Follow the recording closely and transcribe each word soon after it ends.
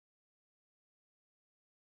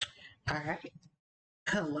Alright.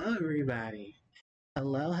 Hello, everybody.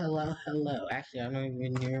 Hello, hello, hello. Actually, I'm not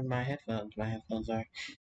even near my headphones. My headphones are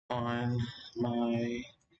on my,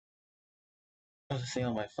 I was gonna say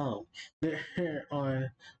on my phone. They're on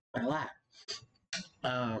my lap.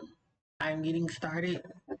 I'm getting started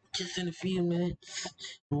just in a few minutes,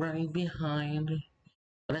 running behind. Well,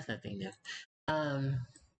 that's nothing new.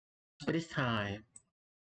 But it's time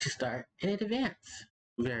to start an advanced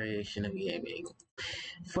variation of gaming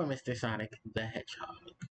for Mr. Sonic the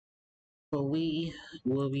Hedgehog. So we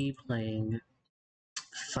will be playing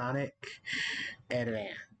Sonic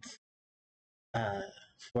Advance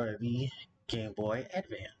for the Game Boy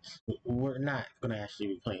Advance. We're not going to actually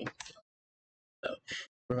be playing it, so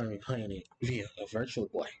we're going to be playing it via a Virtual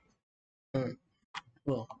Boy.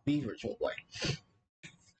 Well, the Virtual Boy.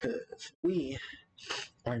 Because we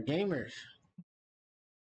are gamers.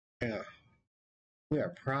 Yeah. We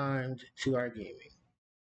are primed to our gaming.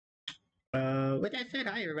 With that said,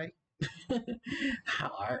 hi everybody.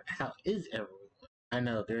 How is everyone? I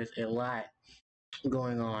know there's a lot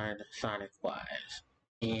going on Sonic wise.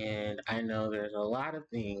 And I know there's a lot of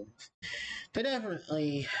things that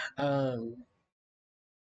definitely are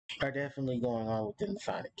definitely going on within the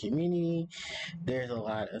Sonic community. There's a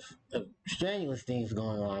lot of strenuous things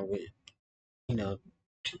going on with,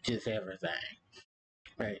 just everything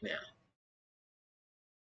right now.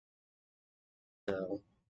 So,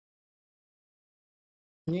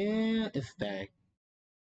 yeah, it's that.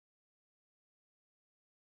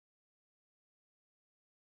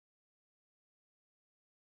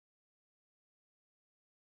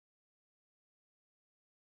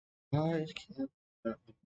 I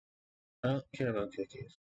don't care about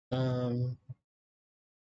cookies.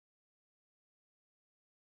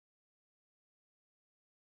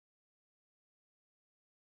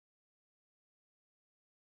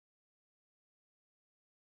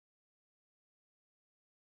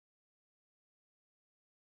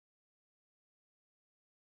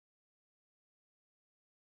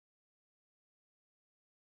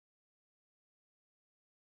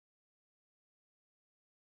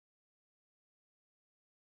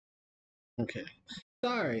 Okay.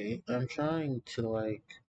 Sorry, I'm trying to oh,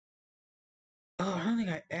 I don't think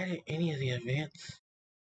I added any of the advanced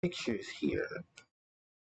pictures here.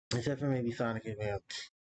 Except for maybe Sonic Advance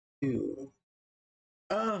 2.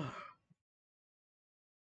 Oh!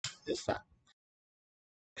 This sucks.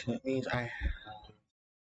 That means I have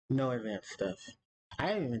no advanced stuff. I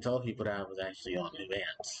haven't even told people that I was actually on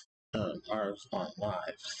advance. Or on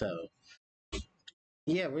live, so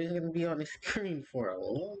yeah, we're just gonna be on the screen for a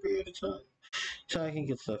long period of time. So I can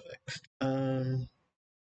get stuff fixed.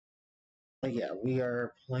 But yeah,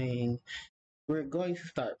 we're going to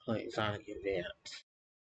start playing Sonic Advance.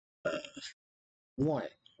 1.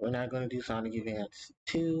 We're not gonna do Sonic Advance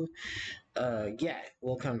 2. Yeah,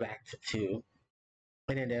 we'll come back to 2.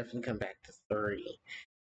 And then definitely come back to 3.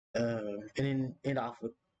 And then end off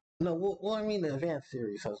with no. Well, I mean the Advanced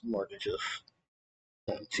series has more than just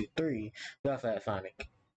 1, 2, 3. We also have Sonic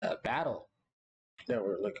Battle that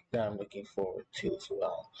I'm looking forward to as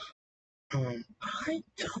well. I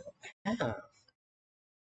don't have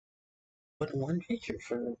but one picture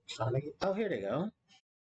for Sonic. Oh, here they go.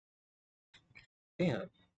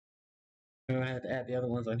 Damn. I'm gonna have to add the other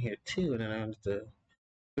ones on here too, and then I have to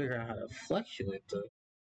figure out how to fluctuate them.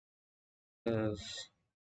 Because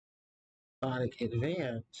Sonic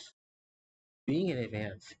Advance, being an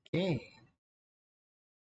advanced game,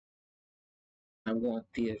 I want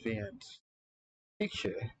the advanced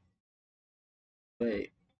picture. But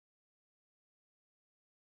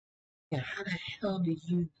yeah, how the hell do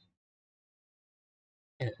you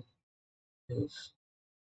get this?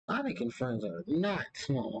 Sonic and Friends are not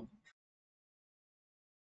small.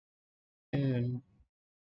 And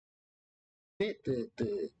fit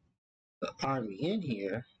the army in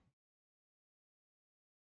here.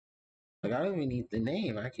 Like, I don't even need the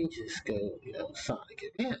name. I can just go, Sonic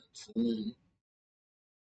Advance. And then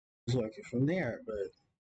just work it from there. But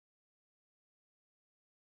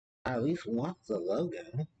I at least want the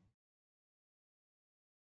logo.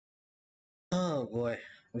 Oh boy.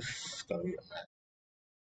 This is gonna be a mess.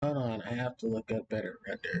 Hold on, I have to look up better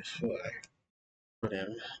renders for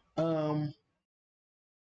them.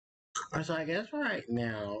 So I guess right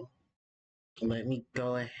now, let me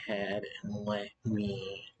go ahead and let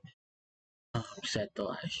me set the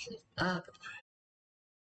live stream up.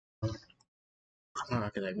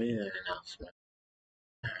 Because I made an announcement.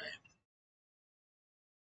 Alright.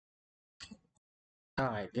 Oh,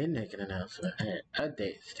 I did make an announcement. I had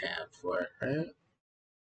updates tab for it, right?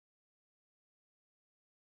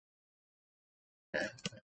 Okay.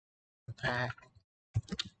 Back.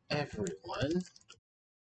 everyone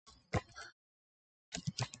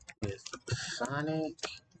with Sonic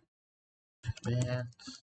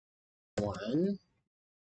Advance 1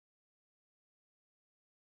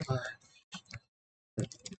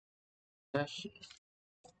 session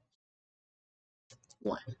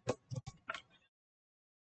 1.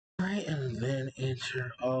 Right, and then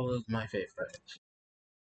enter all of my favorites.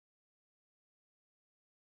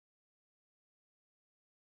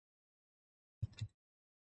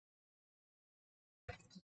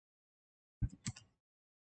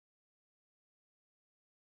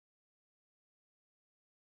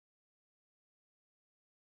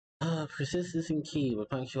 Persistence and key, but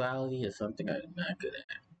punctuality is something I'm not good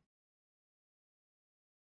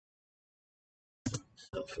at.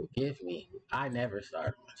 So forgive me. I never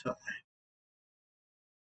start on time.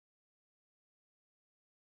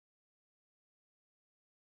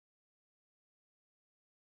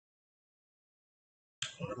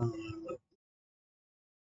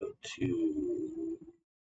 Go to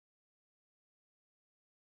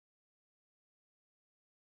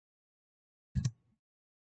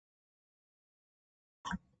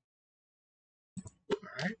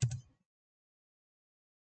alright.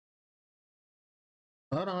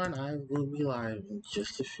 Hold on, I will be live in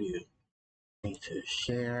just a few. I need to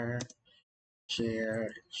share,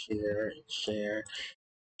 share, share, share,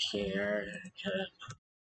 share, and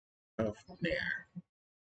go from there.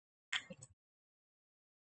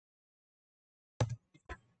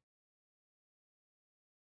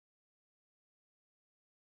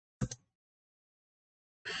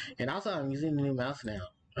 And also, I'm using the new mouse now.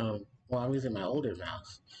 Well, I'm using my older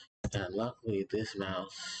mouse, and luckily, this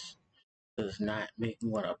mouse does not make me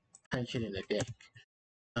want to punch it in the dick.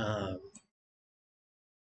 As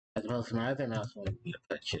opposed to my other mouse wanted me to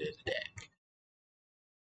punch it in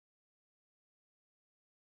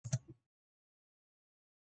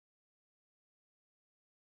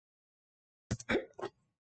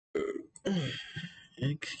the dick.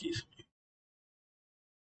 Excuse me.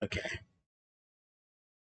 Okay.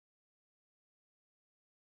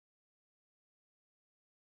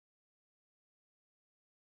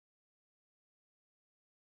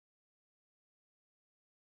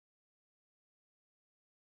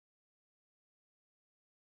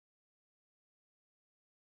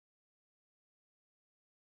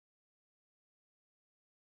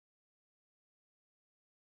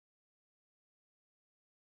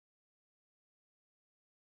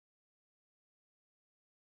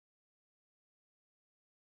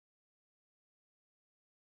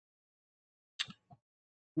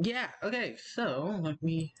 Yeah, okay, so let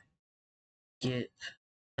me get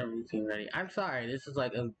everything ready. I'm sorry, this is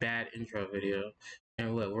like a bad intro video.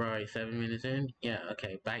 And what, we're already 7 minutes in? Yeah,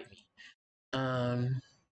 okay, bite me.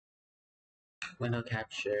 Window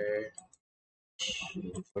capture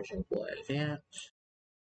to Virtual Boy Advance.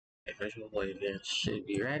 Okay, Virtual Boy Advance should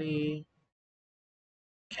be ready.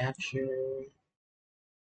 Capture.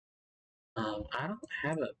 I don't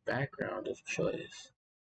have a background of choice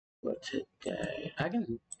for today. I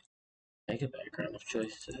can make a background of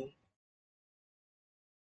choice today.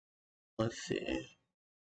 Let's see.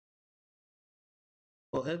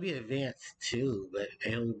 Well, it'll be advanced too, but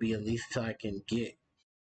it'll be at least so I can get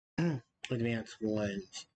advanced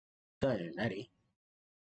ones done and ready.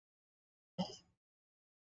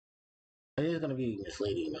 It is gonna be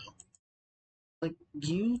misleading though. Like,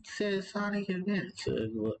 you said Sonic Advance.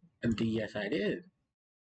 Yes, I did.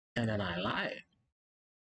 And then I lied.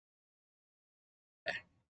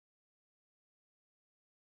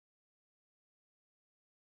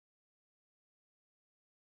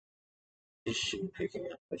 This should be picking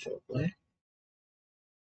up Virtual Boy.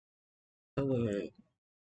 Oh, wait.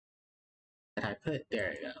 Did I put?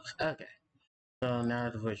 There it goes. Okay. So now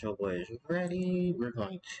the Virtual Boy is ready. We're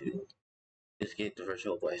going to just get the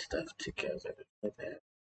Virtual Boy stuff together. Okay.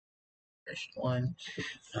 Version 1.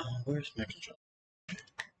 Where's my control?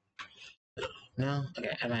 No?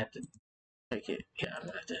 Okay, I'm gonna have to take it. Yeah, I'm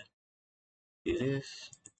gonna have to do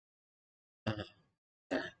this.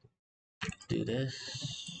 Yeah, do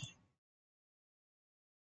this.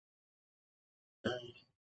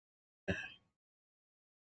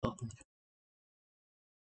 Oh,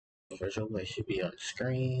 the Virtual Boy should be on the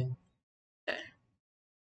screen. Okay.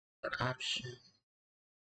 An option.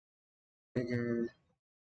 Trigger.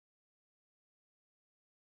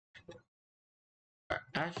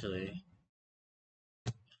 Actually,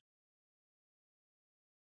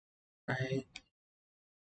 right.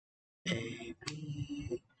 A,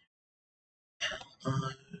 B,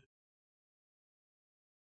 on,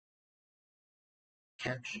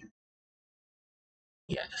 capture.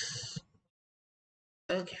 Yes.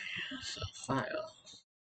 Okay, so files.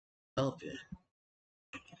 Open.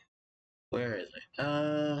 Where is it?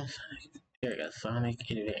 Here we go. Sonic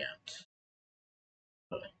Advance.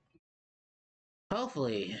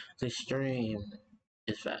 Hopefully, the stream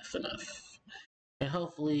is fast enough. And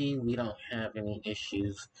hopefully, we don't have any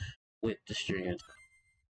issues with the stream.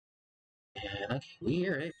 And okay, we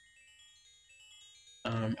hear it.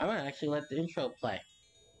 I'm gonna actually let the intro play.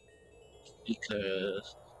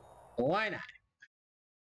 Because why not?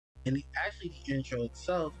 And actually, the intro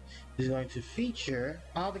itself is going to feature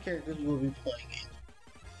all the characters we'll be playing in.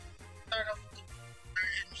 Start off with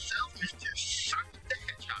himself, Mr. Sonic the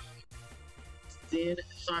Hedgehog. Then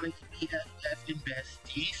Sonic BFF and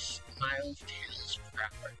besties, Miles, Tails,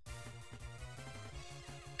 Proud.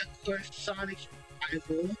 Of course, Sonic's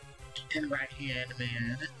rival and right-hand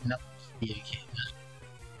man, Knuckles the King.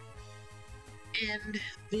 And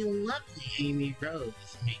the lovely Amy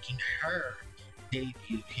Rose making her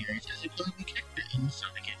debut appearance as a playable character in the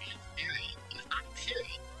Sonic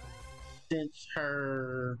series, since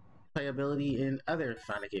her playability in other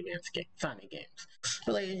Sonic games.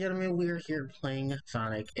 So, ladies and gentlemen, we're here playing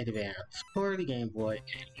Sonic Advance for the Game Boy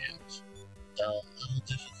Advance. So, a little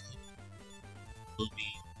difficult will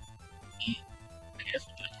be, I guess,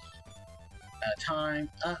 time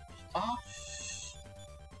up, off,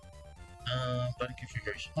 button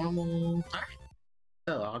configuration normal. Alright,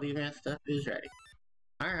 so all the advanced stuff is ready.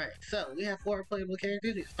 Alright, so we have 4 playable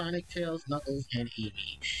characters. It's Sonic, Tails, Knuckles, and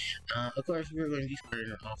Amy. Of course, we're going to be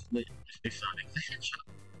starting off with Mr. Sonic the Hedgehog.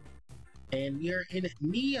 And we are in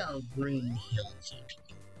Neo Green Hills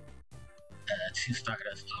to start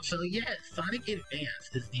us off. So yes, Sonic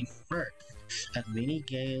Advance is the first of many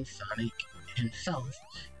games Sonic himself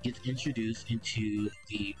gets introduced into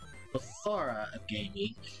the plethora of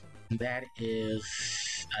gaming that is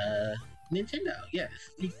Nintendo. Yes,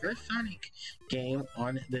 the first Sonic game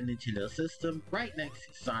on the Nintendo system, right next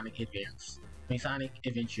to Sonic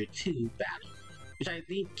Adventure 2 Battle, which I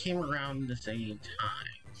think came around the same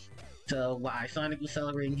time. So while Sonic was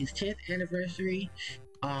celebrating his 10th anniversary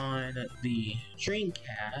on the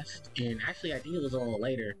Dreamcast, and actually I think it was a little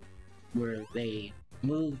later, where they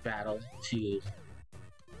moved Battle to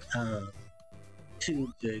the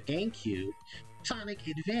GameCube, Sonic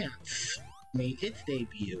Advance made its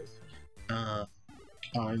debut on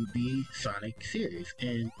the Sonic series.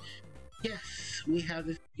 And yes, we have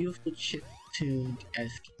this beautiful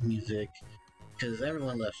chiptune-esque music, because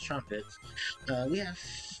everyone loves trumpets. We have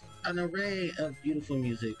an array of beautiful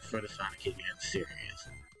music for the Sonic Advance series.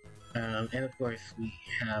 And of course, we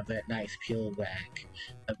have that nice peel back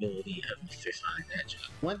ability of Mr. Sonic the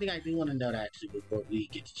Hedgehog. One thing I do want to note actually before we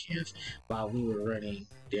get the chance, while we were running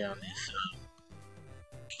down this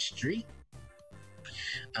street,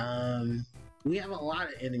 we have a lot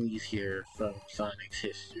of enemies here from Sonic's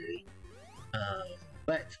history.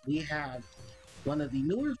 But we have one of the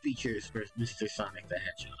newer features for Mr. Sonic the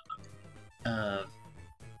Hedgehog.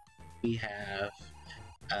 We have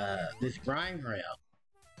this grind rail.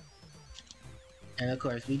 And of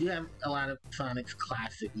course, we do have a lot of Sonic's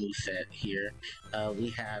classic moveset here.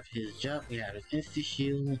 We have his jump, we have his insta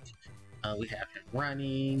shield, we have him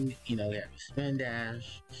running, we have his spin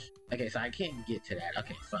dash. Okay, so I can't get to that.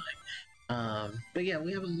 Okay, fine. But yeah,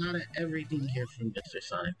 we have a lot of everything here from Mr.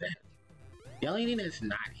 Sonic the Hedgehog. The only thing that's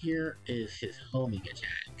not here is his homing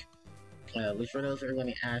attack. Which for those that are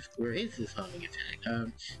going to ask, where is his homing attack?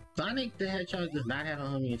 Sonic the Hedgehog does not have a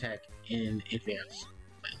homing attack in Advance.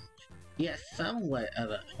 He has somewhat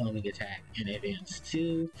of a homing attack in Advance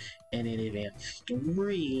 2, and in Advance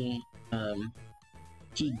 3,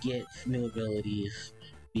 he gets new abilities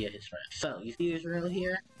via his friends. So, you see this rail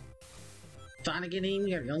here? Sonic and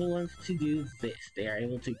Amy are the only ones to do this. They are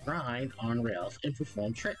able to grind on rails and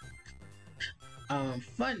perform tricks.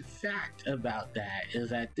 Fun fact about that is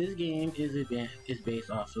that this game is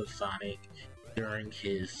based off of Sonic during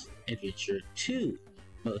his Adventure 2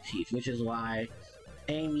 motif, which is why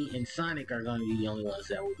Amy and Sonic are going to be the only ones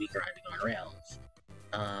that will be grinding on rails.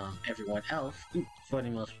 Everyone else, for the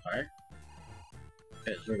most part,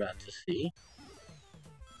 as we're about to see,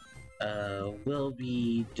 will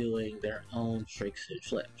be doing their own tricks and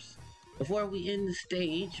flips. Before we end the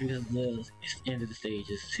stage, because the end of the stage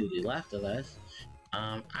is to the left of us,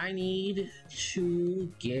 I need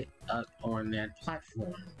to get up on that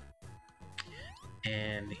platform.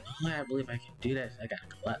 And the only way I believe I can do that is I gotta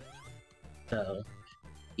go up. So,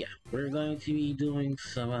 yeah, we're going to be doing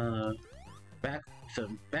some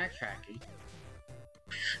backtracking.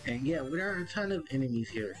 And yeah, there are a ton of enemies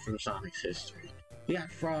here from Sonic's history. We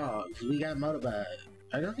got frogs, we got motobugs.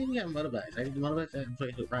 I don't think we got motobugs. I think the motobugs have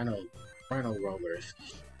played with rhino rollers.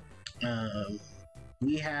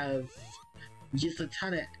 We have just a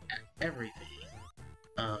ton of everything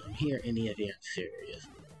here in the Advance series.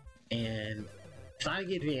 And Sonic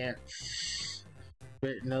Advance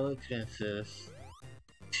with no expenses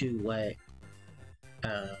to what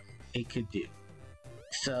it could do.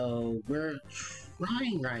 So we're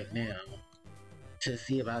trying right now to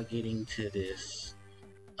see about getting to this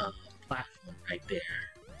platform right there.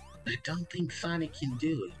 I don't think Sonic can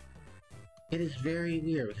do it. It is very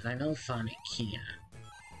weird because I know Sonic can.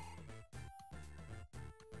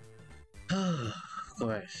 Of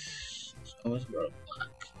course. So it's roadblock.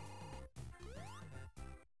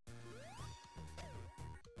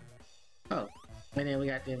 Oh, and then we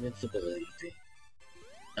got the invincibility thing.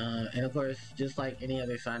 And of course, just like any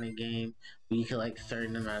other Sonic game, when you collect a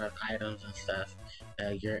certain amount of items and stuff,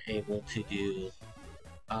 you're able to do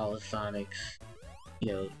all of Sonic's,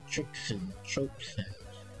 you know, tricks and tropes and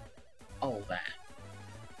all that.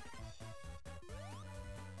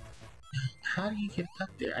 How do you get up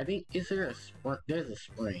there? I think, is there a spring? There's a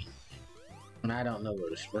spring. And I don't know where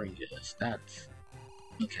the spring is. That's...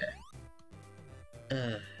 okay.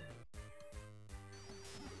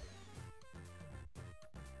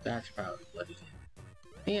 That's probably what it is.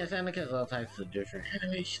 Yeah, Sonic has all types of different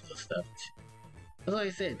animations and stuff too. But like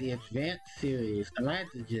I said, the Advanced series, I might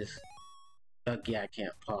have to just... okay, I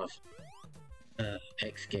can't pause.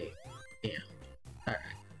 Escape. Damn. Alright.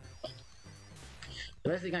 The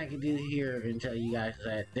best thing I can do here and tell you guys is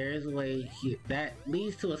that there is a way here that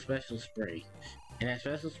leads to a special spring. And that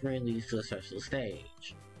special spring leads to a special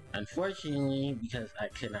stage. Unfortunately, because I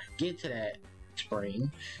could not get to that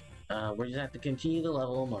spring, we're just have to continue the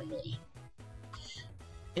level normally.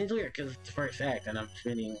 It's weird because it's the first act and I'm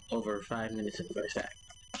spending over 5 minutes in the first act.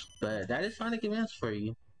 But that is Sonic Advance for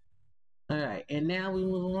you. Alright, and now we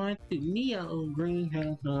move on to Neo Green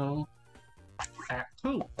Hill Act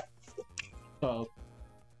 2. So,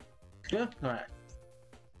 yeah, alright.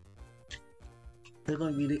 It's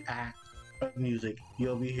going to be the act of music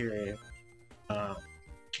you'll be hearing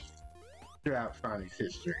throughout Sonic's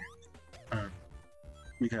history.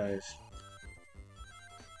 Because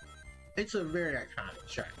it's a very iconic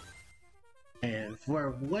track. And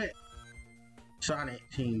for what Sonic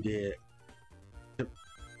team did to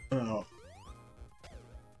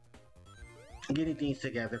getting things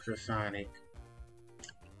together for Sonic,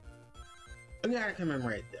 we gotta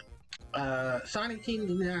commemorate them. Sonic team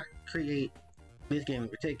did not create this game in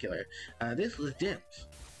particular. This was Dimps.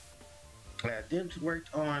 Dimps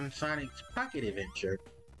worked on Sonic's Pocket Adventure,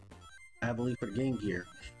 I believe, for Game Gear.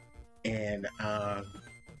 And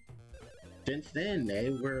since then, they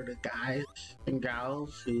were the guys and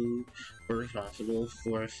gals who were responsible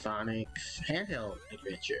for Sonic's handheld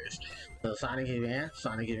adventures. So Sonic Advance,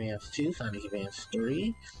 Sonic Advance 2, Sonic Advance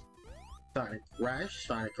 3, Sonic Rush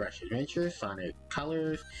Adventure, Sonic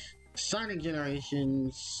Colors, Sonic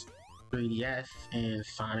Generations 3DS, and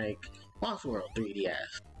Sonic Lost World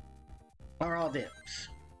 3DS are all Dimps.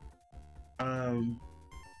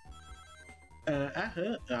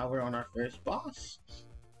 Now we're on our first boss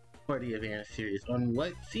for the Advanced series on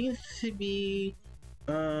what seems to be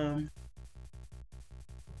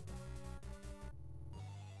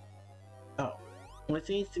what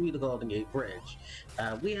seems to be the Golden Gate Bridge.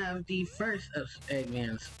 We have the first of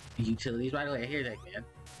Eggman's utilities. By the way, here's Eggman.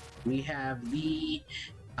 We have the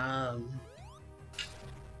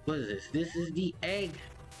what is this? This is the egg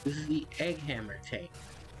hammer tank.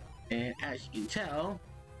 And as you can tell,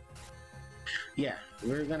 yeah,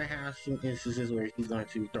 we're gonna have some instances where he's going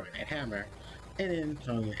to be throwing that hammer and then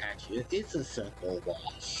throwing it at you. It's a simple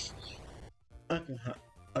boss. Nothing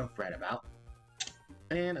to fret about.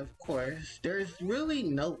 And of course, there's really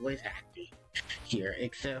no voice acting here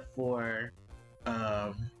except for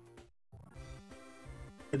the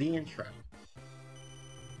intro.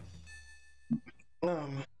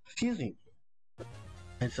 Excuse me.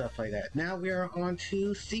 And stuff like that. Now we are on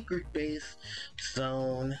to Secret Base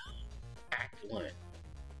Zone Act 1.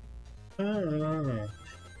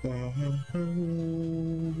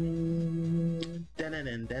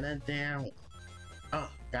 Oh,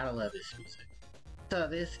 gotta love this music. So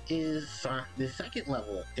this is the second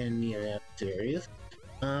level in the Advance series,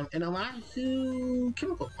 an homage to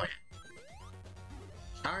Chemical Plant.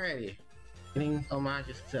 Alrighty, getting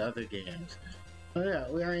homages to other games. Oh yeah,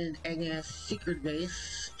 we are in Eggman's secret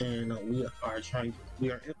base, and we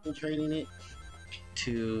are infiltrating it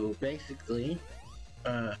to basically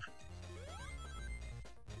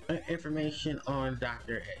information on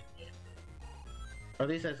Dr. Eggman. Or at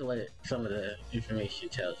least that's what some of the information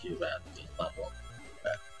tells you about this level.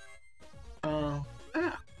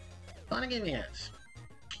 Sonic Advance.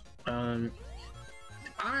 I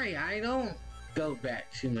don't go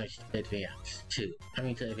back too much to Advance 2. I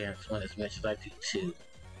mean to Advance 1 as much as I do 2.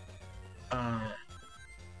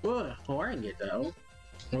 Well, pouring it though.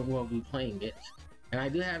 We'll be playing it. And I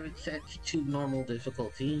do have it set to normal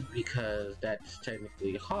difficulty because that's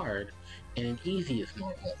technically hard and easy is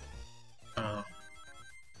normal.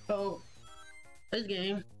 So this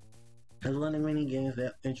game is one of many games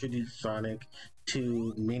that introduced Sonic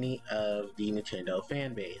to many of the Nintendo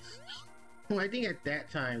fan base. Well, I think at that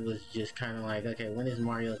time was just kind of like, okay, when is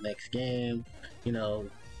Mario's next game?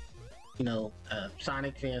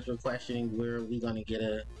 Sonic fans were questioning where are we gonna get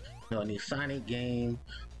a new Sonic game,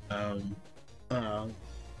 and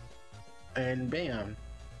bam,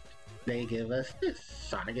 they give us this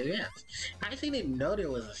Sonic Advance. I actually didn't know there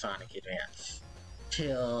was a Sonic Advance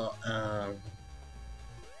till the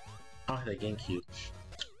GameCube.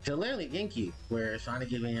 Till literally GameCube, where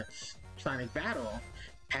Sonic Advance, Sonic Battle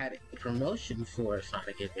had a promotion for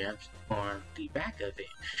Sonic Advance on the back of it,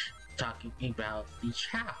 talking about the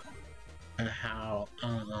Chow and how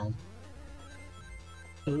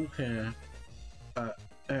who can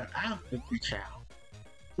outfit the Chow.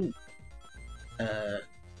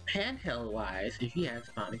 Handheld wise, if you have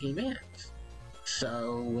Sonic Advance.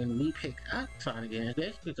 So when we pick up Sonic Advance,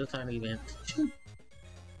 they picked up Sonic Advance 2.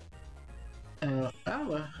 I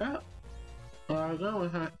was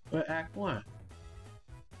going with Act 1.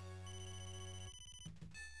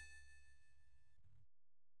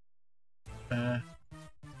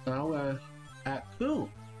 I was Act 2.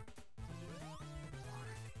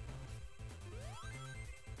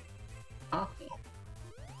 Also.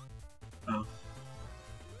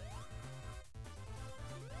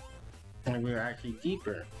 And we're actually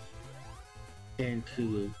deeper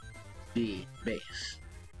into the base.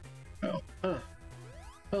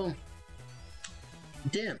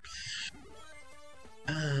 Dimps.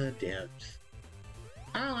 Dimps.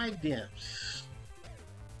 I don't like Dimps.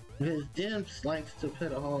 Because Dimps likes to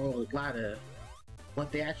put a whole lot of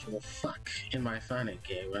what the actual fuck in my Sonic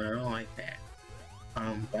game, and I don't like that.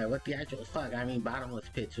 By what the actual fuck, I mean bottomless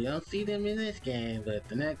pits. We don't see them in this game, but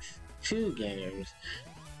the next 2 games,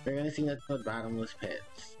 we're gonna see nothing but bottomless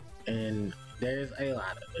pits. And there's a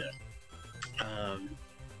lot of them.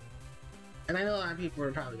 And I know a lot of people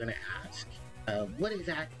are probably gonna ask, what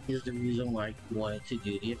exactly is the reason why you wanted to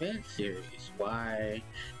do the Advanced series? Why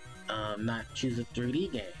not choose a 3D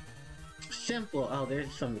game? Simple. Oh,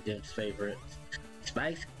 there's some of Dim's favorites.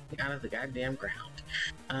 Spikes out of the goddamn ground.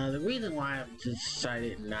 The reason why I've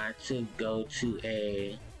decided not to go to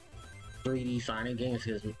a 3D Sonic game is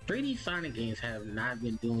because 3D Sonic games have not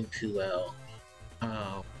been doing too well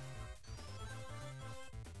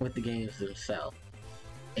with the games themselves.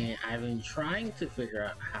 And I've been trying to figure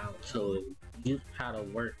out how to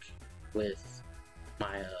work with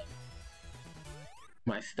my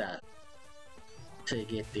my stuff to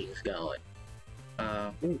get things going.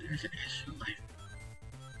 Ooh, there's an extra life.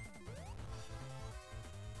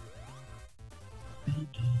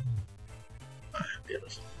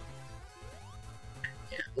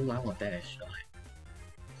 Yeah, ooh, I want that extra life.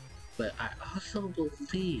 But I also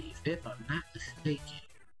believe, if I'm not mistaken,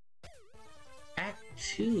 Act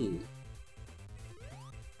 2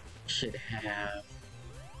 should have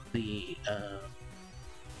the,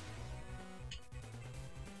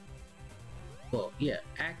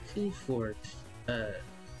 Act 2 for, the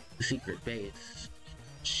secret base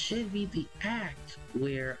should be the act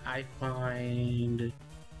where I find,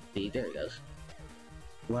 see, there it goes,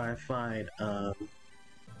 where I find,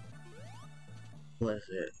 what is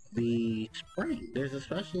it, the spring. There's a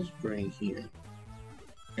special spring here,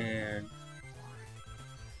 and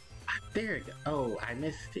there it goes. Oh, I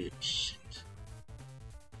missed it. Shit.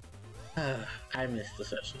 I missed the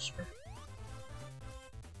special spring.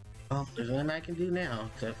 Well, there's nothing I can do now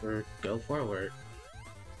except for go forward.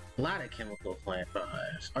 A lot of chemical plant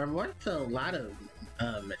vibes, or more so a lot of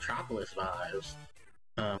Metropolis vibes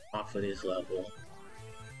off of this level.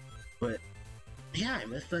 But yeah, I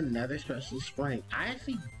missed another special spring. I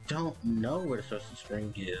actually don't know where the special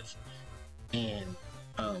spring is in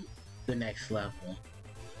the next level.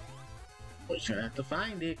 We're gonna have to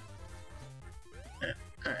find it.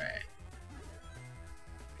 Alright.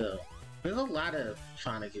 So, there's a lot of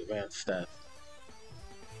Sonic Advance stuff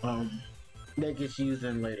that gets used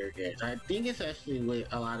in later games. I think it's actually with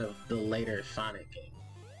a lot of the later Sonic games.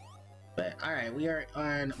 But alright, we are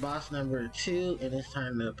on boss number 2, and it's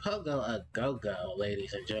time to Pogo a Go-Go,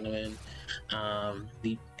 ladies and gentlemen.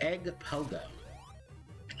 The Egg Pogo.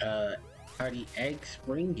 Or the Egg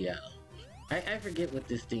Springyo. I forget what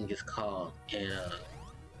this thing is called in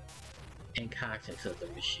context of the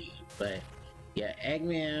machine, but Yeah,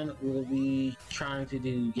 Eggman will be trying to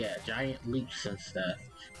do, yeah, giant leaps and stuff.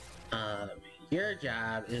 Your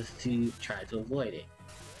job is to try to avoid it.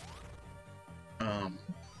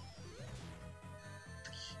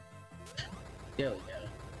 There we go.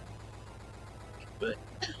 But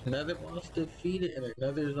another boss defeated and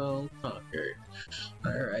another zone conquered.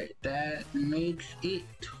 Alright, that makes it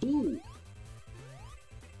 2.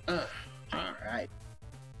 Alright.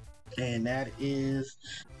 And that is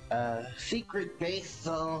Secret Base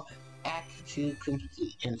Zone Act 2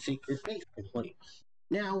 complete and Secret Base complete.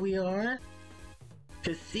 Now we are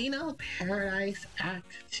Casino Paradise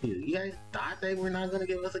Act 2. You guys thought they were not going to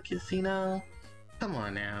give us a casino? Come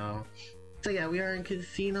on now. So yeah, we are in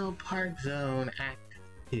Casino Park Zone Act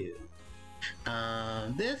 2.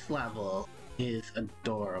 This level is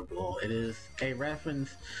adorable. It is a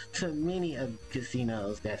reference to many of the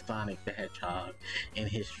casinos that Sonic the Hedgehog and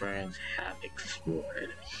his friends have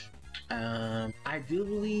explored. I do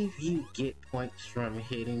believe you get points from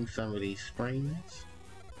hitting some of these springs.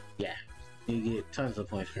 Yeah, you get tons of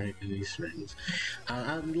points for hitting these springs.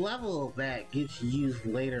 A level that gets used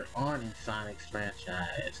later on in Sonic's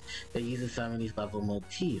franchise that uses some of these level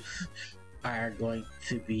motifs are going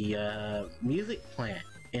to be Music Plant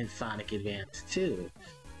in Sonic Advance 2,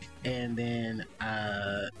 and then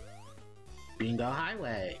Bingo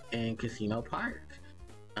Highway in Casino Park,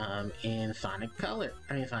 in Sonic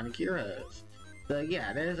Heroes. So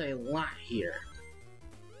yeah, there's a lot here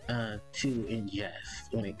to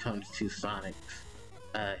ingest when it comes to Sonic's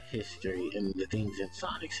history and the things in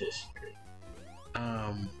Sonic's history.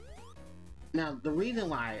 Now, the reason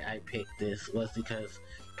why I picked this was because,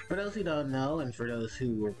 for those who don't know, and for those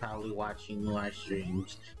who were probably watching the live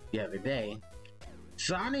streams the other day,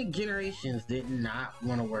 Sonic Generations did not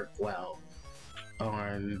want to work well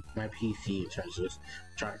on my PC in terms of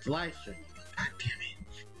trying to live stream. God damn it.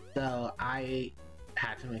 So I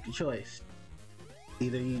had to make a choice.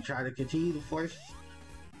 Either you try to continue to force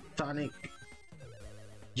Sonic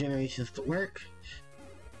Generations to work,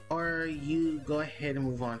 or you go ahead and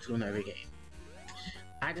move on to another game.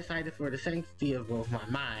 I decided, for the sanctity of both my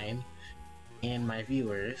mind and my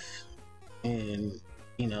viewers, and,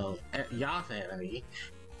 you know, y'all's sanity,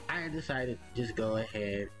 I decided to just go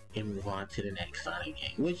ahead and move on to the next Sonic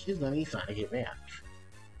game, which is going to be Sonic Advance.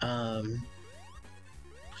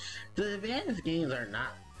 The Advance games are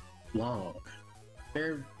not long.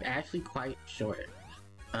 They're actually quite short.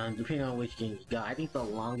 Depending on which game you go. I think the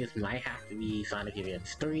longest might have to be Sonic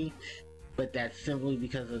Advance 3, but that's simply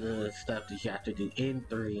because of the stuff that you have to do in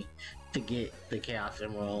 3 to get the Chaos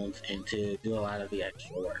Emeralds and to do a lot of the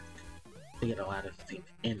extra work to get a lot of things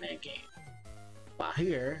in that game. While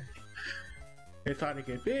here, in Sonic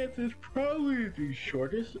Advance is probably the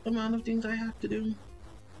shortest amount of things I have to do.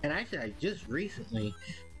 And actually, I just recently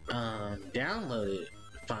downloaded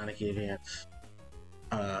Sonic Advance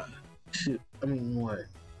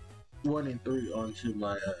 1 and 3 onto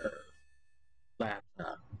my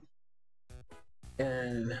laptop.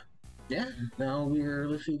 And yeah, now we're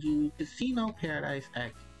listening to Casino Paradise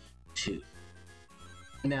Act 2.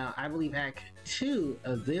 Now, I believe Act 2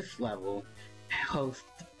 of this level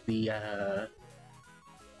hosts the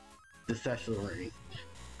special ring.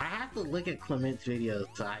 I have to look at Clement's videos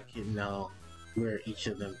so I can know where each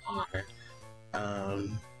of them are.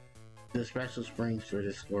 The special springs for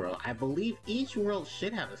this world. I believe each world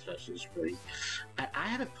should have a special spring. I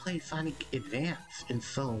haven't played Sonic Advance in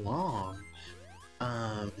so long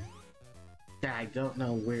that I don't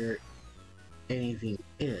know where anything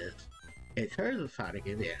is in terms of Sonic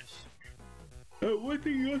Advance. One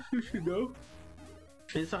thing else you should know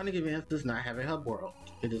is Sonic Advance does not have a hub world.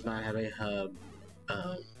 It does not have a hub.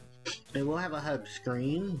 It will have a hub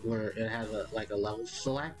screen where it has a level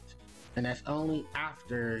select, and that's only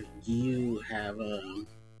after you have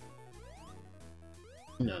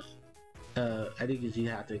I think you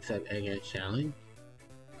have to accept Eggman challenge.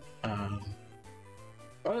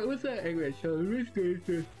 What's that Eggman challenge?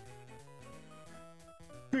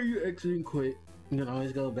 You exit and quit. You can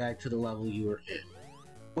always go back to the level you were in,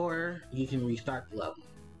 or you can restart the level.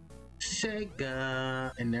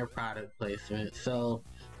 Sega and their product placement. So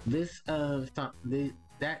this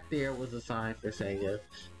that there was assigned for Sega,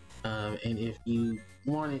 and if you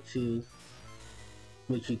wanted to,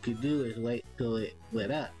 what you could do is wait till it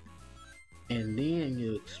lit up, and then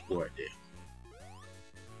you export it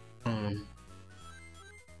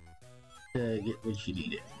to get what you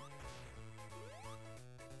needed.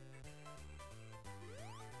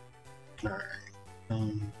 Alright.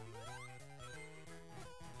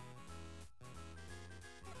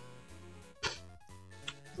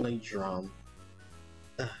 Play drum.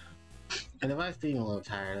 And if I seem a little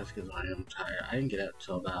tired, that's because I am tired. I didn't get up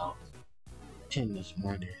till about 10 this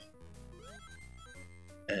morning.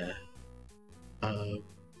 Excuse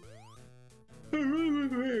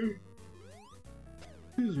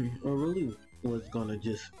me. I really was gonna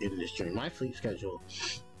just end the stream. My sleep schedule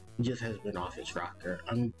just has been off its rocker.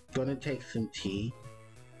 I'm gonna take some tea.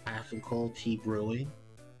 I have some cold tea brewing,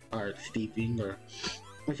 or steeping, or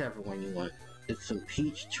whichever one you want. It's some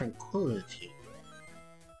peach tranquility.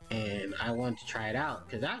 And I wanted to try it out,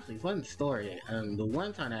 because actually, fun story. The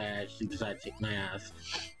one time I actually decided to take my ass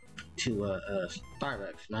to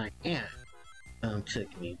Starbucks, my aunt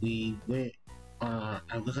took me. We went,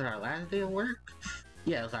 was it our last day of work?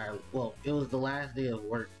 Yeah, it was the last day of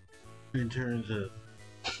work in terms of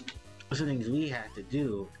some things we had to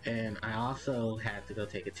do, and I also had to go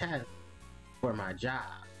take a test for my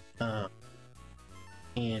job.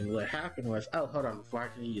 And what happened was, oh, hold on, before I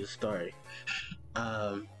can use the story.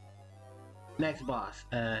 Next boss,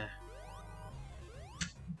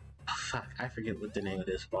 fuck, I forget what the name of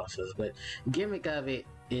this boss is, but gimmick of it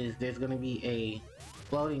is there's gonna be a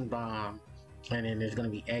floating bomb, and then there's gonna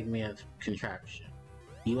be Eggman's contraption.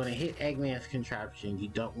 You wanna hit Eggman's contraption, you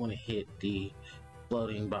don't wanna hit the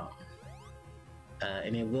floating bomb.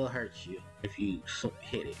 And it will hurt you if you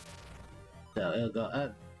hit it. So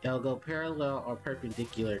it'll go parallel or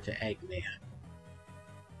perpendicular to Eggman.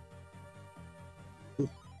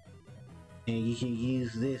 And you can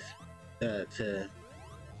use this to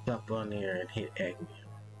jump on there and hit Eggman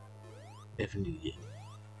if needed.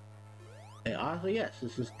 And also, yes,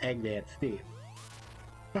 this is Eggman Steve.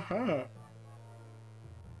 Haha.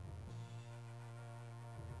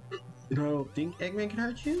 You don't think Eggman can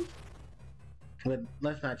hurt you? But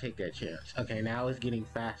let's not take that chance. Okay, now it's getting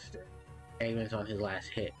faster. Eggman's on his last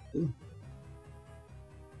hit. Ooh.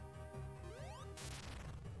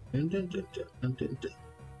 Dun, dun, dun, dun, dun, dun.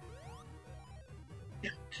 Yeah.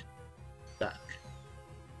 Stuck.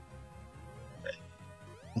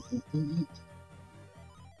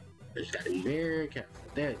 Just gotta be very careful.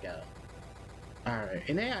 There we go. Alright,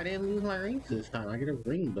 and then I didn't lose my rings this time. I get a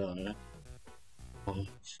ring bonus.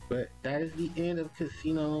 But that is the end of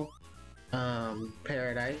Casino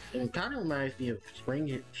Paradise, and it kind of reminds me of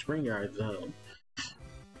Springyard Zone.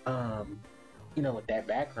 You know, with that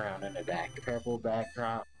background in the back, the purple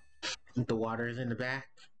backdrop, with the waters in the back.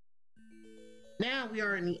 Now we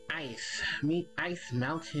are in the Ice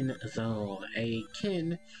Mountain Zone,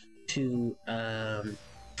 akin to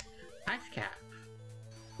Ice Cap,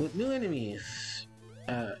 with new enemies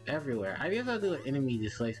everywhere. I guess I'll do an enemy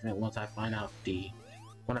displacement once I find a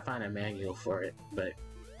manual for it, but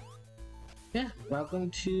yeah,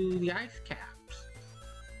 welcome to the Ice Caps,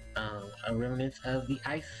 a remnant of the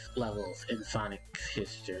ice levels in Sonic's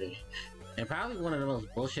history, and probably one of the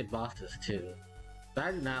most bullshit bosses too. But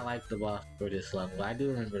I do not like the boss for this level. I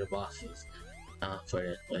do remember the bosses for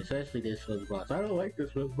this one, especially this one's boss. I don't like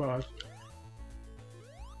this one's boss.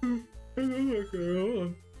 I don't like it at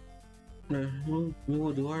all. We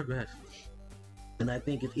will do our best. And I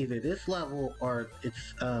think it's either this level or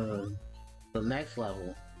it's the next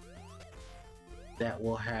level that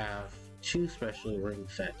will have 2 special ring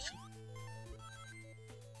sets.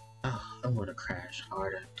 Oh, I'm gonna crash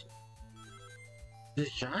harder. Is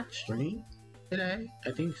John stream today?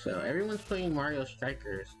 I think so. Everyone's playing Mario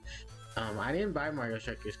Strikers. I didn't buy Mario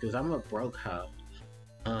Strikers because I'm a broke hoe.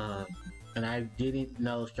 And I didn't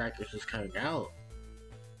know Strikers was coming out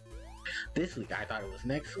this week. I thought it was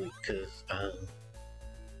next week because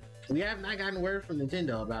we have not gotten word from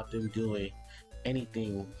Nintendo about them doing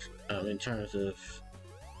anything in terms of,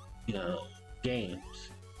 you know,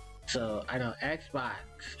 games. So I know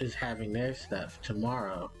Xbox is having their stuff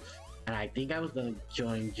tomorrow, and I think I was gonna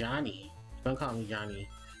join Johnny. Don't call me Johnny,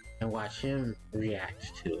 and watch him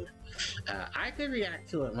react to it. I could react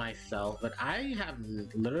to it myself, but I have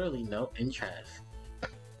literally no interest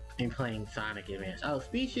in playing Sonic Advance. Oh,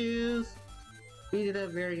 Speeches! Speeded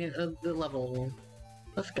up variant of the level.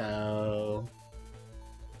 Let's go.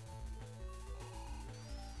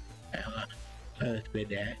 Let's bid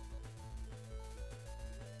that.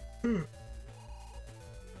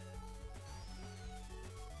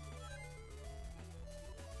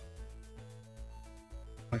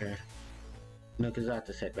 Okay. No, because I have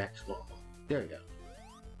to set back small. There we go.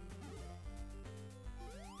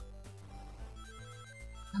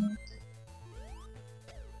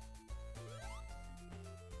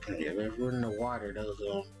 Yeah, if we're in the water,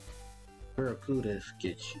 those barracudas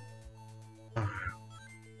get you.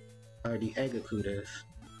 Or the eggacudas.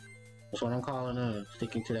 That's what I'm calling them.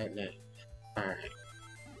 Sticking to that name. Alright.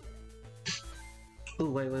 Ooh,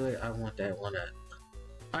 wait. I want that one up.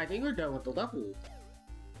 I think we're done with the level.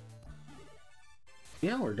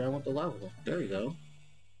 Yeah, we're done with the level. There we go.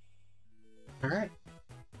 Alright.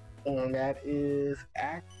 And that is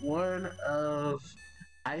Act 1 of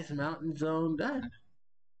Ice Mountain Zone done.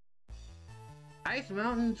 Ice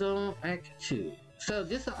Mountain Zone Act 2. So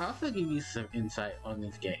this will also give you some insight on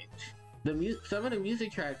this game. Some of the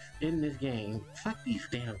music tracks in this game, fuck these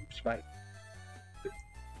damn spikes.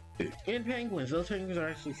 And penguins, those penguins are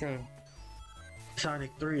actually from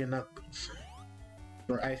Sonic 3 and Knuckles.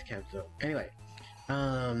 Or Ice Cap Zone. Anyway,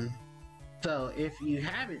 so if you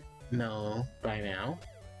haven't known by now,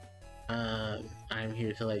 I'm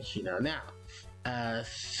here to let you know now.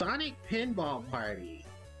 Sonic Pinball Party,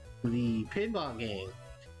 the pinball game,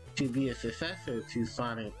 to be a successor to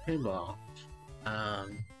Sonic Pinball.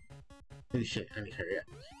 Oh shit, I need to hurry up.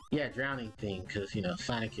 Yeah, drowning thing, because, you know,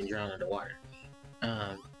 Sonic can drown underwater.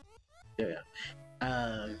 There we go.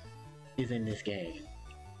 Is in this game.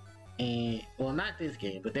 And, well, not this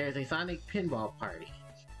game, but there's a Sonic Pinball Party.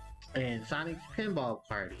 And Sonic's Pinball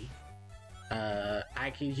Party,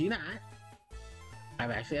 I kid you not,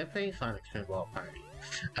 I've played Sonic's Pinball Party.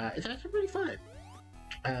 It's actually pretty fun.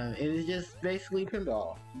 It is just basically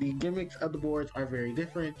pinball. The gimmicks of the boards are very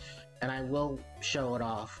different, and I will show it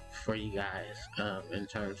off for you guys in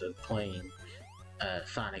terms of playing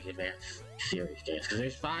Sonic Advance series games. Because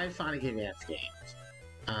there's 5 Sonic Advance games.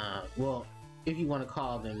 Well, if you want to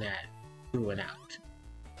call them that, through and out.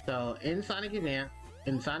 So in Sonic Advance,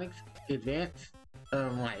 in Sonic's Advance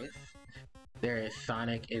life, there is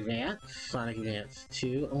Sonic Advance, Sonic Advance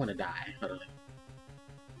 2. I want to die. Hold on.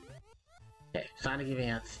 Okay, Sonic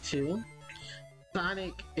Advance 2,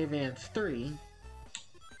 Sonic Advance 3,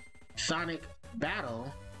 Sonic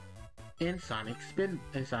Battle, and Sonic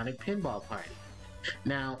Pinball Party.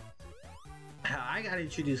 Now, how I got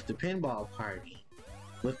introduced to Pinball Party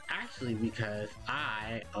was actually because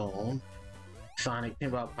I own Sonic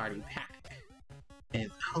Pinball Party pack.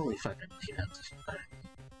 And holy fuck, I need to get out this pack.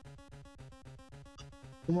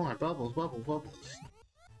 Come on, bubbles, bubbles, bubbles.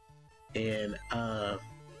 And,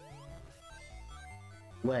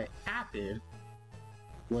 what happened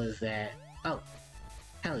was that, oh,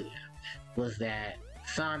 hell yeah, was that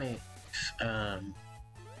Sonic's, oh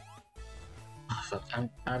fuck,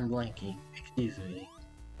 I'm blanking, excuse me.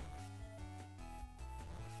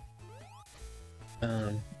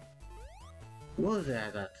 What was it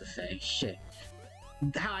I got to say? Shit.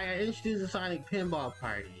 How I introduced the Sonic Pinball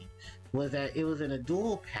Party was that it was in a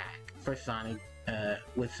dual pack for Sonic,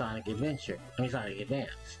 with Sonic Adventure, Sonic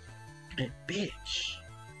Advance. And bitch.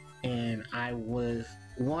 And I was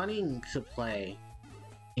wanting to play,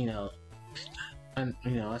 a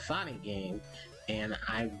Sonic game, and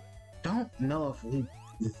I don't know if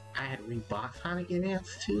I had rebought Sonic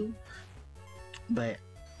Advance 2, but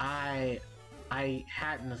I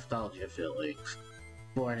had nostalgia feelings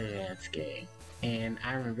for an Advance game, and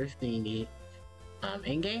I remember seeing it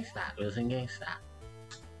in GameStop. It was in GameStop,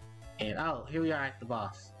 and oh, here we are at the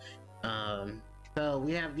boss. So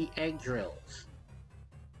we have the egg drills.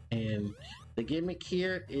 And the gimmick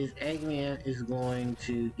here is Eggman is going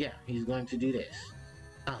to, he's going to do this.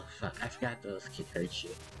 Oh fuck, I forgot those kick hurt you.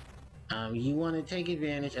 You want to take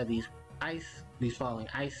advantage of these falling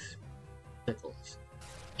ice pickles.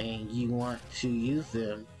 And you want to use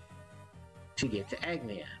them to get to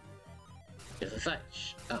Eggman. Just as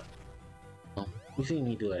such. Oh. Well, you seen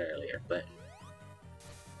me do it earlier, but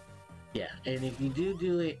yeah, and if you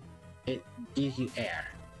do it, it gives you air.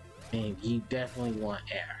 And you definitely want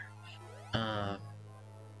air.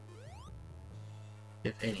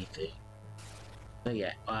 If anything. So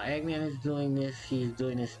yeah, while Eggman is doing this, he's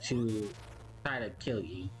doing this to try to kill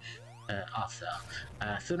you. Also,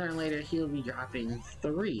 sooner or later, he'll be dropping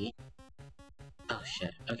 3. Oh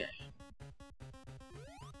shit, okay.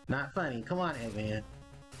 Not funny, come on Eggman.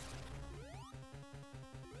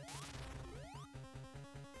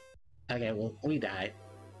 Okay, well, we died.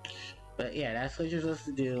 But yeah, that's what you're supposed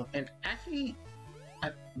to do. And actually,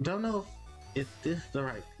 I don't know if this is the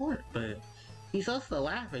right port, but he's supposed to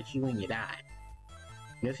laugh at you when you die.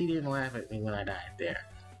 Guess he didn't laugh at me when I died there.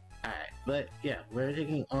 Alright, but yeah, we're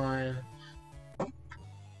taking on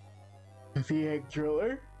the egg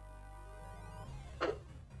driller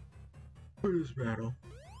for this battle.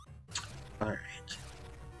 Alright.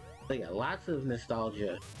 So yeah, lots of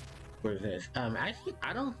nostalgia for this. Actually,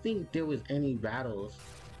 I don't think there was any battles.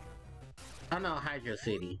 I know Hydro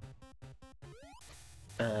City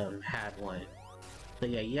had one. So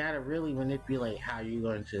yeah, you gotta really manipulate how you're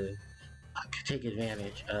going to take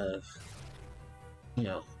advantage of,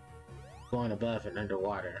 going above and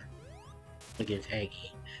underwater against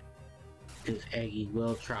Eggy. Because Eggy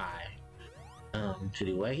will try to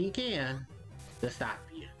do what he can to stop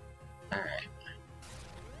you. Alright.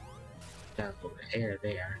 got a little air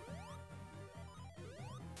there.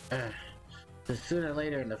 So sooner or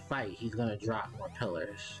later in the fight, he's gonna drop more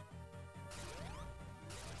pillars.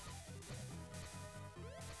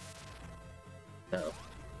 So.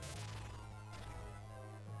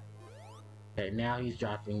 Okay, now he's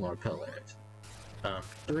dropping more pillars.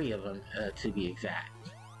 3 of them, to be exact.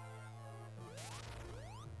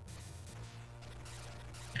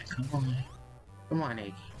 Come on. Come on,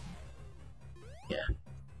 Eggy. Yeah.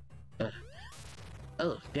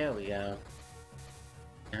 Oh, there we go.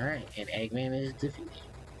 Alright, and Eggman is defeated.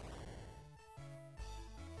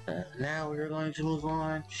 Now we're going to move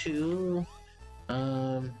on to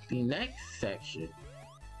the next section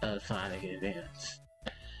of Sonic Advance.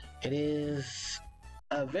 It is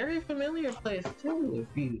a very familiar place too,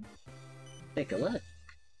 if you take a look.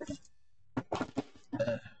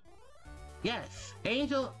 Yes,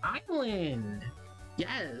 Angel Island!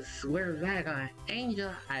 Yes, we're back on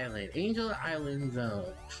Angel Island, Angel Island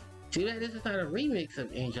Zone. Too bad this is not a remix of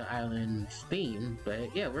Angel Island's theme,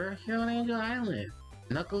 but yeah, we're here on Angel Island.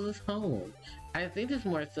 Knuckles is home. I think it's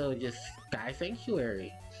more so just Sky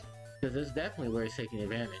Sanctuary, because it's definitely where it's taking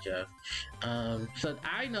advantage of. So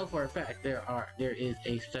I know for a fact there is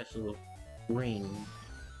a special ring.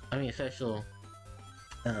 I mean, a special,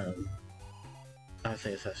 I'd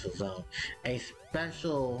say a special zone. A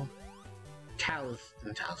special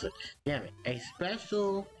damn it. A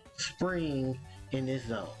special spring in this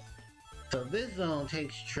zone. So this zone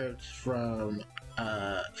takes trips from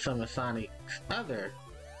some of Sonic's other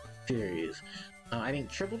series. I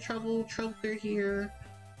think Triple Trouble tropes are here.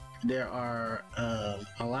 There are a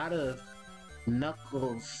lot of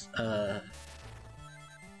Knuckles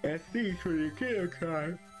SDs for the kid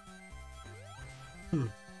card.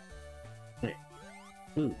 Wait.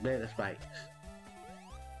 Ooh, better spikes.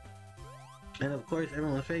 And of course,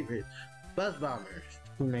 everyone's favorite, Buzz Bombers,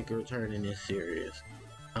 who make a return in this series.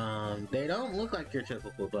 They don't look like your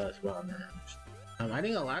typical Buzz Bombers. I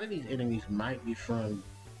think a lot of these enemies might be from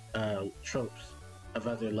tropes of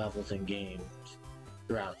other levels and games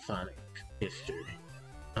throughout Sonic history.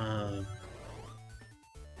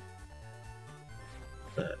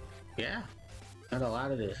 But yeah, and a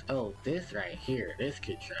lot of this. Oh, this right here, this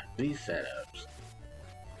could try these setups.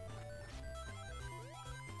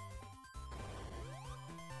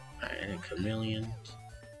 Alright, and chameleons.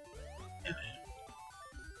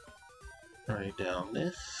 And right down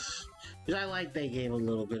this. Which I like they gave a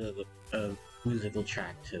little bit of a musical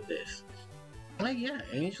track to this. Like, yeah,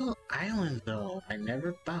 Angel Island though. I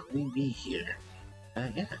never thought we'd be here.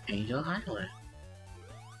 Yeah, Angel Island.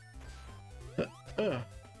 Alright,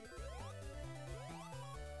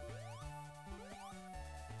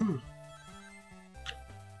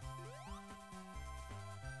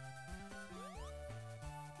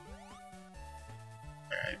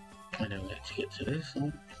 and then let's get to this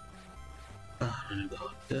one. I'm gonna go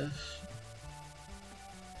like this.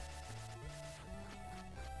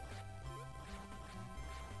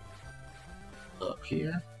 Up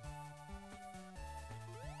here.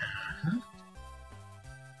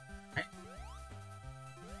 Right.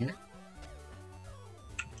 Here.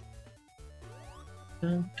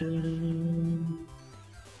 Dun, dun, dun.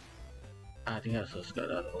 I think I'm supposed to go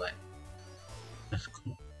the other way. That's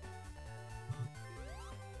cool.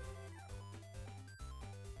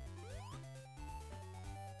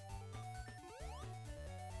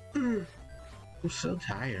 I'm so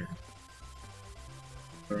tired.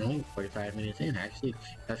 We're only 45 minutes in. Actually,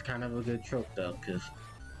 that's kind of a good trope though, because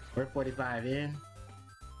we're 45 in.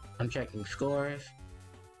 I'm checking scores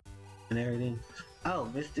and everything.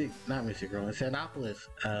 Oh, not Mystic Ruin, Sandopolis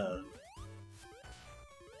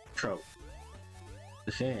trope.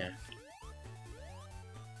 The sand.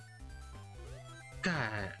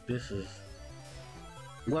 God, this is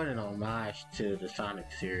what an homage to the Sonic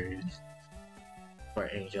series for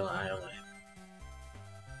Angel Island.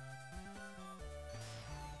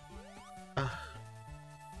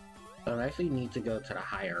 I actually need to go to the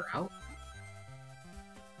higher route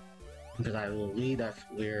because I believe that's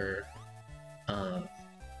where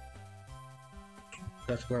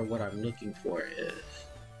what I'm looking for is.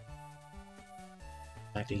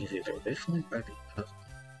 I think it's either this one or the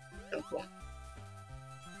other one.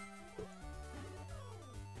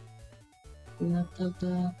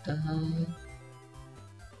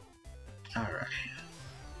 Alright.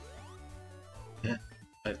 Yeah,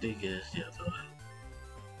 I think it's the other one.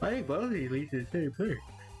 I think both of these lead to the same place.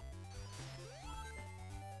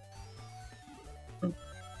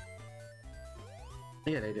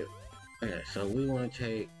 Yeah, they do. Okay, so we want to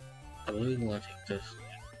take, I believe we want to take this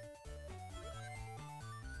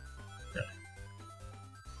one.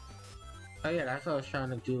 Oh yeah, that's what I was trying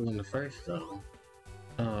to do in the first zone.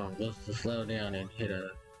 Was to slow down and hit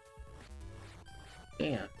a...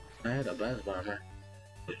 Damn, I hit a buzz bomber.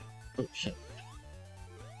 Oh shit.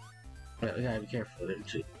 But we gotta be careful with him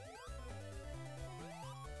too.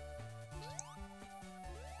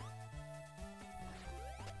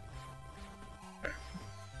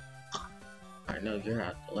 I know you're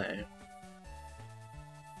out the way.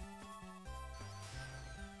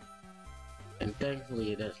 And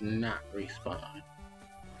thankfully it does not respawn.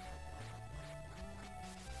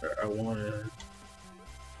 I wanna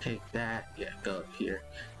take that, yeah, go up here.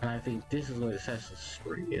 And I think this is where the Assassin's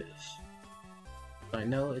Tree is. I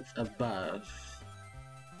know it's above.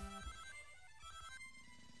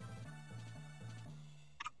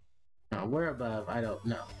 Now, where above, I don't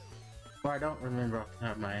know. Or I don't remember off the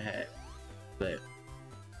top of my head. But...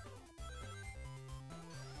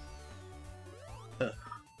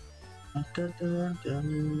 Dun, dun,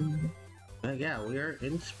 dun. But yeah, we are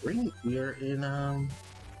in spring. We are in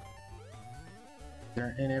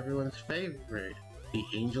everyone's favorite, the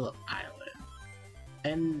Angel Island.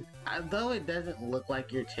 And although it doesn't look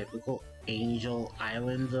like your typical Angel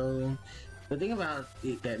Island zone, the thing about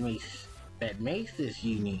it that makes this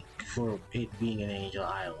unique for it being an Angel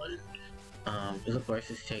Island is, of course,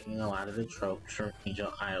 it's taking a lot of the tropes from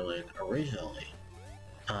Angel Island originally.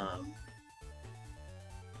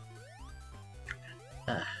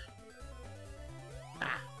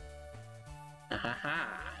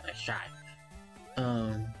 Nice shot.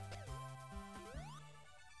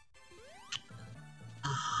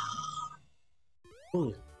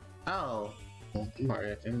 Ooh. Oh. I'm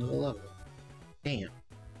already at the end of the level. Damn.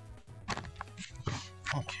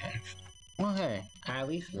 Okay. Well, hey, I at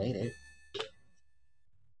least made it.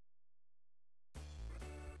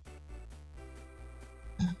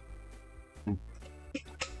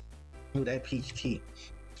 Ooh, that peach tea.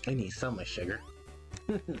 I need so much sugar.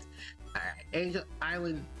 Alright, Angel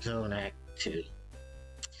Island Zone Act 2.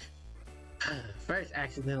 First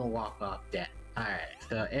accidental walk off death. Alright,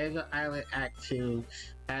 so Angel Island Act 2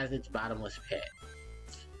 has its bottomless pit.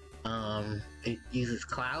 It uses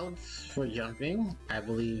clouds for jumping. I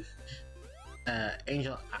believe not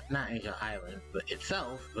Angel Island but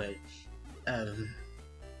itself, but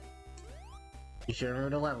you should remember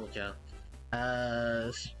the level, Joe.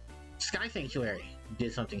 Sky Sanctuary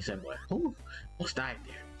did something similar. Ooh, almost died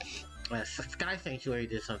there. Sky Sanctuary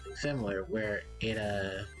did something similar where it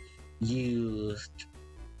used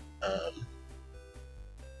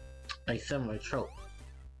a similar trope.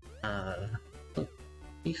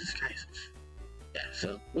 Jesus Christ. Yeah,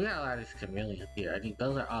 so we got a lot of these chameleons here. I think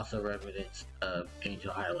those are also remnants of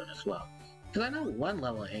Angel Island as well. Because I know one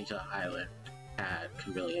level in Angel Island had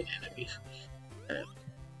chameleon enemies.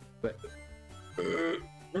 But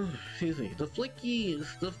excuse me, the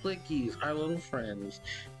Flickies, our little friends.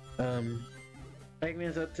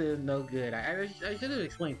 Eggman's up to no good. I should have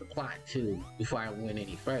explained the plot too before I went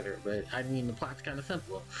any further, but I mean the plot's kind of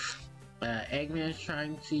simple. Eggman's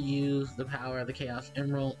trying to use the power of the Chaos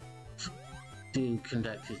Emerald to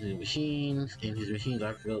conduct his new machines, and his machines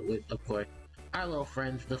are filled with, of course, our little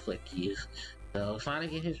friends, the Flickies. So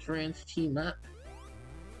Sonic and his friends team up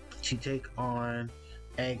to take on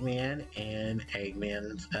Eggman and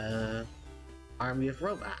Eggman's army of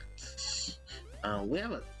robots. We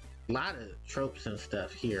have a lot of tropes and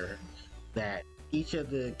stuff here that each of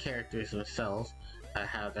the characters themselves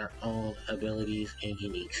have their own abilities and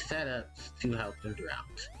unique setups to help them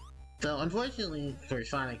throughout. So unfortunately for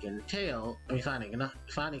Sonic and Sonic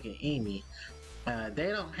and Amy, they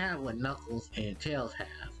don't have what Knuckles and Tails have,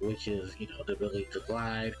 which is, you know, the ability to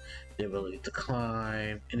glide, the ability to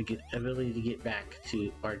climb, and the ability to get back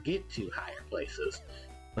to, or get to higher places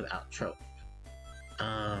without trope.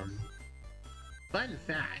 Fun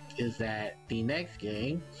fact is that the next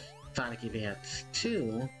game, Sonic Advance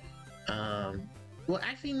 2, well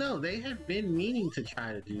actually no, they have been meaning to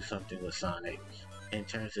try to do something with Sonic in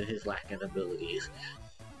terms of his lacking abilities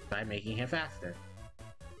by making him faster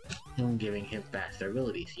and giving him faster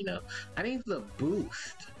abilities, you know. I think the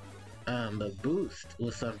boost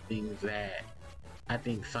was something that I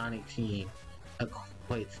think Sonic Team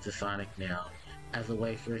equates to Sonic now as a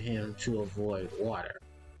way for him to avoid water.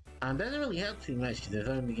 Doesn't really help too much because there's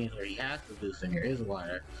only games where he has the boost and there is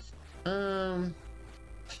water.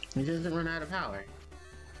 He doesn't run out of power.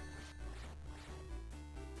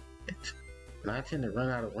 And I tend to run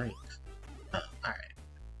out of rings. Alright.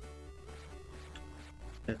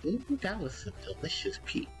 Ooh, that was some delicious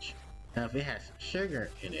peach. Now if it had some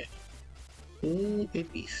sugar in it, ooh,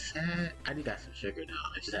 it'd be sad. I do got some sugar now,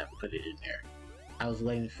 I just haven't put it in there. I was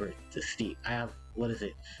waiting for it to steep. I have, what is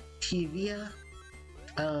it? Stevia?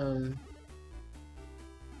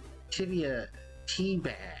 tibia tea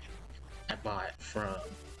bag I bought from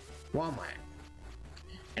Walmart.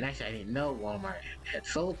 And actually, I didn't know Walmart had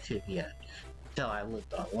sold tibia until I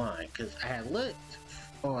looked online, because I had looked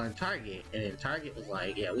on Target, and then Target was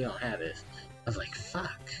like, yeah, we don't have this. I was like,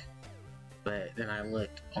 fuck. But then I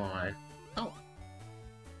looked on, oh.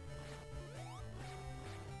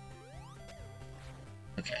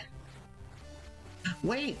 Okay.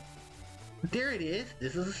 Wait, there it is.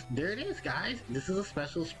 There it is, guys. This is a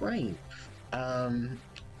special spring. And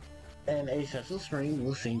a special spring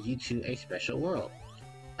will send you to a special world,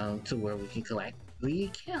 to where we can collect the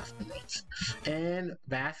chaos emeralds and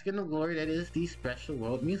bask in the glory that is the special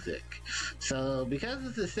world music. So because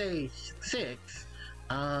it's a stage 6,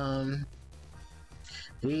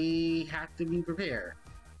 we have to be prepared.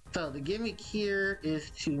 So the gimmick here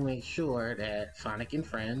is to make sure that Sonic and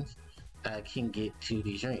friends can get to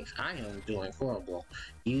these rings. I am doing horrible.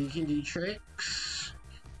 You can do tricks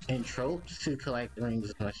and tropes to collect the rings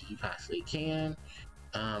as much as you possibly can,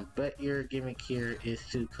 but your gimmick here is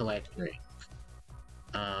to collect rings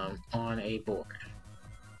on a board.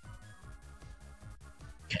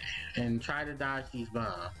 Okay, and try to dodge these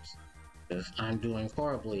bombs, because I'm doing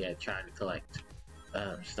horribly at trying to collect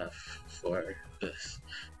stuff for this.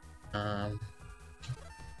 Fuck.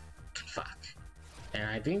 And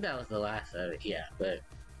I think that was the last of it, yeah, but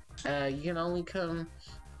you can only come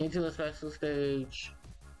into a special stage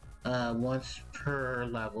once per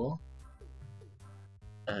level,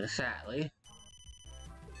 sadly.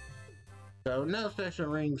 So no special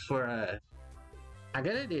rings for I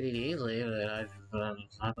could have did it easily, but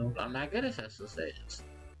I'm not good at special stages.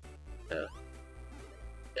 So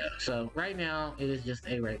yeah, so right now it is just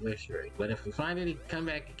a regular string, but if we find it, come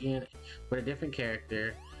back again with a different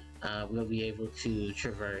character, we'll be able to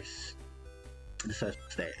traverse the special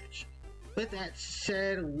stage. With that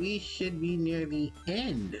said, we should be near the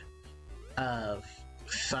end of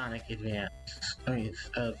Sonic Advance.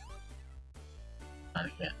 Of Sonic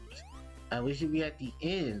Advance. We should be at the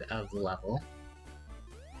end of the level,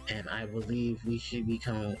 and I believe we should be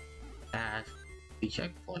coming past the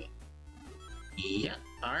checkpoint. Yep.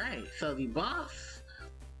 Alright, so the boss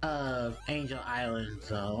of Angel Island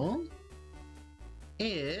Zone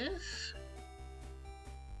is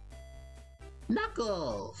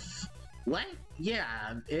Knuckles. What?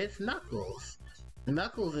 Yeah, it's Knuckles.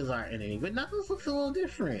 Knuckles is our enemy, but Knuckles looks a little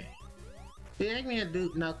different. Did Eggman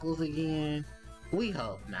dupe Knuckles again? We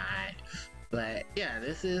hope not. But yeah,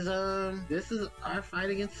 this is our fight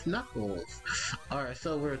against Knuckles. Or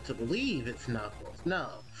so we're to believe it's Knuckles. No,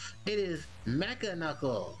 it is Mecha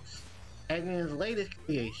Knuckles, Eggman's latest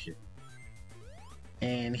creation.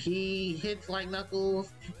 And he hits like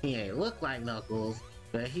Knuckles. He ain't look like Knuckles,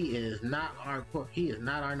 but he is not our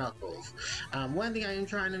Knuckles. One thing I am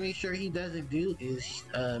trying to make sure he doesn't do is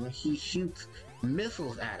he shoots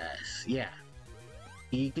missiles at us. Yeah,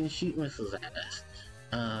 he can shoot missiles at us.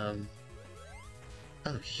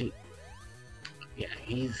 Oh shoot. Yeah,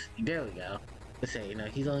 there we go. Let's say,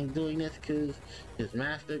 he's only doing this because his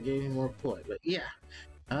master gave him more report. But yeah,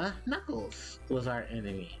 Knuckles was our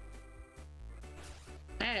enemy.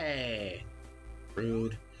 Hey,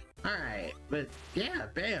 rude. Alright, but yeah,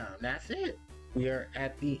 bam, that's it. We are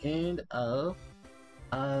at the end of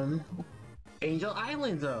Angel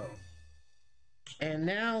Island Zone. And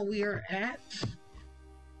now we are at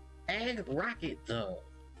Egg Rocket Zone.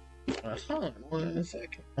 Hold on 1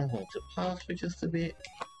 second. I'm going to pause for just a bit.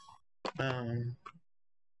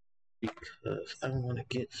 Because I'm going to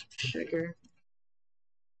get some sugar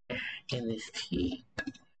in this tea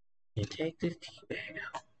and take this tea bag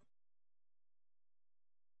out.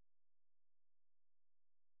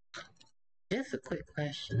 Just a quick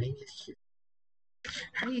question.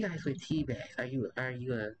 How do you guys with tea bags? Do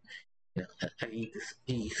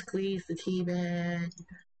you squeeze the tea bag?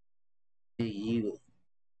 Do you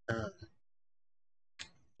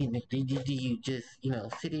do you just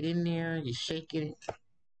fit it in there, you shake it?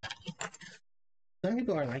 Some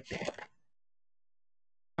people are like that.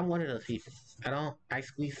 I'm one of those people. I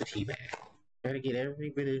squeeze the tea bag. Try to get every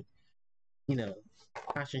bit of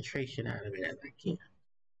concentration out of it as I can.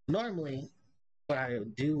 Normally what I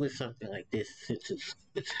do with something like this, since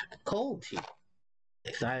it's cold tea,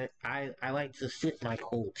 is I like to sit my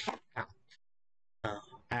cold tea out.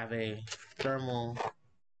 I have a thermal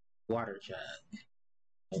water jug,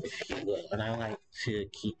 if you will, and I like to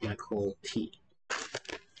keep my cold tea.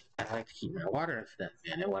 I like to keep my water and stuff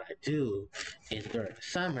in, and what I do is during the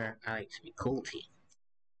summer, I like to be cold tea.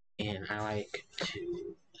 And I like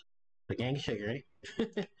to put a gang of sugar in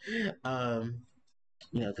it.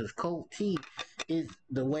 Because cold tea is,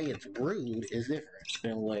 the way it's brewed is different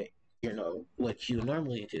than what you know, what you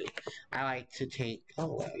normally do. I like to take,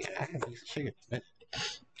 oh, well, yeah, I have these sugar.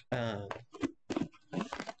 Uh,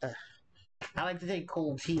 uh, I like to take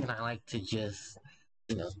cold tea and I like to just,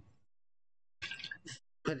 you know,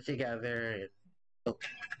 put it together and, oh,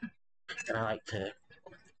 and I like to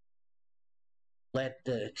let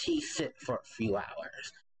the tea sit for a few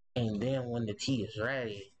hours. And then when the tea is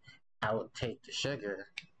ready, I would take the sugar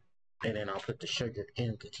and then I'll put the sugar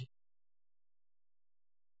in the tea.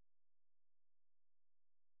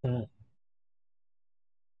 Mm.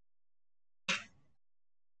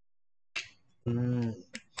 Mm.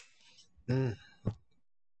 Mm.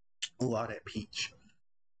 Ooh, all that peach.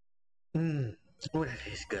 Mmm. Oh, that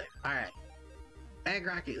tastes good. Alright. Egg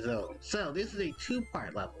Rocket Zone. So, this is a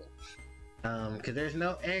two-part level. Because there's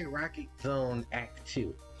no Egg Rocket Zone Act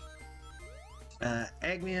 2.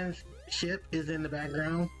 Eggman's ship is in the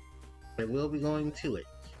background. But we'll be going to it.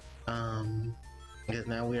 Because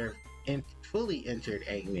now we're fully entered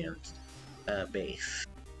Eggman's base.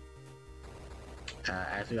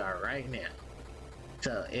 As we are right now.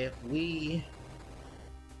 So, if we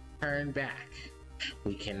turn back,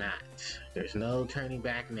 we cannot. There's no turning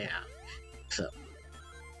back now. So,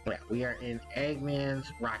 yeah, we are in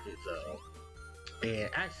Eggman's Rocket Zone. And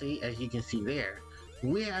actually, as you can see there,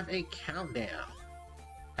 we have a countdown.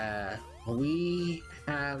 We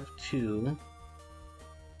have to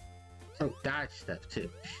dodge stuff too.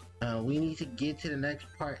 We need to get to the next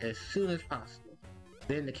part as soon as possible.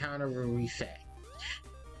 Then the counter will reset.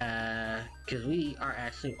 Because we are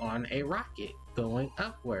actually on a rocket going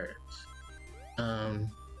upwards. That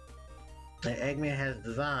Eggman has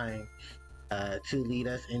designed to lead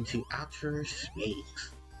us into outer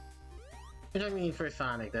space. Which I mean, for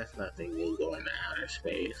Sonic, that's nothing new going to outer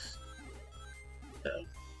space. So.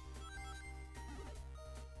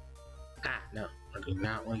 No, I do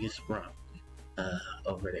not want to get sprung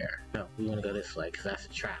over there. No, we want to go this way because that's a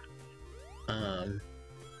trap. And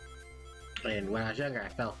when I was younger, I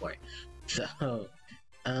fell for it. So,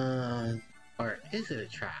 or is it a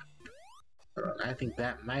trap? I think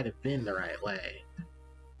that might have been the right way.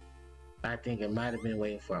 I think it might have been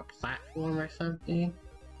waiting for a platform or something.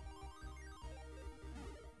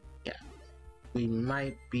 Yeah, we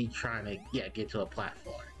might be trying to, get to a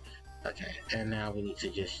platform. Okay, and now we need to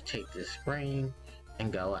just take this spring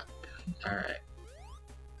and go up. Alright.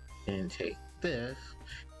 And take this.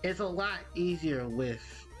 It's a lot easier with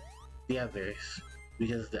the others,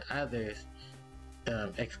 because the others,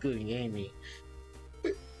 excluding Amy,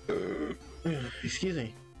 excuse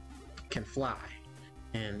me, can fly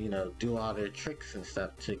and, you know, do all their tricks and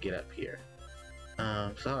stuff to get up here.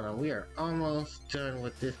 So hold on, we are almost done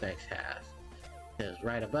with this next half, because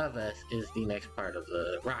right above us is the next part of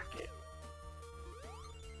the rocket.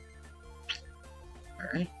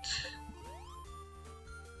 Alright.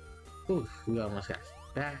 Ooh, we almost got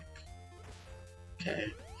back.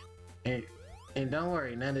 Okay. And don't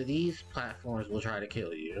worry, none of these platforms will try to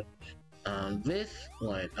kill you. This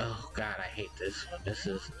one, oh god, I hate this one. This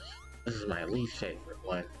is my least favorite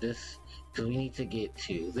one. This, because we need to get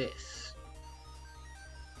to this.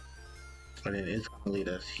 And then it's gonna lead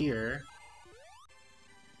us here.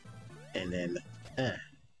 And then,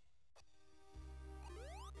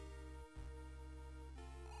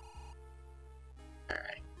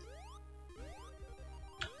 Alright.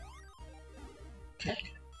 Okay.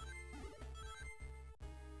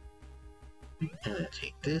 I'm gonna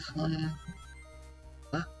take this one.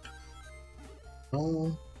 Up.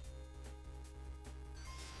 Oh.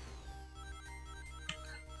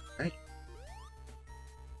 Right.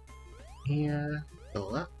 Here. Go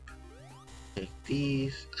up. Take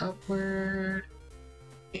these upward.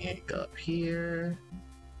 And go up here.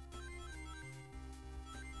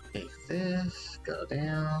 Take this. Go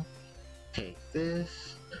down. Take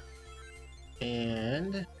this.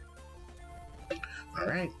 And...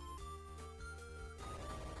 Alright.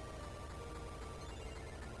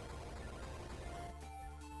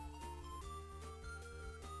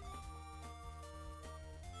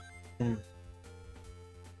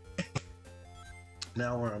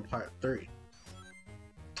 Now we're on part 3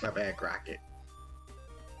 of Egg Rocket.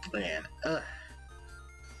 And,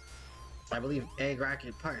 I believe Egg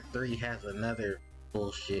Rocket part 3 has another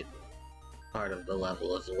bullshit part of the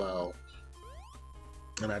level as well.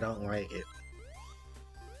 And I don't like it.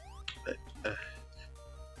 But,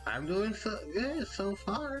 I'm doing so good so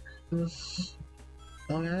far.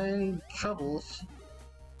 Don't have any troubles.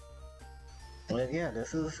 But yeah,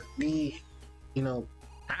 this is the, you know,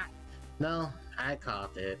 no, I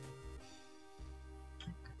caught it.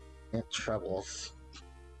 Troubles.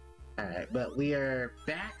 Alright, but we are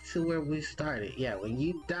back to where we started. Yeah, when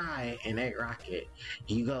you die in Egg Rocket,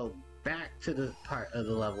 you go back to the part of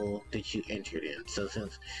the level that you entered in. So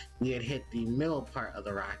since we had hit the middle part of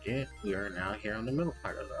the rocket, we are now here on the middle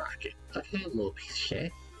part of the rocket. Okay, little piece of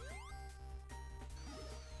shit.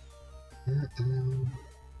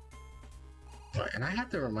 And I have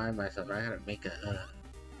to remind myself I gotta make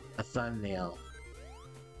a thumbnail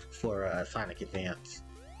for Sonic Advance.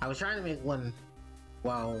 I was trying to make one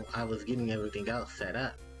while I was getting everything else set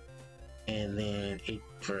up, and then it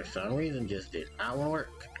for some reason just did not want to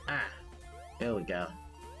work. There we go.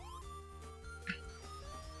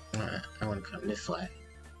 I want to come this way.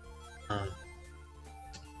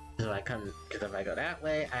 So because if I go that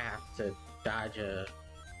way, I have to dodge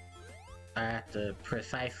I have to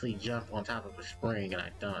precisely jump on top of a spring, and I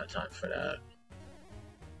don't have time for that.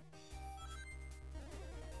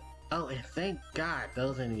 Oh, and thank God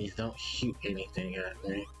those enemies don't shoot anything at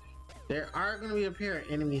me. There are going to be a pair of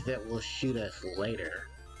enemies that will shoot us later.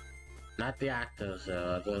 Not the Octos,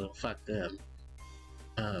 though. Fuck them.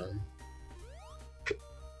 Oh,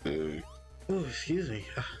 excuse me.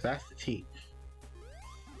 That's the tea.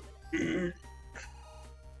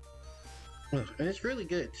 And it's really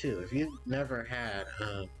good too. If you've never had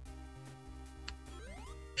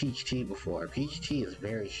peach tea before, peach tea is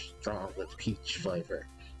very strong with peach flavor.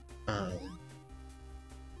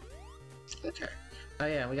 Okay. Oh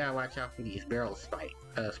yeah, we gotta watch out for these barrel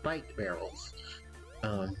spiked barrels.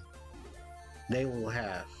 They will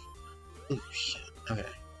have. Ooh, shit. Okay.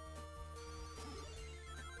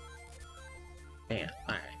 Damn.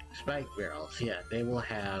 All right. Spiked barrels. Yeah, they will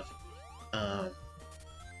have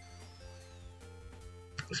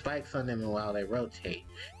spikes on them, and while they rotate,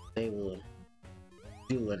 they will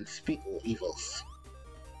do unspeakable evils.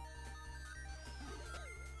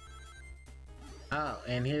 Oh,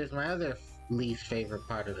 and here's my other least favorite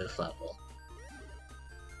part of this level.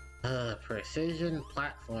 Precision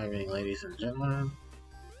platforming, ladies and gentlemen.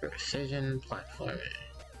 Precision platforming.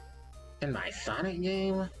 In my Sonic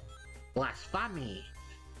game? Blasphemy!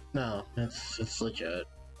 No, it's legit.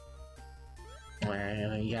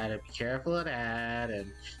 Well, you gotta be careful of that,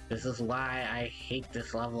 and this is why I hate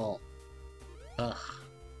this level. Ugh.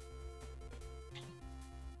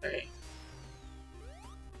 Right.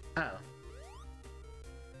 Oh.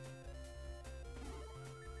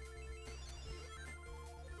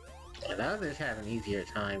 And others have an easier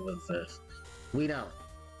time with this. We don't.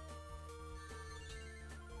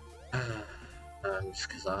 Just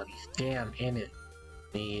cause all these damn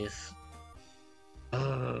enemies.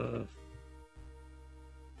 Ugh.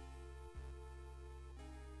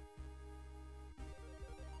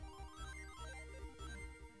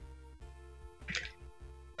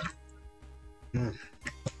 Is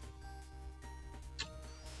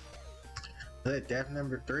that death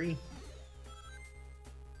number 3?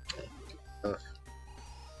 Ugh.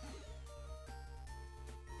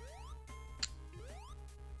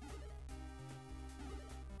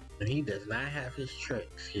 He does not have his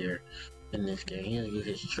tricks here in this game. He'll use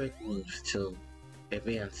his trick moves till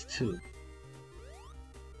Advance 2.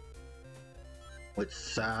 Which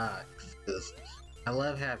sucks, because I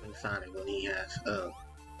love having Sonic when he has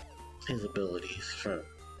his abilities from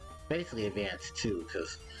basically Advance 2,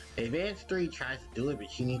 because Advance 3 tries to do it,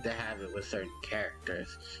 but you need to have it with certain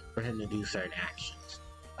characters for him to do certain actions.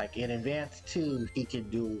 Like in Advance 2, he can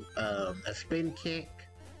do a spin kick,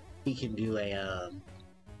 he can do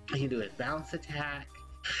his bounce attack,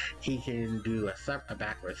 he can do a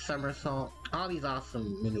backward somersault, all these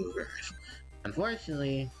awesome maneuvers.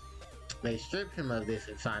 Unfortunately, they stripped him of this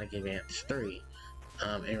in Sonic Advance 3.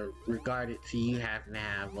 In regard to you having to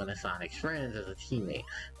have one of Sonic's friends as a teammate.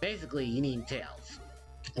 Basically, you need Tails.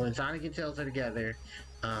 When Sonic and Tails are together,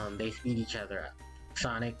 they speed each other up.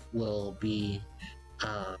 Sonic will be,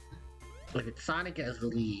 if it's Sonic as the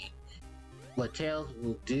lead, what Tails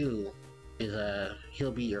will do is,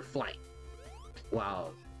 he'll be your flight.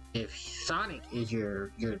 While if Sonic is your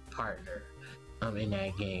partner, in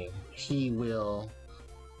that game, he will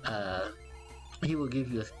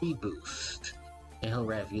give you a speed boost. And he'll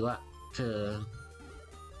rev you up to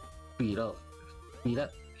speed up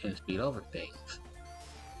and speed over things.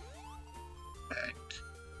 Right.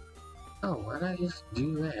 Oh, why did I just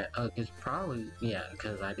do that? Oh, it's probably, yeah,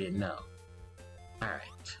 because I didn't know.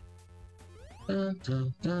 Alright. Dun,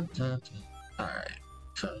 dun, dun, dun, dun. Alright,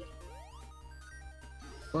 so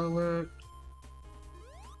forward.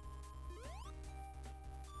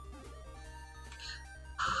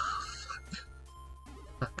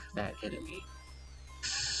 Fuck that enemy.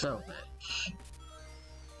 So much.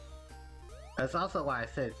 That's also why I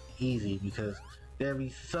said easy, because there'll be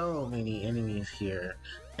so many enemies here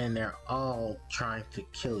and they're all trying to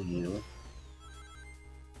kill you.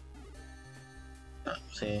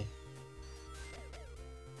 See?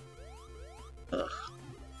 Ugh.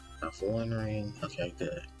 That's one ring. Okay,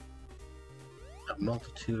 good. A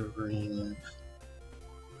multitude of rings.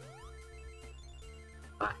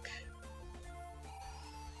 Fuck.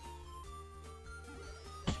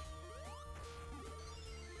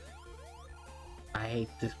 I hate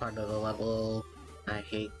this part of the level. I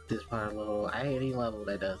hate this part of the level. I hate any level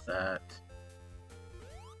that does that.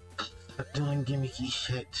 Stop doing gimmicky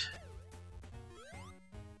shit.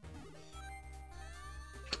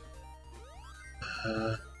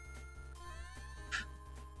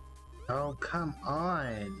 Oh, come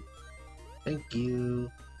on. Thank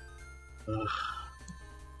you. Ugh.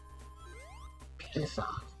 Piss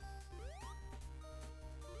off.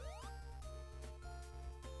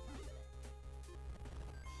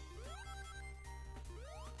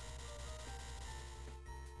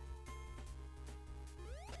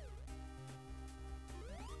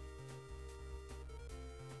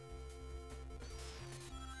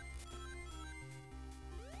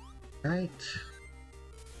 Right.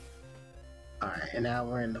 Alright, and now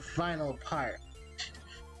we're in the final part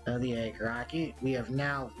of the egg rocket. We have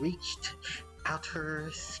now reached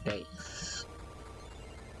outer space.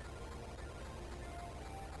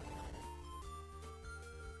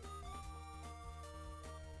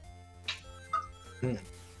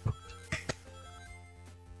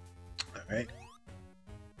 Alright.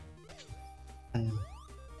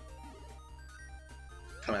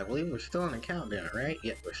 I believe we're still on the countdown, right?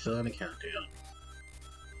 Yep, we're still on the countdown.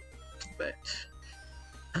 But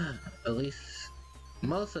at least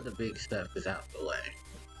most of the big stuff is out the way.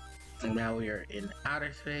 And now we are in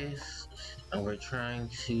outer space, and we're trying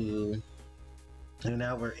to... And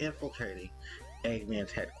now we're infiltrating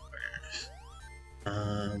Eggman's headquarters.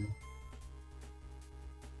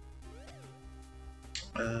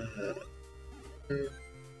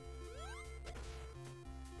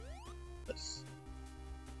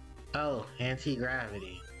 Oh,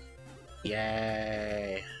 anti-gravity.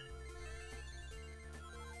 Yay.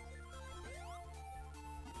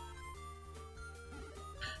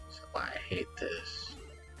 So I hate this.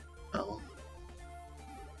 Oh.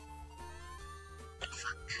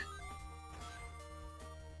 Fuck.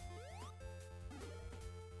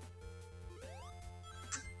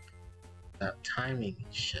 That timing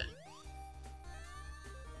shit.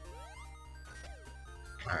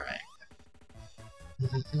 Alright.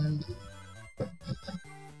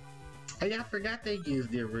 Hey, I forgot they used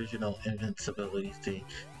the original invincibility thing.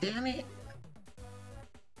 Damn it!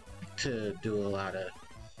 To do a lot of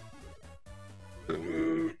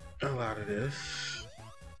this.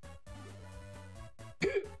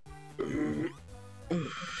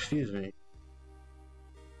 Excuse me.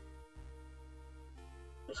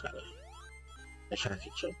 I try to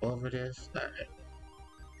jump over this. Alright.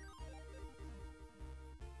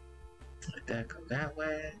 Let that go that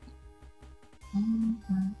way.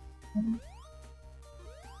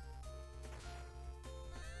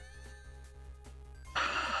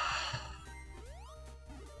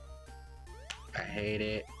 I hate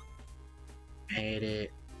it. Hate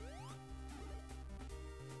it.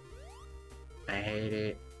 I hate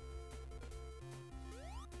it.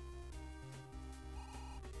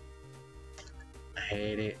 I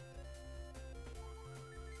hate it.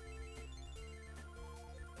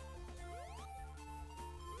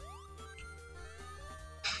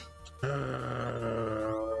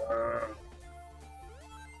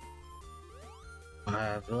 I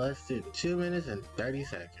have less than 2 minutes and 30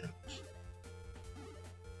 seconds.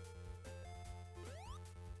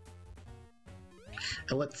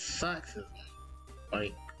 And what sucks is,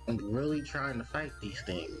 like, I'm really trying to fight these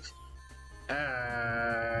things.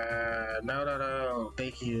 No,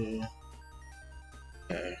 thank you.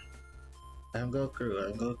 Okay. Let him go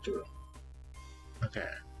through, Okay.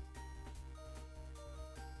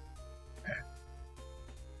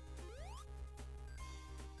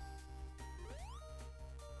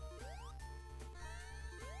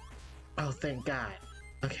 Oh, thank God.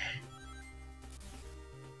 Okay.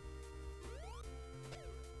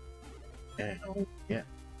 Okay. Yeah.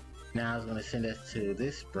 Now I was gonna send us to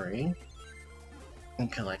this spring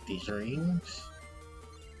and collect these rings.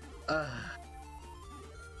 Okay.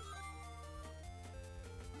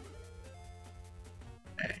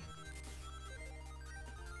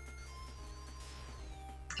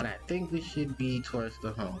 And I think we should be towards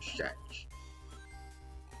the home stretch.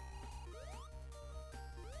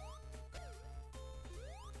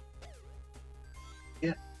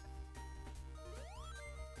 Yeah.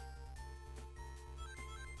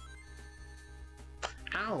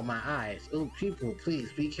 Ow, my eyes. Oh, people,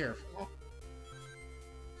 please be careful.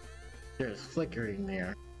 There's flickering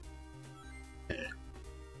there. Okay.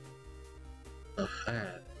 Ugh, I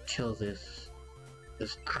gotta kill this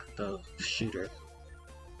this octo shooter.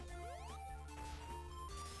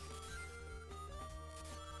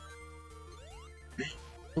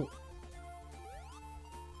 Ooh.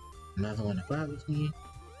 Another one that bothers me.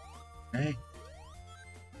 Right?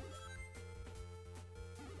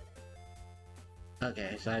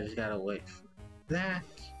 Okay, so I just gotta wait for that.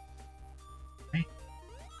 Right?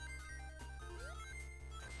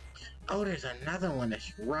 Oh, there's another one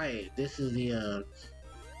that's right. This is the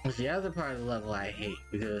other part of the level I hate,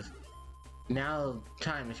 because now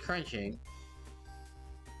time is crunching.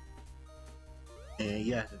 And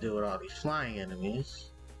you have to deal with all these flying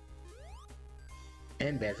enemies.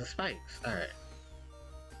 And beds of spikes. Alright.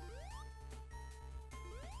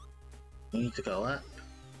 You need to go up.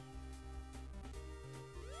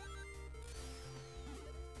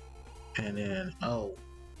 And then, oh,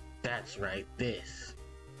 that's right, this.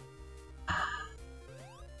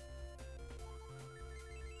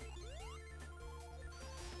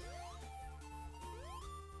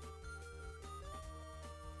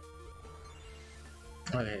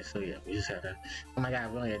 Okay, so yeah, we just had to. Oh my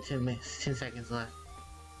god, we only got 10 minutes, 10 seconds left.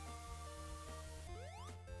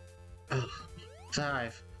 Oh,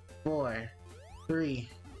 5, 4, 3,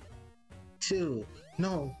 2,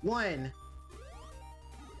 no, 1.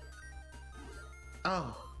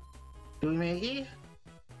 Oh, did we make it?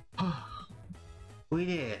 Oh, we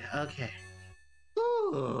did. Okay.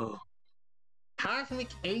 Ooh, Cosmic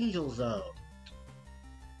Angel Zone.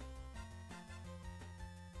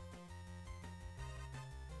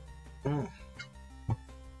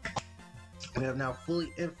 We have now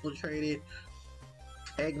fully infiltrated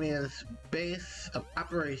Eggman's base of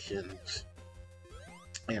operations.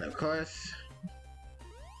 And of course,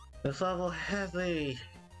 this level has a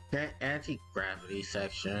anti-gravity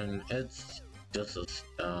section. It's just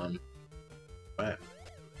a but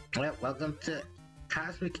well, welcome to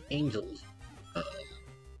Cosmic Angels.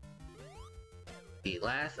 The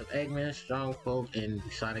last of Eggman's stronghold in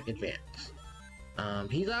Sonic Advance.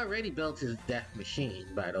 He's already built his death machine,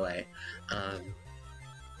 by the way.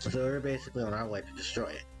 So we're basically on our way to destroy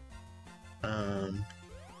it.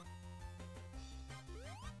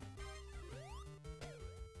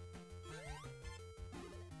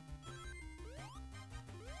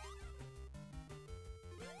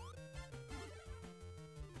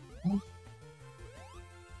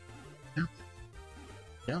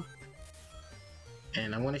 Yeah.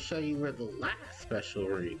 And I want to show you where the last special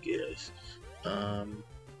ring is.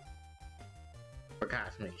 For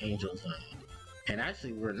Cosmic Angel Zone. And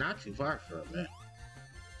actually, we're not too far from it.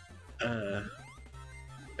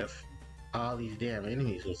 If all these damn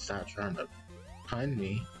enemies would stop trying to hunt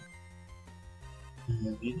me.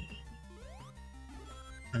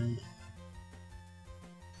 Alright.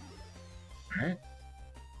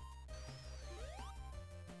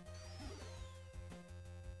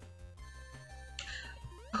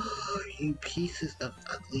 Oh, you pieces of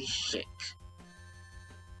ugly shit.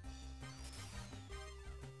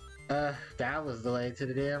 That was the way to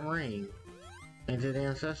the damn ring. Into the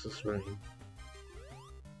ancestral spring.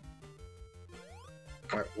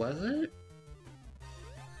 Or was it?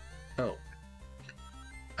 Oh.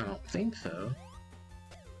 I don't think so.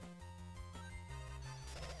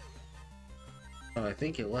 Oh, I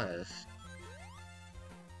think it was.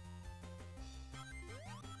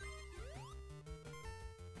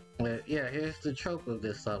 But yeah, here's the trope of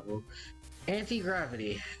this level.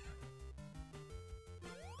 Anti-gravity.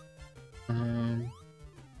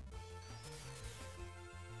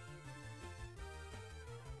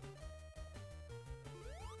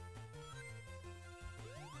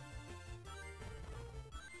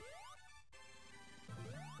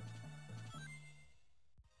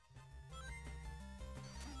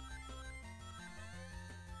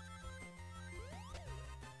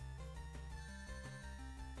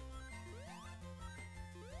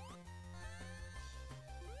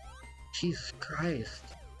 Jesus Christ.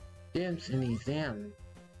 Imps and these damn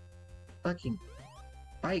fucking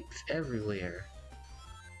bikes everywhere.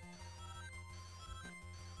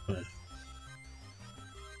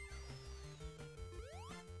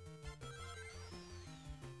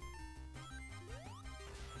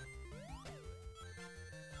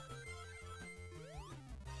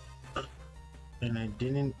 And I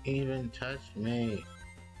didn't even touch me.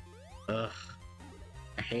 Ugh.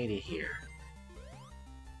 I hate it here.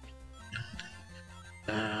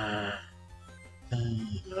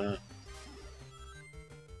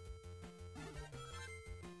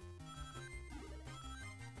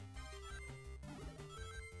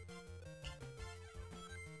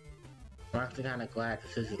 I'm actually kind of glad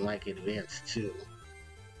this isn't like Advance 2.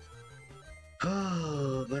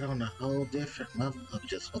 Oh, but on a whole different level of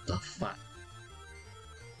just what the fuck.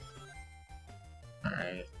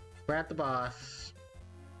 we're at the boss.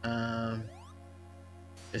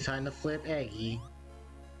 It's time to flip Eggy.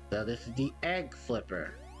 So this is the egg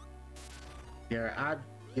flipper.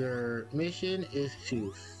 Your mission is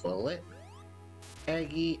to flip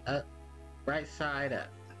Eggy up, right side up.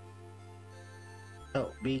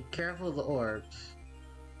 Oh, be careful of the orbs.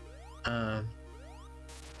 Cause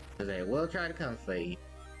they will try to come for you.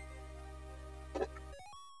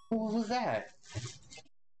 What was that?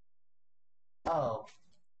 Oh,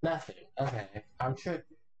 nothing. Okay, I'm tripping.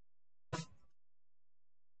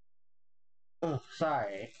 Oh,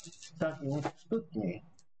 sorry. Something spooked me.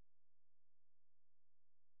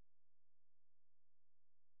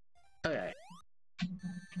 Okay.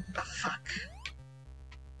 Oh, fuck.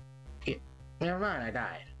 Yeah. Never mind, I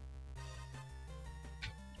died.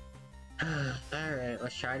 Alright,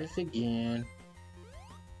 let's try this again.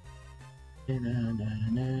 Oh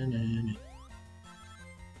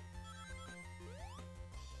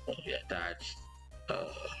yeah, dodge. I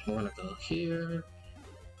wanna go here.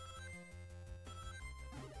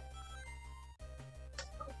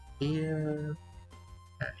 Here.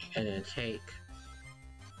 Right, and then take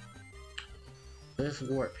this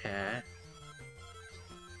warp pad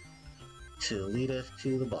to lead us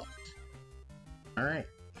to the boss. Alright.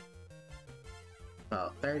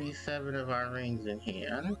 About 37 of our rings in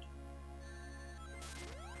hand.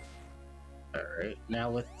 Alright,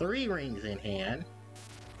 now with 3 rings in hand,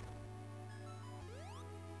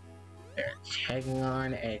 they're tagging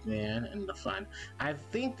on Eggman and the fun. I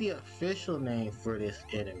think the official name for this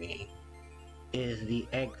enemy is the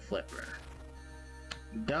Egg Flipper.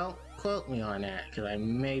 Don't quote me on that, because I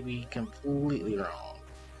may be completely wrong.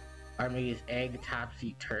 Or maybe it's Egg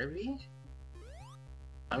Topsy Turvy?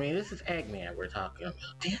 I mean, this is Eggman we're talking about.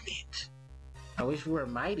 Damn it. I wish we were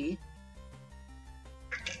mighty.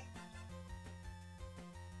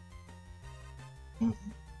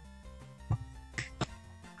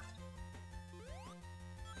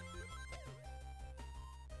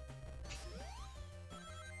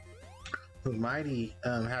 Mighty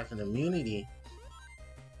has an immunity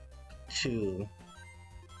to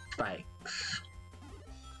spikes.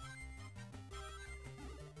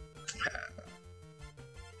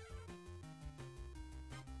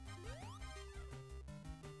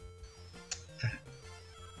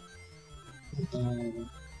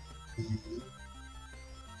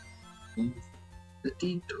 The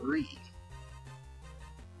D3.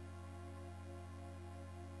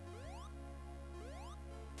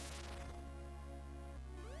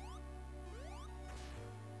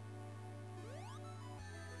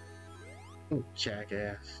 Ooh,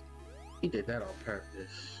 jackass. He did that on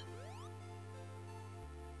purpose.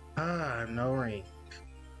 Ah, no ring.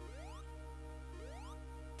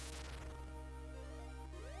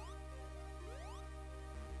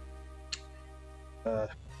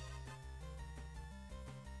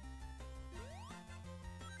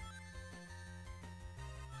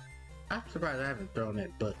 I'm surprised I haven't thrown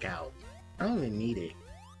that book out. I don't even need it.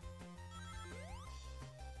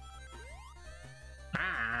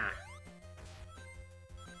 Ah!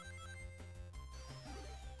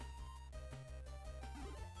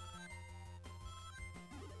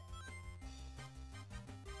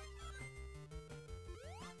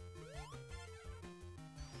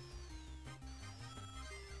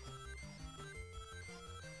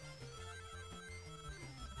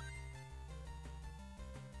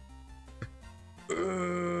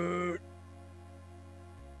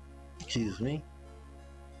 Excuse me.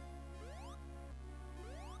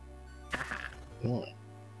 Haha. 1,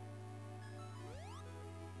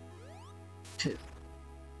 2.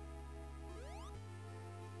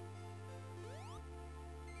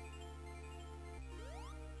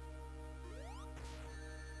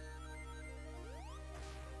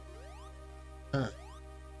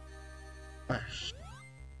 Rush.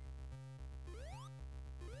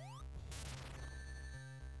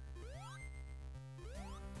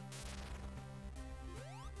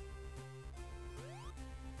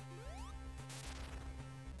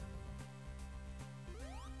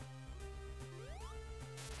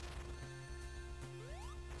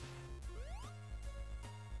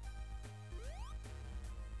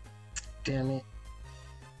 Damn it.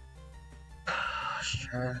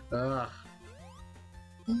 Sure. Ugh.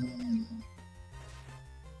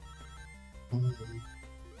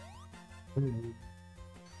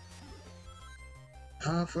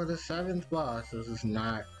 For the 7th boss, this is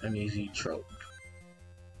not an easy trope.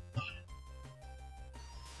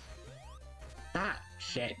 Ah,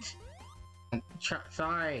 shit.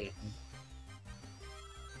 Sorry.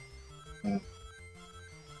 Damn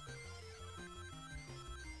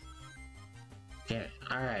it.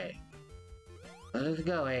 Alright. Let's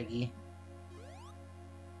go, Aggie.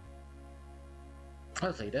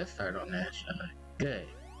 Oh, so he does start on that shot. Good.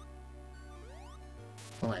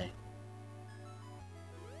 One.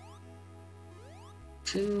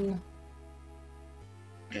 2.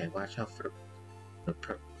 Okay, watch out for the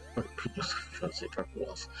purple. People say purple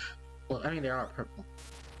walls. Well, I mean, there are purple.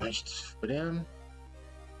 Just for them.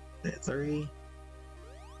 3.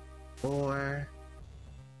 4.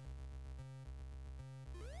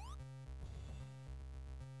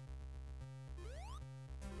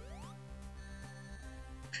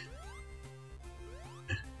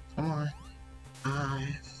 Come on. 5.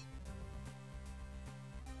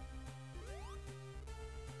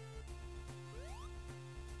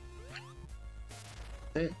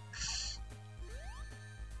 6.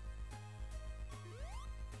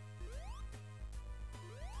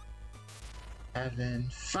 7.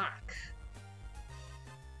 Fuck.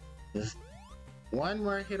 Just one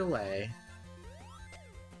more hit away.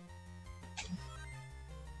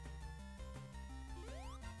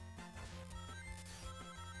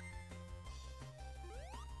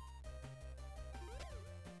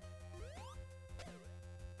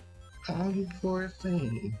 Oh, you poor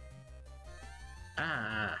thing.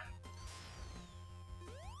 Ah.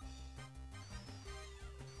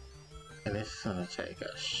 And it's gonna take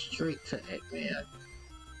us straight to Eggman.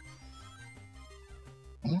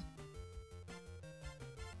 Hmm?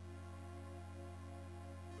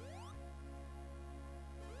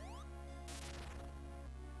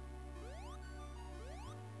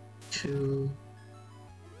 Two.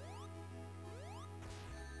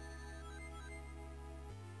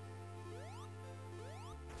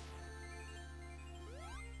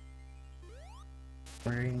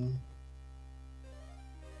 Three.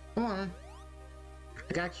 Come on.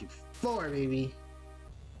 I got you. 4, baby.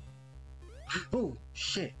 Oh,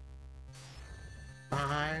 shit.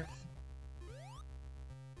 5.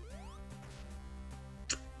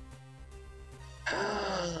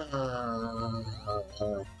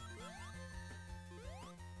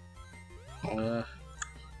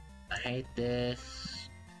 I hate this.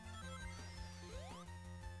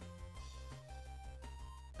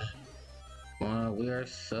 Wow, we are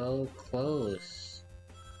so close.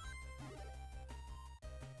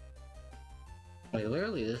 Like,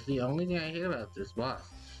 literally, this is the only thing I hate about this boss.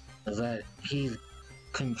 Is that he's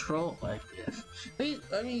controlled like this.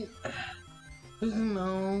 I mean,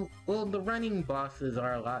 no. Well, the running bosses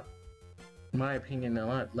are a lot, in my opinion, a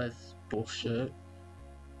lot less bullshit.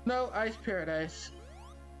 No, Ice Paradise.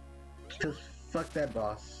 Because fuck that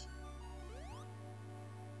boss.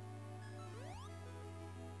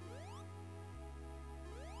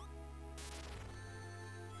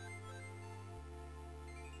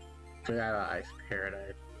 Forgot about Ice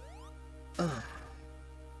Paradise. Ugh.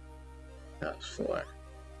 That was 4.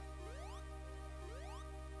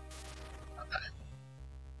 Okay.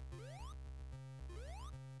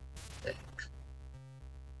 6.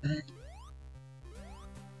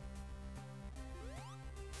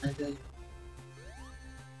 Okay.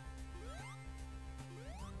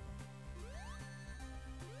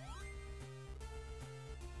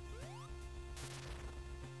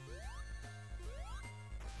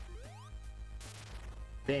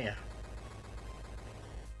 Damn.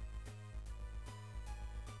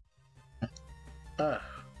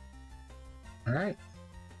 Alright.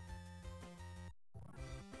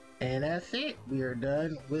 And that's it. We are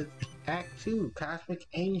done with Act 2, Cosmic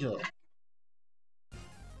Angel.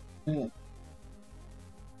 And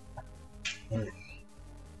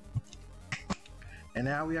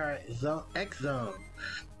now we are at Zone X Zone.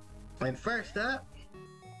 And first up,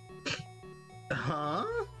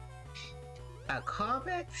 a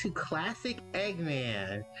callback to classic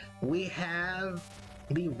Eggman. We have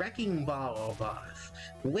the Wrecking Ball boss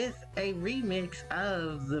with a remix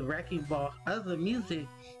of the Wrecking Ball of the music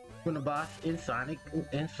from the boss in Sonic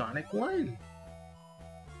 1.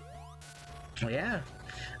 Yeah.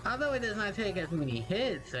 Although it does not take as many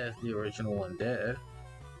hits as the original one did.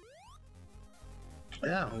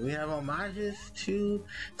 Yeah, we have homages to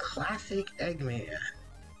classic Eggman.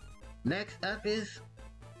 Next up is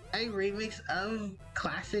a remix of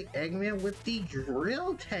classic Eggman with the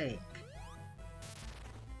Drill Tank.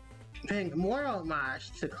 Paying more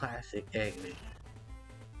homage to classic Eggman.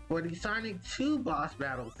 Where the Sonic 2 boss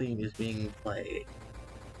battle theme is being played.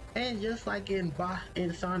 And just like in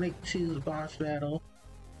Sonic 2's boss battle,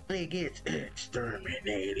 it gets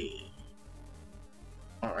exterminated.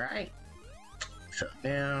 Alright. So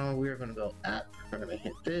now we're gonna go up, we're gonna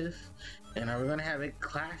hit this, and we're gonna have a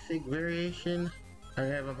classic variation. I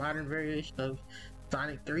have a modern variation of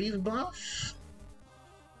Sonic 3's boss.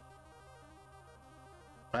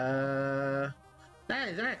 Not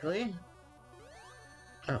exactly.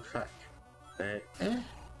 Oh, fuck. But,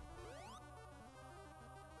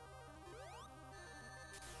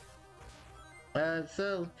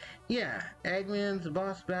 so, yeah, Eggman's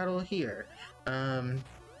boss battle here.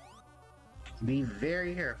 Be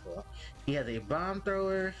very careful. He has a bomb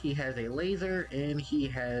thrower, he has a laser, and he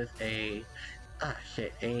has a... Ah,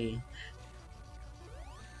 shit, a...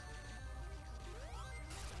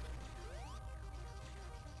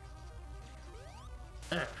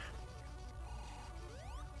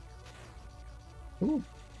 Ooh.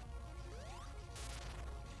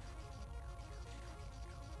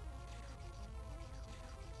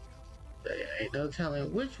 Ain't no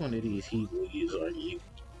telling which one of these he will use on you.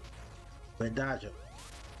 But dodge him.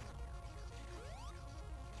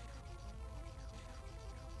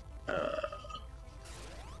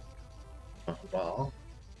 Ball.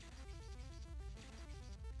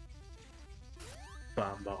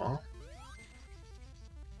 Bomb ball.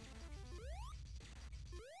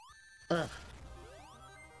 Ugh.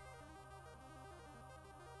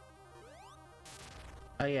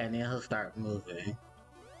 Oh yeah, now he'll start moving.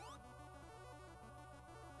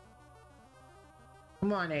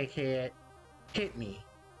 Come on, egghead. Hit me.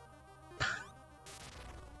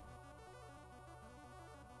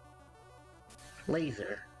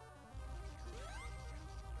 Laser.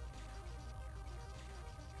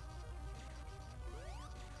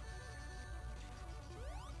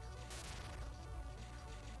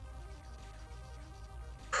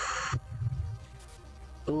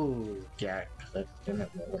 Ooh, Jack.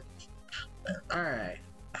 Alright.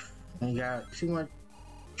 We got 2 more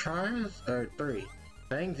tries? Or 3.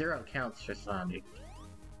 I think 0 counts for Sonic.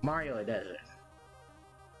 Mario, it doesn't.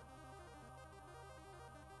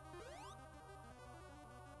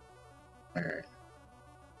 Alright.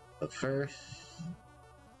 But first...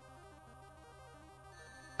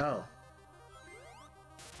 Oh.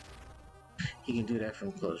 He can do that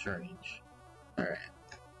from close range. Alright.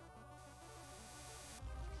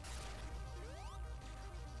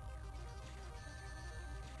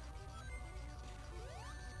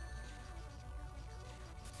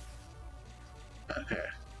 Okay.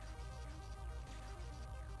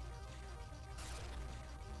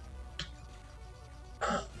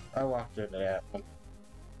 I walked into that one.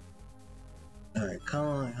 Alright, come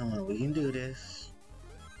on, we can do this.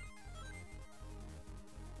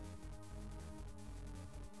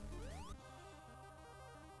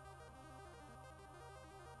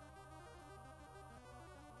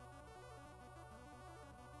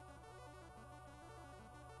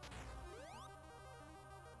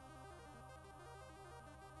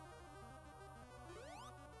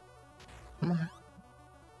 Come on.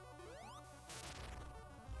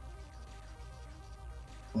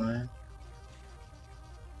 1.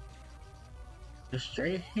 A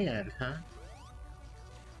straight hand, huh?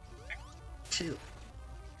 2.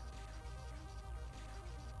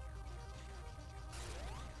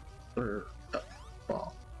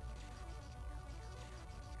 Ball.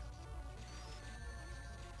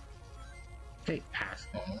 Take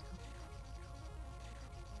asshole.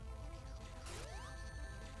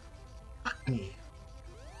 Fuck me.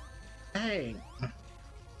 Hey.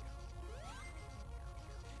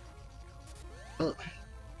 Ugh.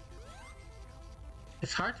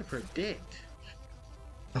 It's hard to predict.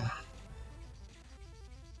 Ugh.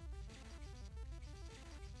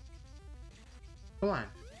 Come on.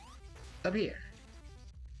 Up here.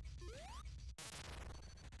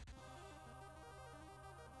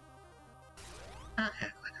 Okay.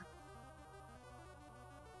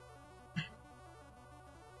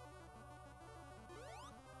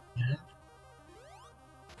 Yeah.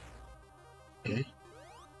 Okay.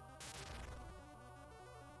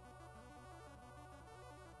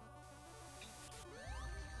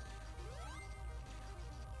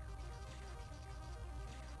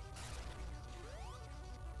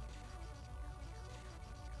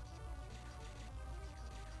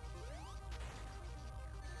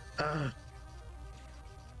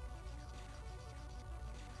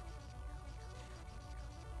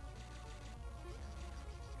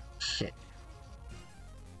 Shit.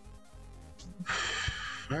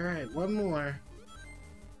 Alright, one more.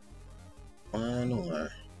 One more.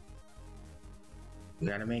 We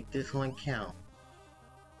gotta make this one count.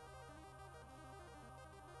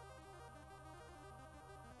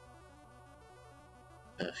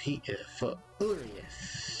 He is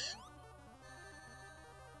furious.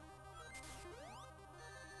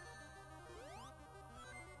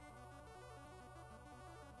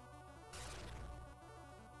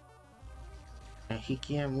 And he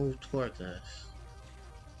can't move towards us.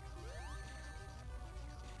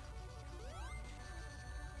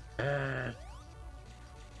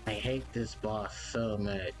 hate this boss so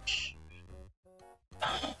much.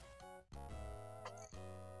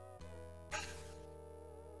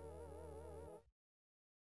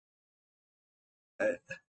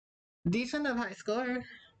 Decent of high score.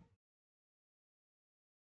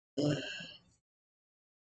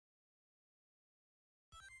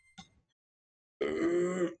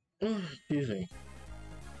 Excuse me.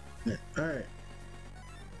 Alright.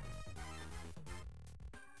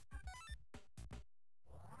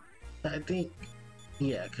 I think,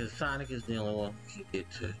 yeah, because Sonic is the only one who can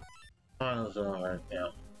get to Final Zone right now.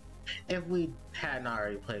 If we hadn't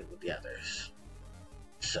already played with the others.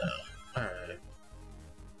 So, alright.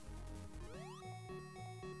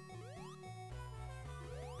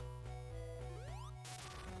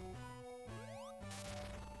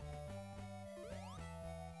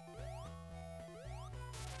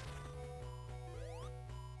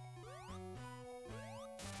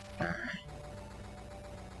 Alright.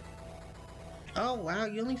 Oh wow,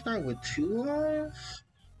 you only start with 2 lives?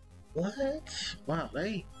 What? Wow,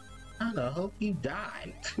 I kinda hope you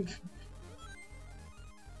died.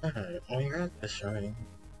 Alright, well you're at the shrine.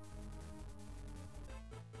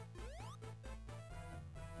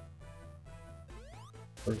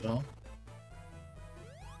 There we go.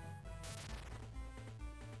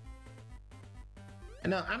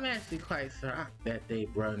 No, I'm actually quite shocked that they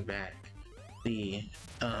brought back the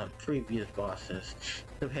previous bosses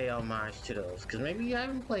to pay homage to those, because maybe you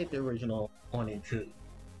haven't played the original 1 and 2.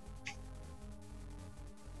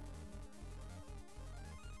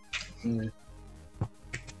 When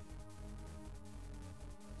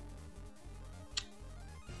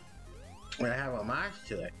I have homage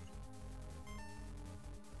to it.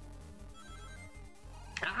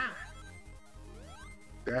 Ah!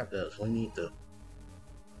 Grab those, we need them.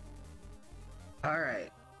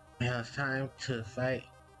 Alright, now it's time to fight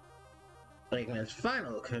Eggman's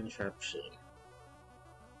final contraption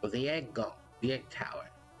with the egg gulp, the egg tower.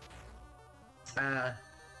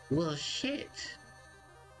 Well shit.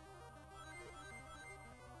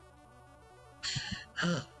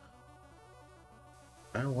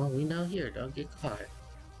 Well, we know here, don't get caught.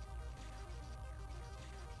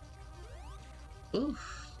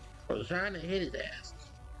 Oof, I was trying to hit his ass.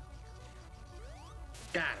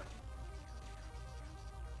 Got him.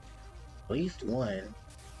 At least one.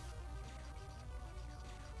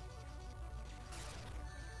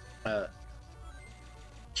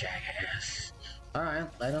 Jackass. Alright,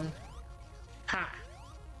 let him. Ha!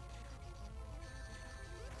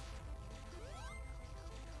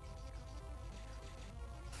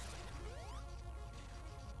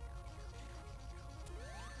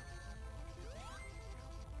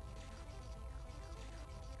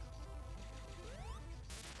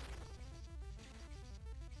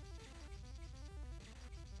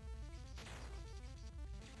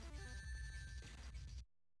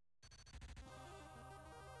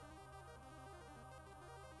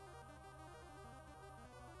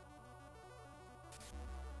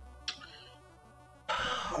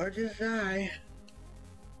 Or just die.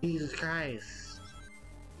 Jesus Christ.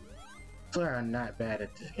 I swear I'm not bad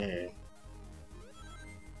at this game.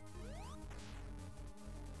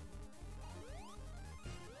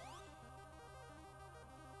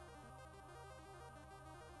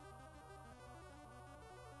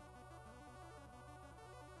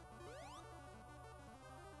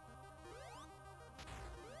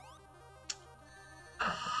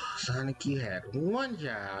 Sonic, you had one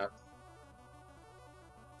job.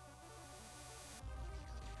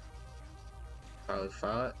 Probably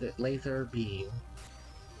fought the laser beam.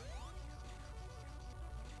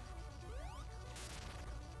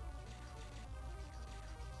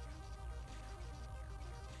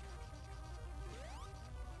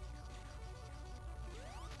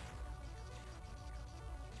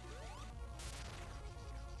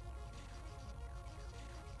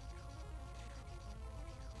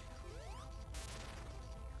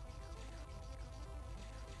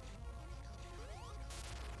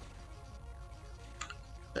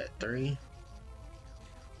 That 3.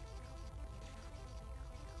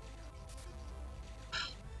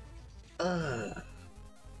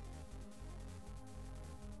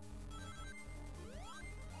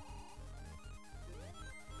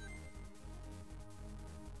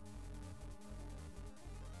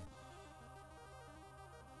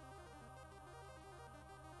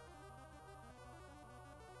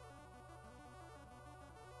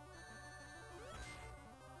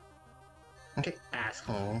 Okay,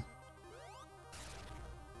 asshole.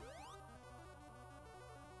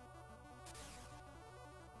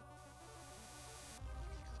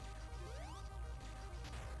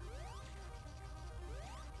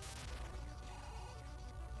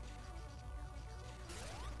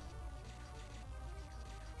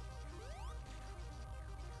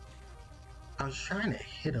 I was trying to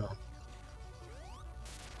hit him.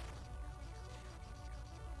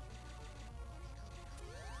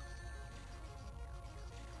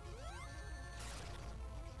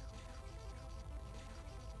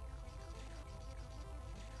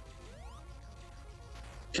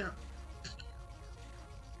 Jump.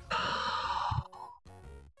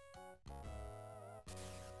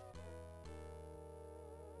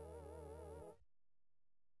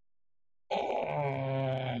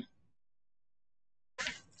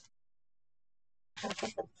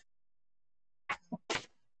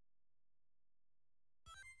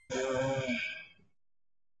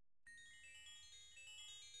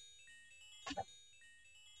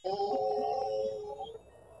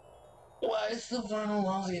 Why is the final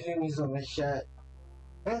boss giving me so much shot?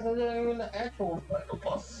 That's not even the actual final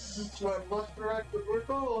boss. This is my boss director for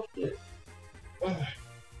bullshit.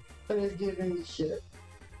 And it's giving me shit.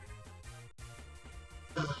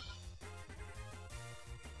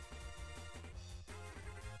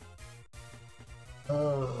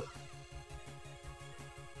 Oh.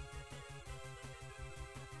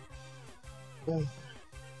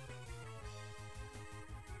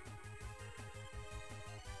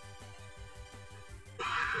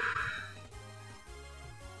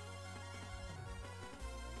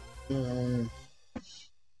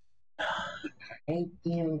 Ain't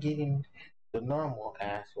even getting the normal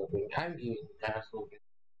ass whooping. I'm getting ass whooping.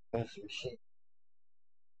 That's some shit.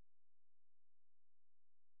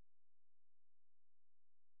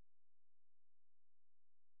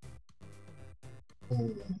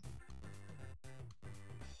 Mm.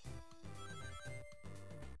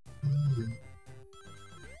 Mm.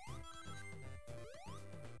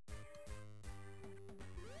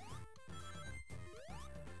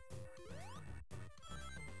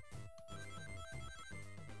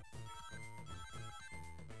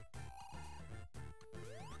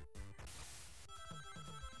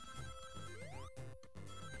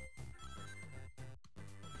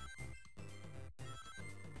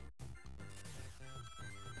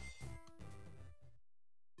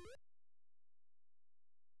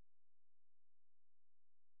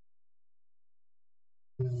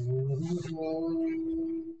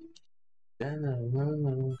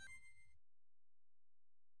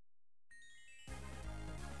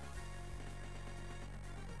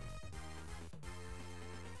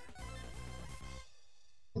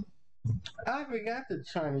 I forgot the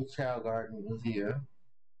Chinese Chow Garden was here.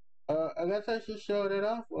 I guess I should show it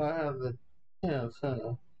off while I have the,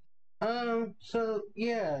 so. So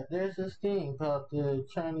yeah, there's this thing called the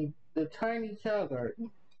Tiny Chow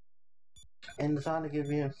Garden in the Sonic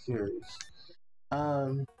Advance series.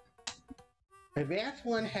 Um, Advance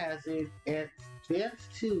 1 has it, Advance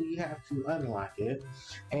 2 you have to unlock it,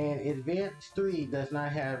 and Advance 3 does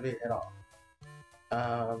not have it at all.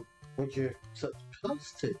 What you're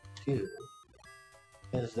supposed to do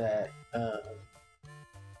is that,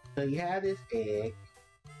 so you have this egg,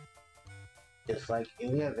 just like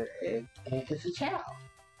any other egg, and it's a chow.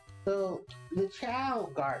 So the Chow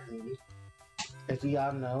Garden, as we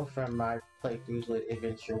all know from my playthroughs with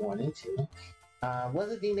Adventure 1 and 2,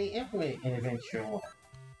 was a thing they implemented in Adventure 1.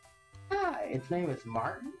 Hi, its name is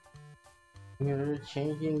Martin. You're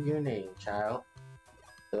changing your name, child.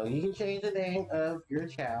 So you can change the name of your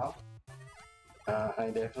child.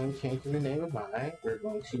 I'm definitely changing the name of mine. We're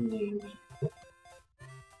going to name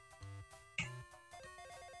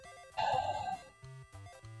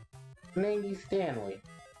you Stanley.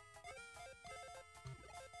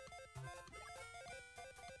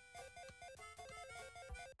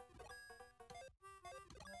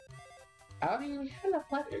 I don't even have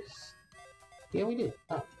enough letters. Yeah, we do.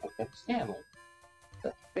 Oh, okay, Stanley.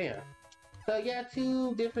 So, fair. So yeah,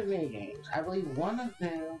 2 different mini games. I believe one of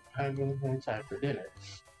them I'm going to in time for dinner.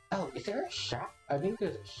 Oh, is there a shop? I think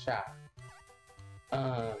there's a shop.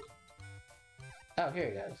 Oh, here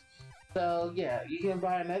it goes. So yeah, you can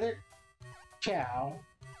buy another chow,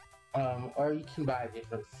 or you can buy a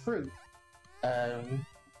different fruit.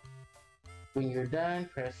 When you're done,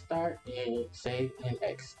 press start and save and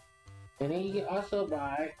exit. And then you can also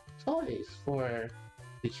buy toys for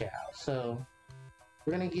the chow. So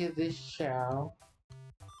we're gonna give this chow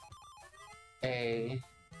a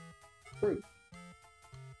fruit.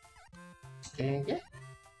 And yeah,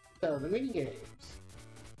 so the mini games.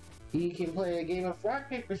 You can play a game of rock,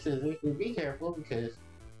 paper, scissors, but be careful because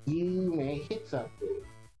you may hit something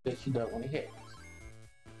that you don't want to hit.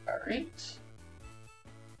 Alright.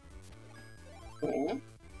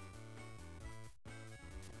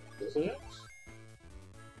 Scissors.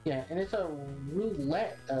 Yeah, and it's a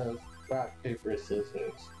roulette of rock, paper,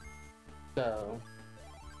 scissors. So,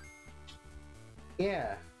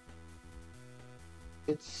 yeah.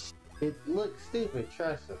 it looks stupid,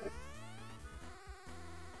 trust me.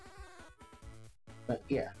 But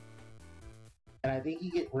yeah. And I think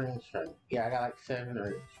you get rings from it. Yeah, I got like 7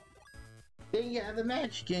 rings. Then you have the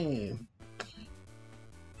match game.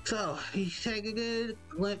 So you take a good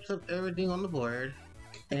glimpse of everything on the board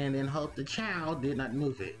and then hope the child did not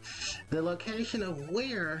move it. The location of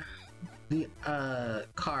where the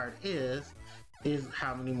card is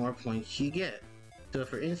how many more points you get. So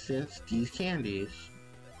for instance, these candies.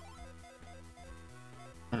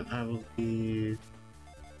 And I will be...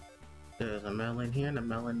 There's a melon here and a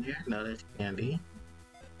melon there. No, there's candy.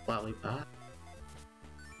 Lollipop.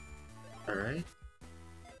 Alright.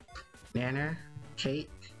 Nanner.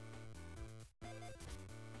 Cake.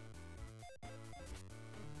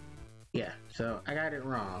 Yeah, so I got it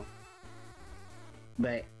wrong.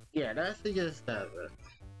 But yeah, that's the gist of it.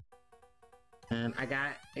 And I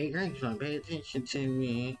got 8 rings from pay attention to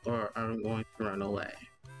me or I'm going to run away.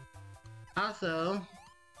 Also,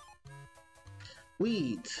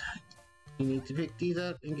 weeds. You need to pick these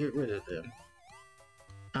up and get rid of them.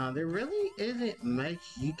 There really isn't much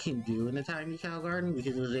you can do in the Tiny Cow Garden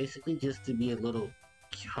because it was basically just to be a little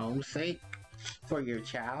home sake for your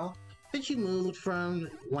child that you moved from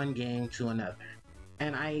one game to another.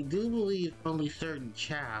 And I do believe only certain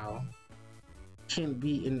chow can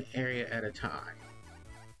be in the area at a time.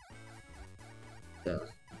 So,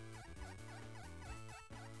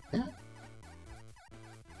 yeah.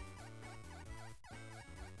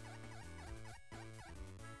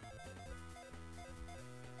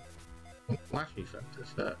 Watch me fuck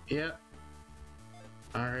this up. Yep.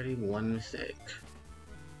 Already one mistake.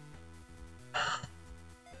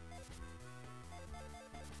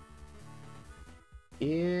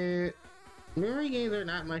 Yeah. Memory games are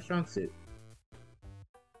not my strong suit.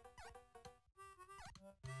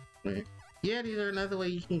 Right. Yeah, these are another way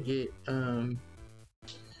you can get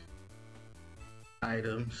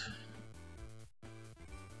items.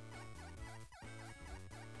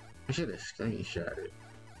 I should have screenshot it.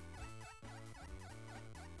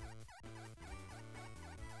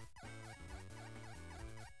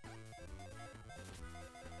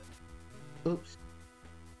 Oops.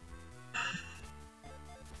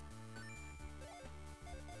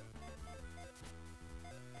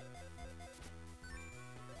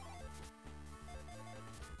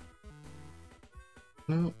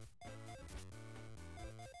 No.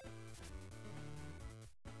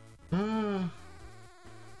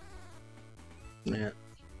 Yeah.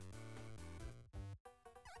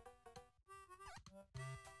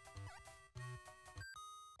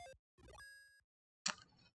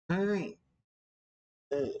 Alright.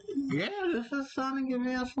 Yeah, this is Sonic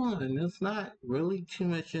Advance 1, and it's not really too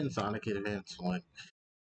much in Sonic Advance 1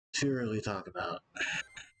 to really talk about.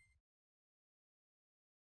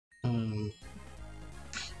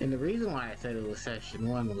 And the reason why I said it was Session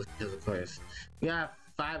 1 was because, of course, we got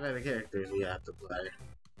 5 other characters we have to play.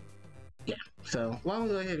 Yeah, so why don't we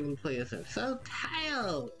go ahead and play this in. So,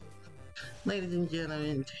 Tails! Ladies and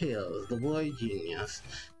gentlemen, Tails, the boy genius.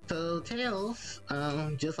 So, Tails,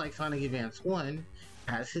 just like Sonic Advance 1,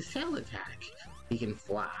 has his tail attack. He can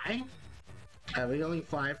fly. We only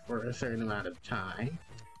fly for a certain amount of time.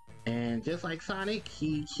 And just like Sonic,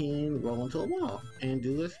 he can roll into a wall and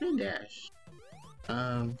do a spin dash.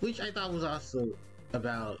 Which I thought was also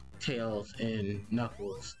about Tails and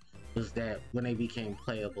Knuckles, was that when they became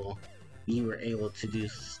playable, you were able to do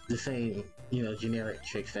the same, generic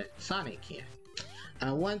tricks that Sonic can.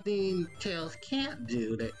 One thing Tails can't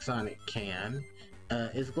do that Sonic can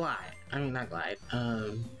is glide. I mean, not glide,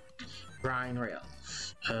 grind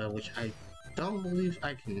rails, which I don't believe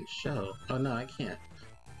I can show. Oh no, I can't.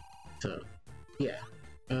 So, yeah.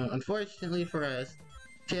 Unfortunately for us,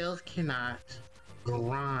 Tails cannot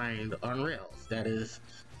grind on rails. That is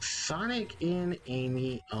Sonic and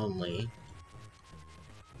Amy only.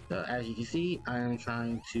 So as you can see, I am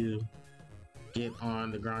trying to get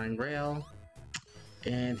on the grind rail,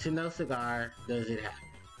 and to no cigar does it happen.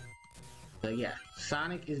 So yeah,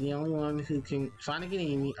 Sonic is the only one who can. Sonic and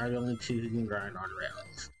Amy are the only two who can grind on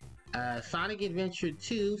rails. Sonic Adventure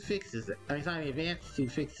 2 fixes it. I mean, Sonic Advance 2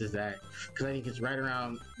 fixes that because I think it's right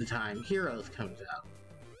around the time Heroes comes out,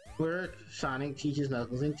 where Sonic teaches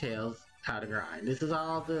Knuckles and Tails how to grind. This is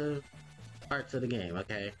all the parts of the game,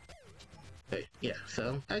 okay? But yeah,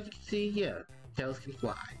 so as you can see, yeah, Tails can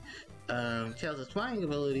fly. Tails' flying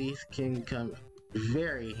abilities can come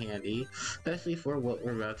very handy, especially for what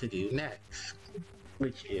we're about to do next,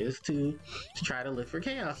 which is to try to look for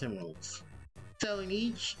Chaos Emeralds. So in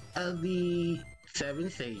each of the 7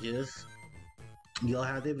 stages, you'll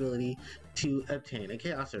have the ability to obtain a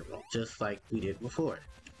Chaos Emerald, just like we did before.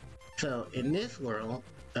 So in this world,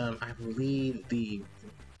 I believe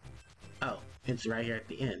it's right here at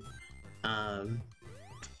the end.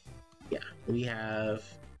 Yeah, we have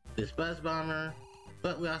this buzz bomber,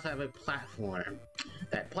 but we also have a platform.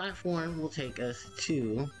 That platform will take us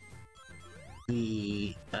to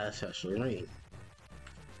the special ring.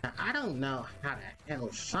 Now, I don't know how the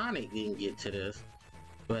hell Sonic didn't get to this,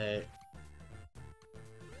 but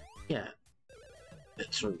yeah,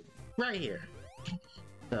 it's right here.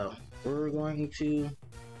 So we're going to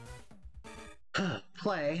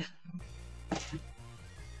play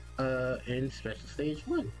in special stage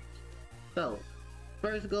 1. So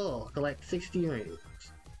first goal, collect 60 rings.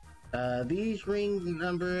 These ring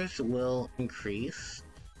numbers will increase.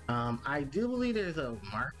 I do believe there's a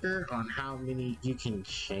marker on how many you can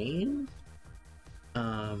chain.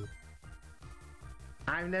 I've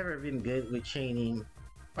never been good with chaining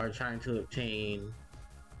or trying to obtain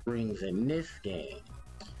rings in this game.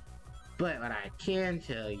 But what I can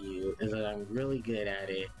tell you is that I'm really good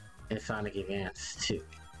at it in Sonic Advance 2.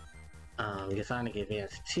 Because Sonic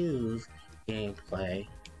Advance 2's gameplay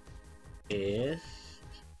is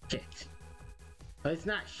shit. Well, it's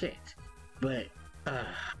not shit, but I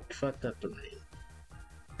fucked up the ring.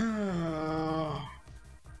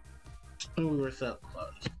 We were so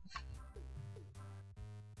close.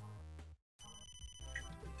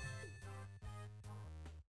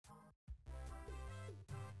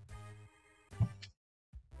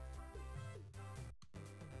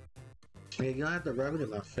 Yeah, you don't have to rub it in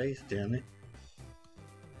my face, damn it.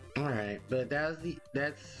 Alright, but that's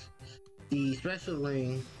the special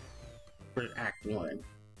ring for Act 1.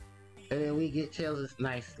 And then we get Tails'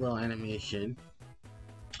 nice little animation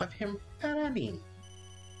of him running.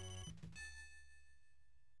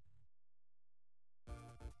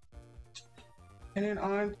 And then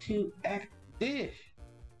on to Act this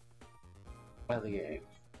of the game.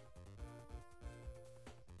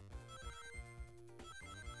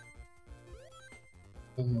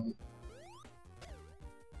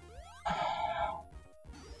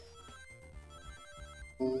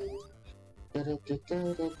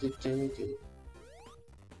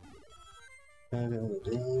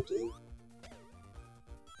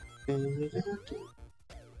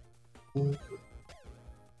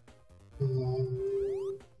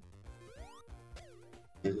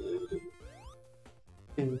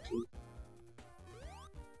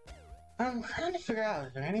 I'm trying to figure out,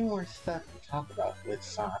 is there any more stuff to talk about with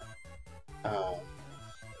Sonic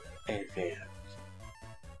Advance?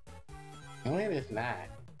 Maybe it's not.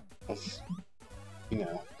 It's, you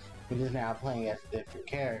know, we're just now playing as a different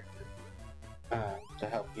character to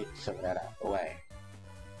help get some of that out of the way.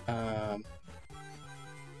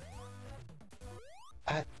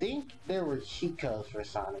 I think there were cheat codes for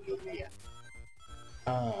Sonic Advance.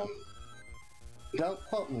 Don't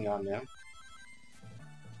quote me on them.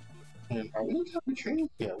 And are we on top of trees?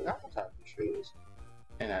 Yeah, we're on top of trees.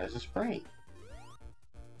 And that is a spring.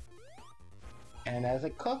 And there's a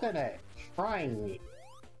coconut trying me.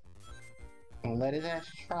 And let his ass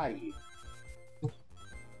try you.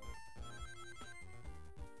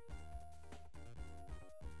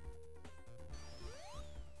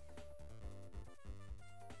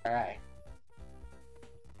 Alright.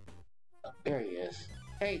 Oh, there he is.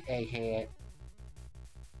 Hey, egghead.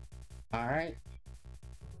 Alright.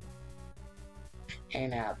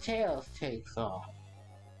 And now Tails takes on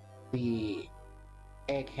the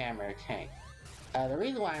Egg Hammer tank. The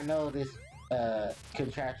reason why I know this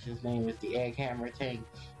contraption's name is the Egg Hammer tank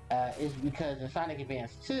is because in Sonic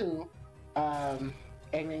Advance 2,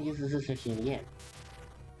 Eggman uses this machine again.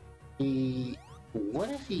 What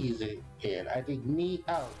is he using again? I think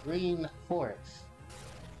Green Forest.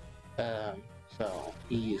 So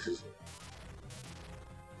he uses it.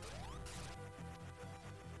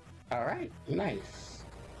 Alright, nice.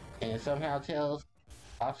 And somehow Tails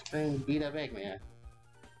off-screen beat up Eggman.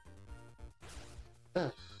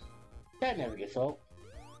 Ugh, that never gets old.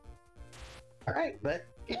 Alright, but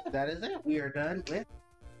yeah, that is it. We are done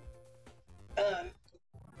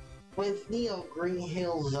with Neo Green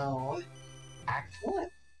Hill Zone Act 1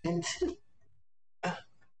 and 2.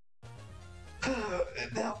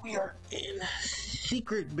 Now we are in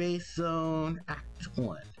Secret Base Zone Act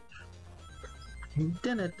 1.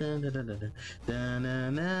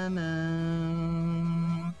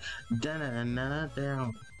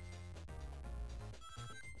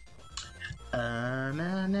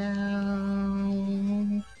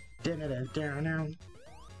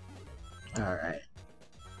 Alright.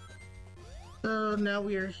 So now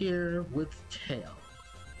we are here with Tails.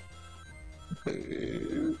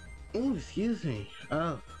 Ooh, excuse me.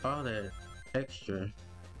 Oh, all that extra.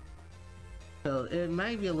 So it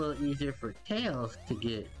might be a little easier for Tails to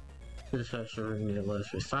get to the special room than it was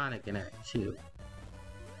for Sonic in Act 2.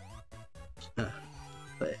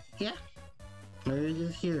 But yeah, maybe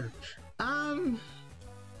just here.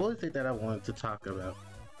 What is it that I wanted to talk about?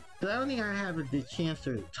 Because I don't think I have the chance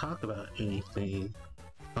to talk about anything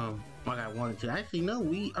like I wanted to. Actually, no,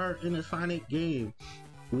 we are in a Sonic game.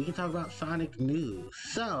 We can talk about Sonic news.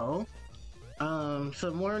 So,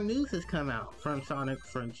 some more news has come out from Sonic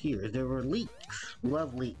Frontiers. There were leaks.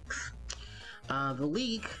 Love leaks. The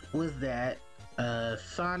leak was that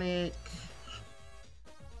Sonic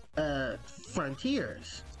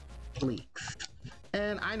Frontiers leaks.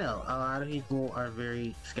 And I know a lot of people are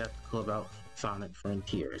very skeptical about Sonic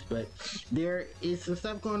Frontiers, but there is some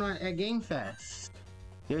stuff going on at Game Fest.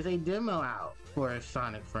 There's a demo out for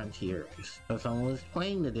Sonic Frontiers, so someone was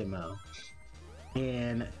playing the demo.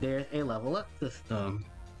 And there's a level up system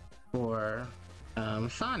for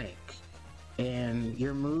Sonic. And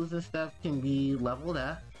your moves and stuff can be leveled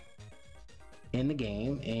up in the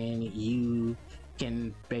game, and you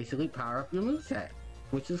can basically power up your moveset,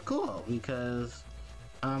 which is cool because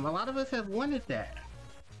a lot of us have wanted that.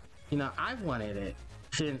 You know, I've wanted it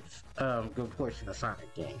since a good portion of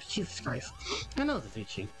Sonic games. Jesus Christ. I know it's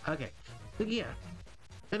itchy. Okay. But yeah,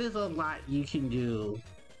 it is a lot you can do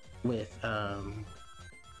with a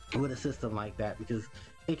system like that, because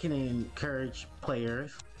it can encourage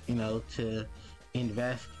players, you know, to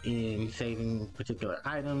invest in saving particular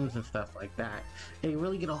items and stuff like that. They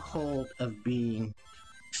really get a hold of being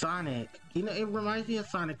Sonic. You know, it reminds me of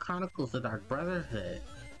Sonic Chronicles: The Dark Brotherhood.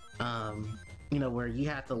 You know, where you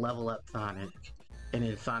had to level up Sonic, and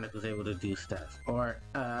then Sonic was able to do stuff. Or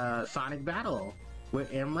Sonic Battle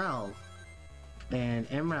with Emerald. And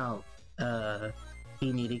Emerald,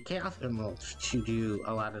 he needed Chaos Emeralds to do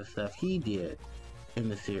a lot of the stuff he did in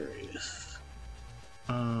the series.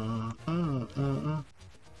 Up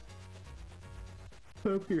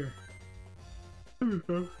here.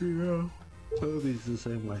 Up here. It's the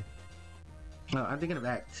same way. No, I'm thinking of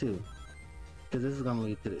Act 2. Because this is going to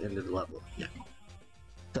lead to the end of the level. Yeah.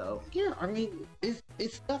 So, yeah, I mean, it's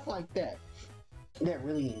stuff like that that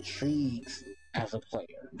really intrigues as a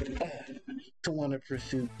player to want to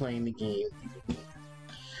pursue playing the game.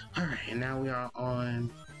 Alright, and now we are on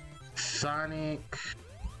Sonic.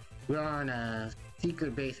 We're on a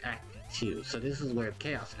Secret Base Act 2. So this is where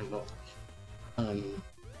Chaos Emerald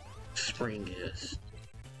Spring is.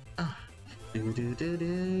 Do do do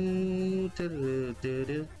do do do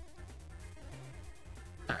do.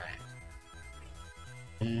 Alright.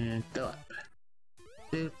 And go up.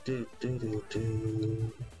 Do do do do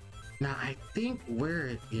do. Now I think where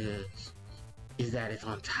it is that it's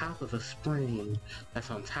on top of a spring. That's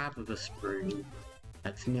on top of a spring.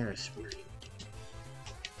 That's near a spring.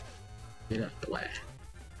 Get up the way.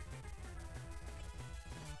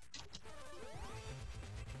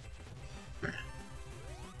 There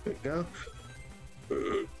we go.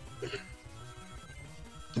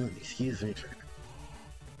 Excuse me.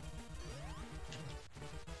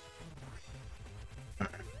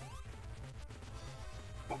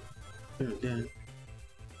 Dun,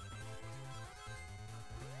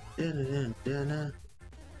 dun, dun, dun.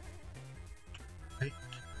 Right.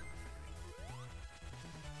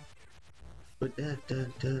 But that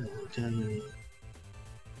dun, dun, dun.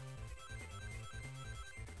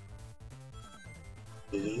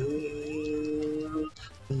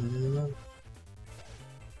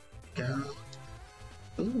 Go.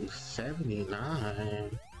 Ooh,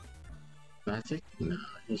 79. Not 69.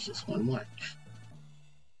 It's just one more.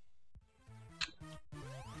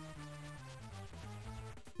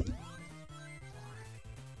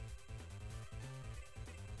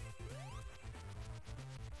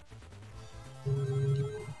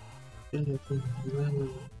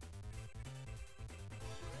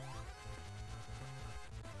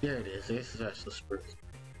 There it is. This is actually spring.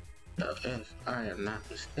 So if I am not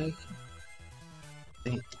mistaken,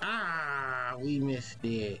 we missed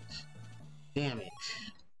it. Damn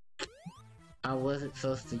it! I wasn't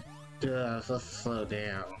supposed to slow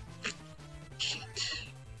down. Shit.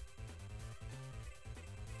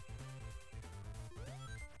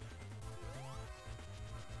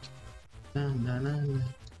 No, no, no, no.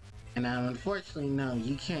 And unfortunately, no,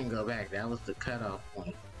 you can't go back. That was the cutoff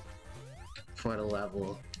point for the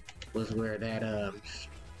level. Was where that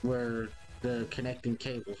where the connecting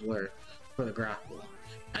cables were for the grapple.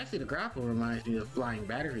 Actually, the grapple reminds me of Flying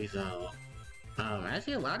Battery Zone.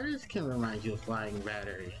 Actually, a lot of this can remind you of Flying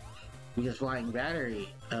Battery, because Flying Battery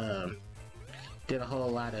did a whole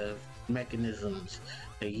lot of mechanisms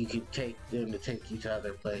that you could take them to take you to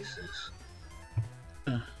other places.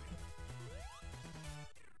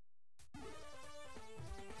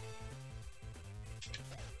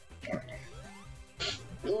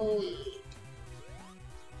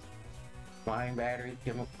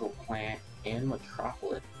 chemical plant in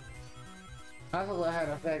Metropolis. I also love how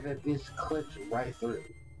the fact that this clips right through.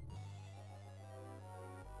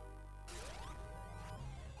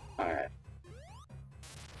 Alright.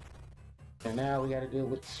 And now we gotta deal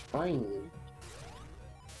with spring.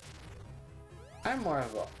 I am more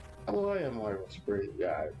of a spring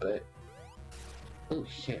guy, but oh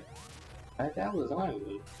shit. That was on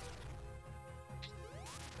me.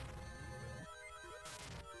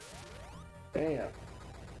 Damn.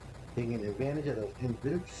 Taking advantage of the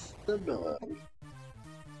invincibility.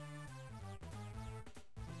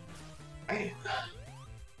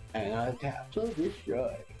 And I tap to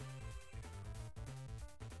destroy.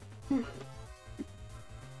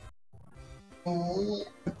 Well,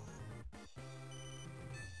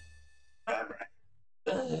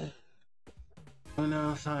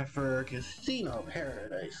 now it's time for Casino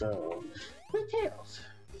Paradise, so the tails.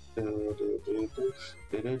 Did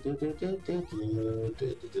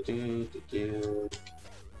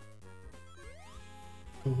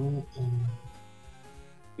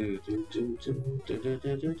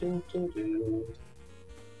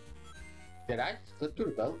I click through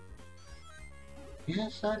the boat?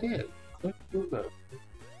 Yes, I did. Click through the boat.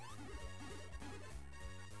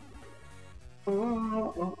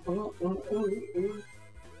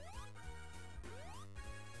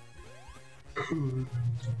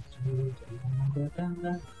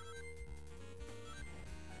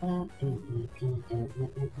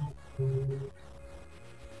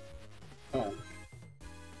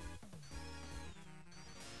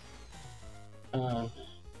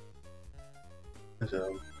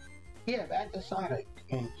 So yeah, back to Sonic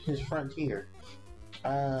and his Frontier.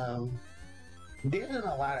 There's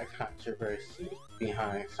a lot of controversy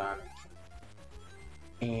behind Sonic,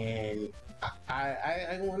 and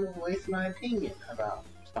I want to voice my opinion about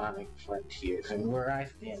Sonic Frontiers and where I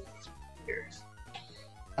stand in Frontiers.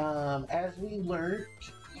 As we learned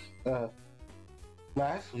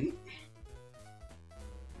last week,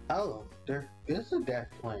 oh, there is a death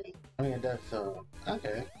plane. I mean, a death zone.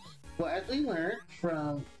 Okay. Well, as we learned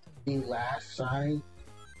from the last Sonic,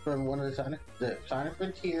 from one of the Sonic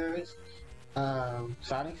Frontiers,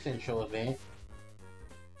 Sonic Central event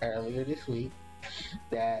earlier this week,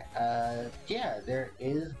 that yeah, there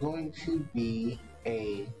is going to be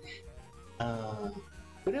a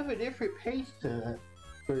bit of a different pace to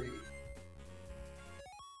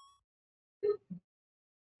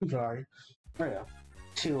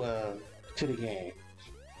to the game.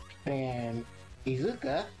 And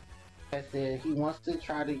Iizuka has said he wants to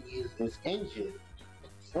try to use this engine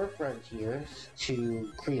for Frontiers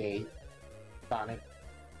to create Sonic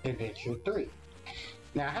Adventure 3.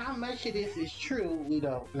 Now, how much of this is true, we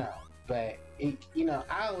don't know. But,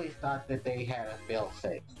 I always thought that they had a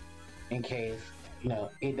fail-safe. In case,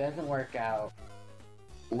 it doesn't work out,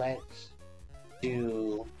 let's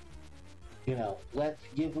do, let's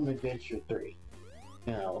give them Adventure 3.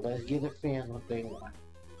 Let's give the fans what they want.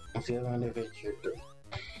 Let's give them Adventure 3.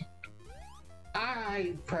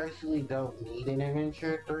 I personally don't need an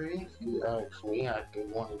Adventure 3. If you ask me, I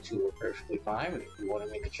think 1 and 2 are perfectly fine, but if you want to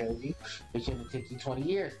make a trilogy, it shouldn't take you 20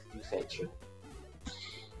 years to do said trilogy.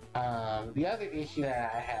 The other issue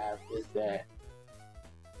that I have is that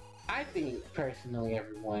I think, personally,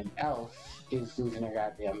 everyone else is losing their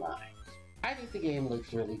goddamn mind. I think the game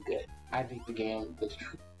looks really good. I think the game looks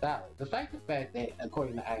solid. Despite the fact that,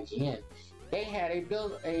 according to IGN, they had a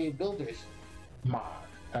builder's mod.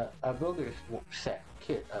 A builder's set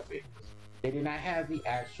kit of it. They did not have the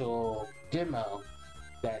actual demo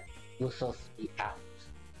that was supposed to be out,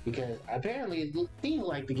 because apparently it seemed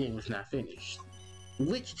like the game was not finished.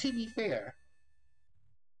 Which, to be fair,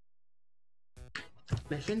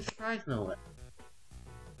 that shouldn't surprise no one.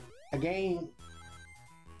 A game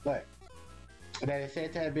that is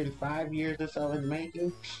said to have been 5 years or so in the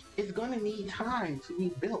making is going to need time to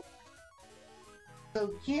be built.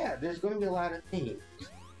 So yeah, there's going to be a lot of things.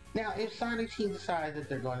 Now, if Sonic Team decides that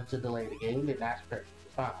they're going to delay the game, then that's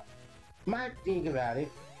perfectly fine. My thing about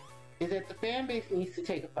it is that the fan base needs to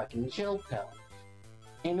take a fucking chill pill.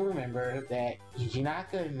 And remember that Yuji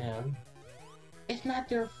Naka and them, it's not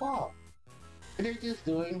their fault. They're just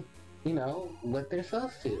doing, what they're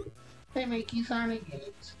supposed to. They make you Sonic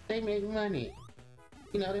games. They make money.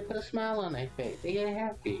 They put a smile on their face. They get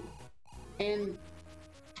happy. And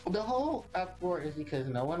the whole uproar is because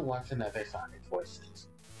no one wants another Sonic Forces.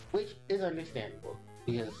 Which is understandable,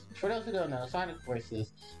 because for those who don't know, Sonic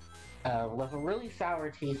Forces left a really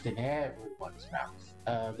sour taste in everyone's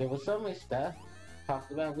mouth. There was so much stuff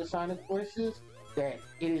talked about with Sonic Forces that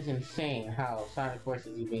it is insane how Sonic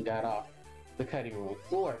Forces even got off the cutting room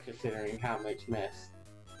floor, considering how much mess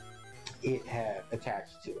it had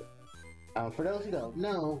attached to it. For those who don't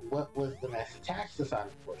know, what was the mess attached to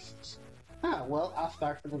Sonic Forces? Well, I'll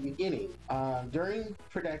start from the beginning. During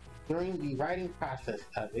the writing process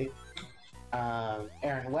of it,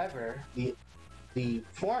 Aaron Weber, the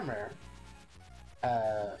former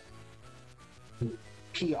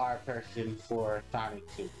PR person for Sonic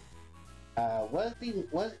Team,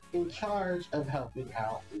 was in charge of helping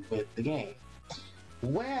out with the game.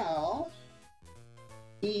 Well,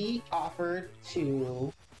 he offered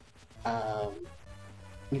to,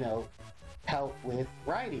 help with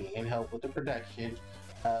writing and help with the production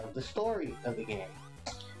of the story of the game.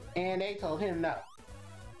 And they told him no.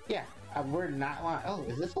 Yeah, we're not lying. Oh,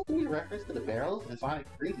 is this supposed to be a reference to the barrels in Sonic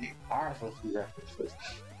 3? They are supposed to be references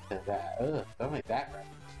to that. Ugh, don't make that reference.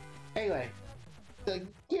 Anyway, so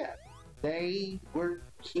yeah, he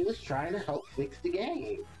was trying to help fix the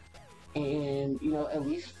game. And, at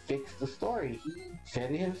least fix the story. He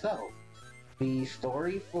said it himself. The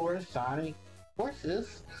story for Sonic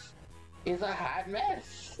Forces is a hot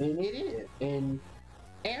mess, and it is. And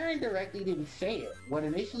Aaron directly didn't say it. What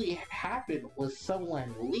initially happened was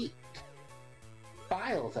someone leaked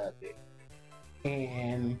files of it.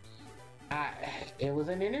 And it was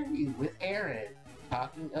an interview with Aaron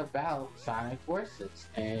talking about Sonic Forces,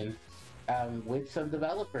 and with some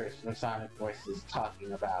developers from Sonic Forces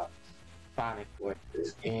talking about Sonic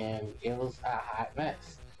Forces, and it was a hot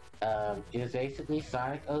mess. It was basically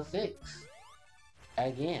Sonic 06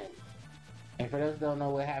 again. And for those who don't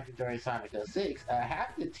know what happened during Sonic 06,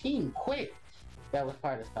 half the team quit that was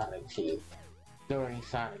part of Sonic Team during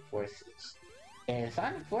Sonic Forces. And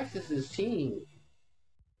Sonic Forces' team,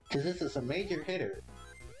 because this is a major hitter,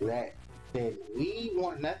 that said, we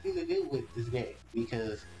want nothing to do with this game,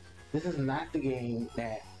 because this is not the game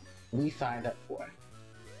that we signed up for.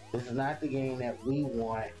 This is not the game that we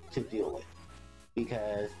want to deal with,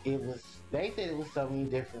 because they said it was so many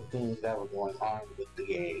different things that were going on with the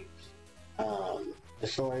game. The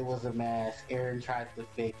story was a mess. Aaron tried to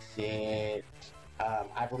fix it.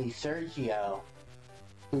 I believe Sergio,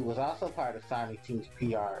 who was also part of Sonic Team's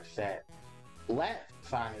PR set, left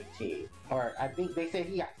Sonic Team. Or I think they said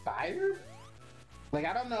he got fired? Like,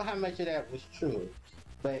 I don't know how much of that was true,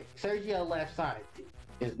 but Sergio left Sonic Team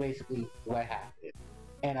is basically what happened.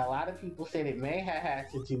 And a lot of people said it may have had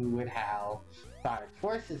to do with how Sonic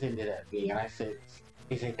Forces ended up being. And I said,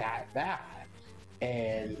 is it that bad?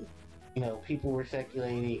 And, people were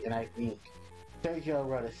speculating, and I think Sergio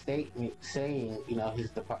wrote a statement saying, about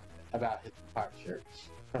his departure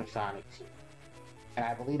from Sonic Team. And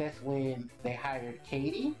I believe that's when they hired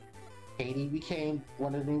Katie. Katie became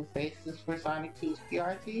one of the new faces for Sonic Team's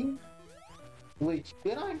PR team. Which,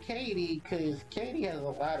 good on Katie, because Katie has a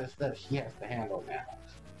lot of stuff she has to handle now.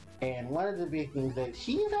 And one of the big things that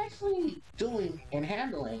she's actually doing and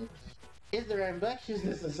handling is the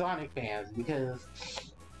rambunctiousness of Sonic fans, because,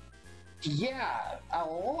 yeah, a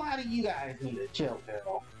lot of you guys need a chill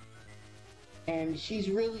pill. And she's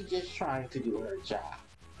really just trying to do her job.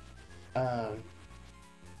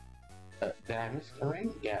 Did I miss the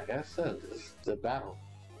ring? Yeah, I guess so. This is the battle.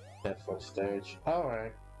 That first stage.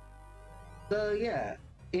 Alright. So yeah,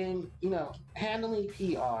 in handling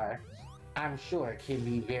PR, I'm sure can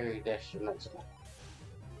be very detrimental.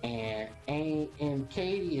 And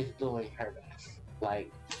Katie is doing her best.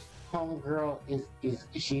 Like, homegirl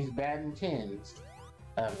she's batting tens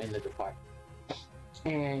in the department.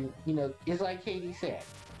 And it's like Katie said,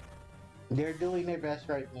 they're doing their best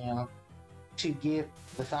right now to give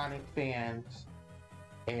the Sonic fans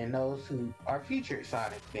and those who are future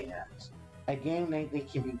Sonic fans a game they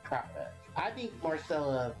can be proud of. I think more so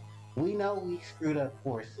of, we know we screwed up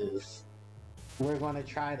Forces. We're going to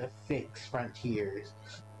try to fix Frontiers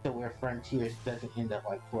to where Frontiers doesn't end up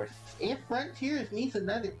like Forces. If Frontiers needs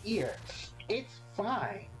another year, it's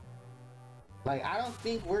fine. Like, I don't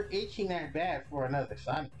think we're itching that bad for another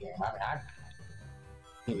Sonic game.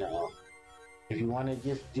 If you want to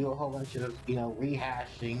just do a whole bunch of,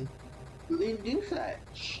 rehashing, then do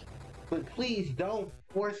such. But please don't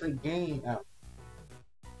force a game out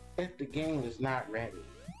if the game is not ready.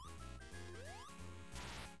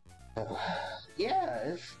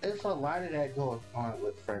 Yeah, it's a lot of that going on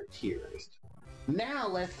with Frontiers. Now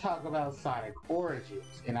let's talk about Sonic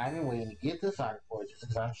Origins. And I've been waiting to get to Sonic Origins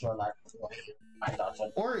because I'm sure a lot of people want to hear my thoughts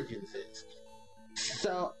on Origins is.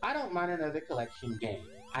 So I don't mind another collection game.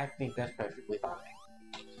 I think that's perfectly fine.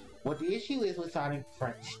 What the issue is with Sonic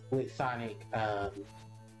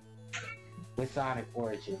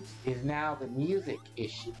Origins is now the music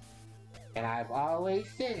issue. And I've always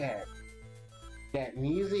said that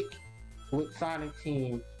music with Sonic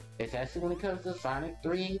Team, especially when it comes to Sonic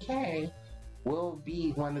 3 and K, will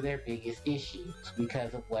be one of their biggest issues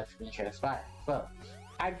because of what's been transpiring. So,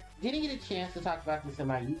 I didn't get a chance to talk about this in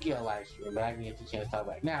my Yu-Gi-Oh! Live stream, but I can get a chance to talk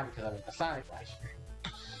about it now because I'm in the Sonic live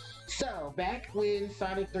stream. So, back when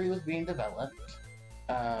Sonic 3 was being developed,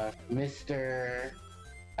 Mr.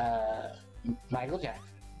 Michael Jackson,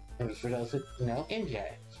 and for those who know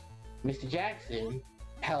MJ, Mr. Jackson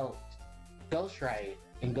helped ghostwrite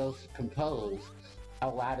and ghost compose a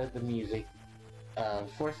lot of the music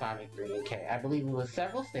for Sonic 3 and K. I believe it was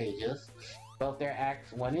several stages, both their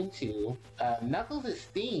acts 1 and 2, Knuckles'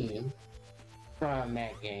 theme from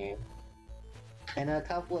that game, and a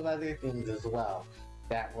couple of other things as well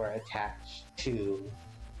that were attached to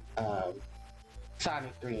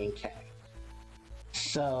Sonic 3 and K.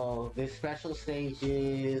 So there's special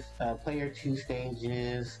stages, player 2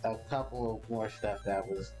 stages, a couple of more stuff that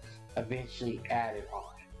was eventually added on.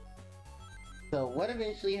 So what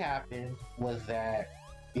eventually happened was that,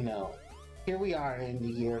 you know, here we are in the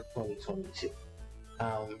year of 2022.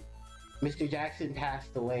 Mr. Jackson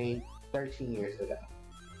passed away 13 years ago,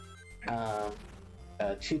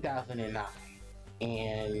 2009,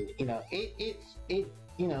 and you know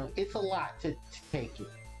it's a lot to take in,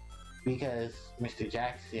 because Mr.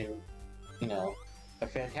 Jackson, you know, a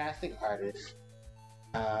fantastic artist,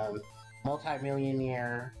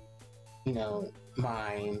 multi-millionaire, you know,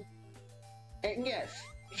 mind. And yes,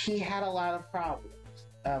 he had a lot of problems.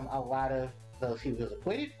 A lot of those he was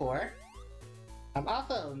acquitted for.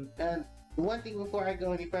 Also, one thing before I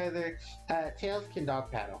go any further, Tails can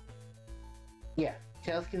dog paddle. Yeah,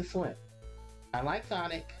 Tails can swim. Unlike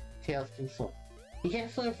Sonic, Tails can swim. He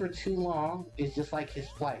can't swim for too long. It's just like his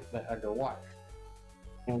flight, but underwater.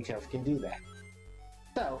 And Tails can do that.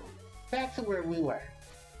 So, back to where we were.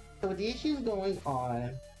 So the issues going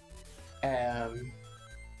on,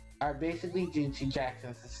 are basically due to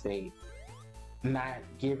Jackson's estate not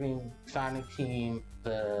giving Sonic Team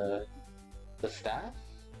the stuff,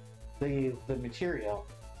 the material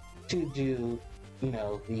to do, you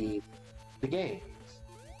know, the games,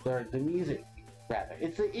 or the music rather.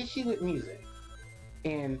 It's an issue with music,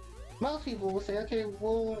 and most people will say, okay,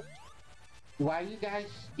 well, why you guys,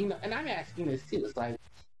 you know, and I'm asking this too. It's like,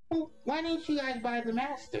 well, why didn't you guys buy the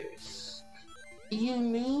masters? You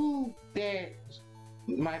knew that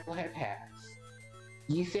Michael had passed.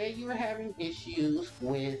 You said you were having issues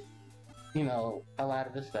with, you know, a lot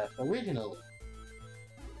of the stuff originally.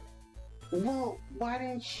 Well, why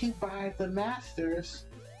didn't you buy the masters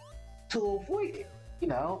to avoid it? You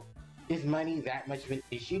know, is money that much of an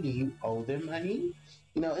issue? Do you owe them money?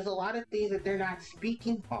 You know, there's a lot of things that they're not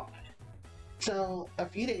speaking on. So, a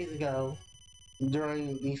few days ago,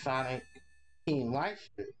 during the Sonic Team live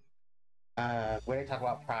stream, where they talk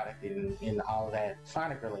about product and all of that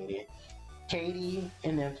Sonic related, Katie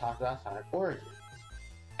and them talk about Sonic Origins.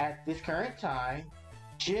 At this current time,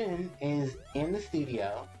 Jin is in the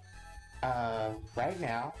studio right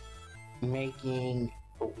now making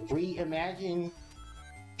reimagined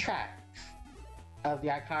tracks of the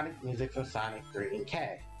iconic music from Sonic 3 and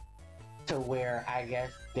K, to where I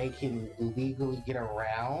guess they can legally get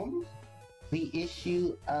around the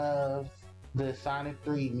issue of the Sonic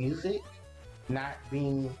 3 music not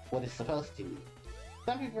being what it's supposed to be.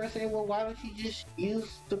 Some people are saying, well, why don't you just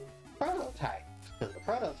use the prototypes? Because the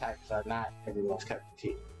prototypes are not everyone's cup of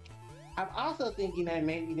tea. I'm also thinking that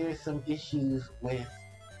maybe there's some issues with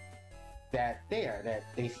that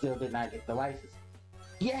they still did not get the license.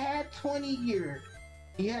 You had 20 years.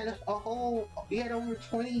 You had over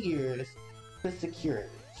 20 years to secure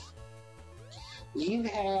this. You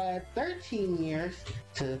had 13 years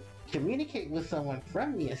to communicate with someone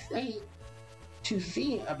from the estate to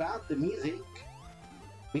see about the music,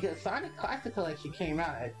 because Sonic Classic Collection came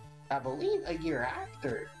out at, I believe, a year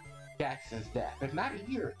after Jackson's death, if not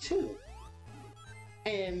a year or two.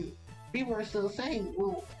 And people are still saying,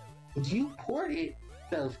 well, you ported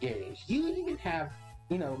those games. You even have,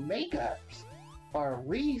 you know, makeups or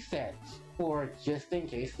resets for just in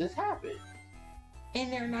case this happened.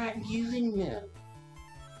 And they're not using them.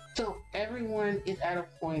 So everyone is at a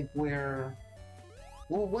point where,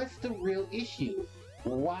 well, what's the real issue?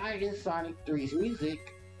 Why is Sonic 3's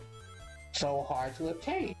music so hard to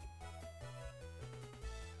obtain?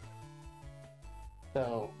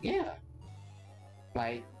 So, yeah.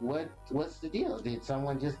 Like, what's the deal? Did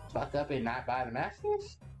someone just fuck up and not buy the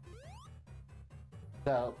masters?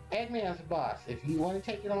 So, Eggman's the boss. If you want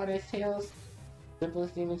to take it on as Tails,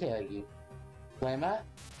 simplest thing to tell you. Swim up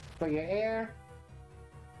for your air,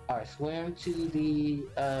 or swim to the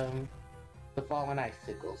fallen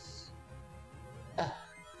icicles.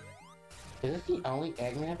 Is this the only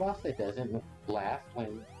Eggman boss that doesn't laugh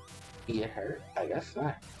when he get hurt? I guess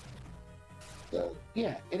not. So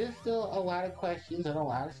yeah, it is still a lot of questions and a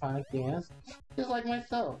lot of Sonic fans, just like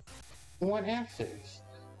myself, want answers.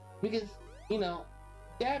 Because, you know,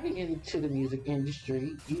 dabbing into the music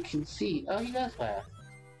industry, you can see, oh, he does laugh.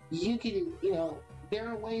 You can, you know, there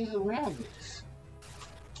are ways around this.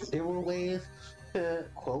 There were ways to,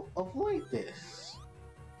 quote, avoid this.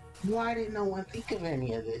 Why did no one think of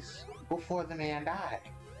any of this before the man died?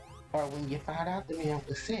 Or when you found out the man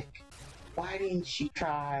was sick? Why didn't you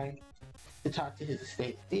try to talk to his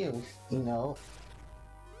estate deals, you know?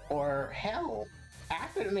 Or hell,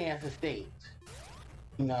 after the man's estate,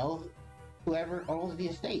 you know, whoever owns the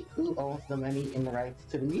estate, who owns the money and the rights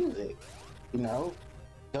to the music, you know?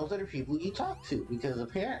 Those are the people you talk to, because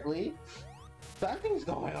apparently something's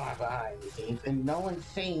going on behind the scenes and no one's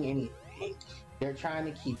saying anything. They're trying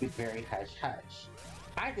to keep it very hush-hush.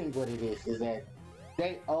 I think what it is that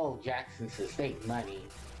they owe Jackson's estate money,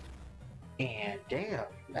 and damn,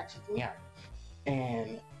 that took me out.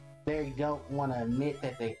 And they don't want to admit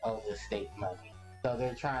that they owe the state money, so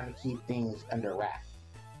they're trying to keep things under wraps.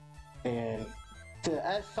 And to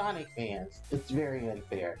us Sonic fans, it's very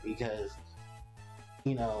unfair because,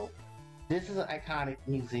 you know, this is iconic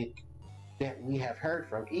music that we have heard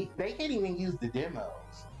from. They can't even use the demos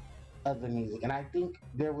of the music, and I think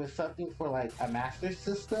there was something for like a Master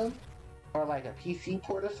System or like a PC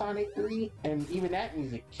port of Sonic 3, and even that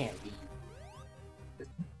music can't be used.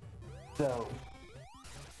 So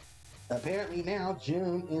apparently now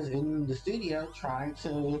June is in the studio trying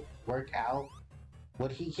to work out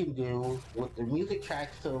what he can do with the music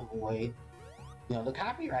tracks to avoid, you know, the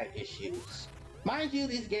copyright issues. Mind you,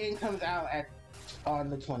 this game comes out on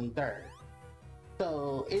the 23rd.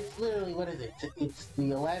 So it's literally, what is it? It's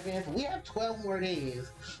the 11th. We have 12 more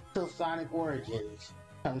days till Sonic Origins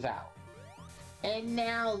comes out. And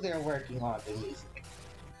now they're working on the music.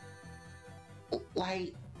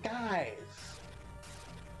 Like, guys,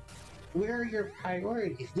 where are your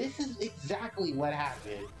priorities? This is exactly what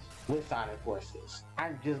happened with Sonic Forces.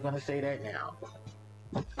 I'm just gonna say that now.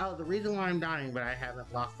 Oh, the reason why I'm dying but I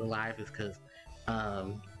haven't lost a life is because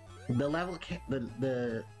the level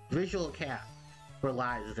the visual cap for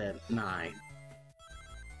lives is at 9.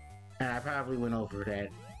 And I probably went over that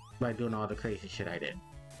by doing all the crazy shit I did.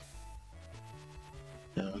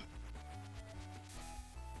 So,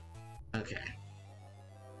 okay.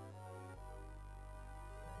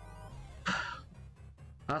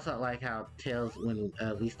 Also, I like how Tails, when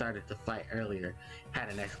we started to fight earlier, had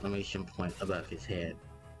an exclamation point above his head.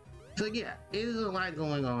 So yeah, it is a lot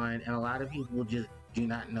going on, and a lot of people just do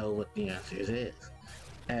not know what the answers is.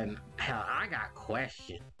 And hell, I got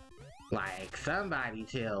questions. Like, somebody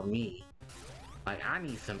tell me. Like, I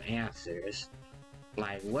need some answers.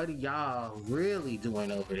 Like, what are y'all really doing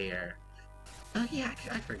over there? Oh yeah,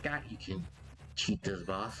 I forgot you can cheat this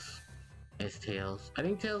boss as Tails. I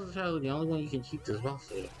think Tails is probably the only one you can cheat this boss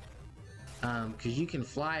with. Cause you can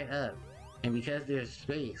fly up, and because there's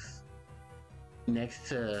space next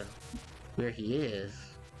to where he is,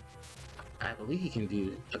 I believe you can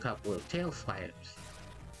do a couple of tail sliders.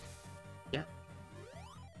 Yep.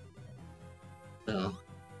 So,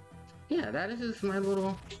 yeah, that is just my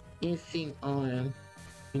little instinct on,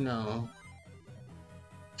 you know,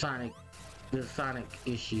 the Sonic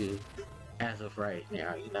issue as of right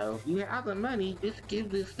now. You know, if you have the money, just give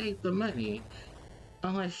the state the money.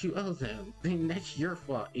 Unless you owe them, then that's your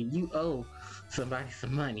fault, and you owe somebody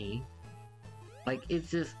some money. Like, it's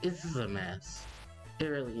just a mess. It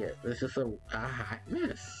really is. It's just a hot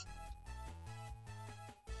mess.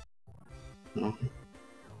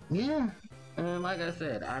 Yeah, and like I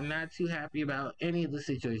said, I'm not too happy about any of the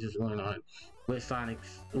situations going on with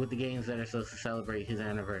with the games that are supposed to celebrate his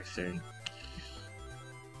anniversary.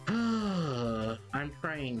 I'm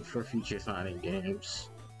praying for future Sonic games.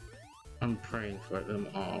 I'm praying for them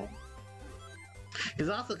all. This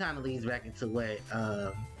also kind of leads back into what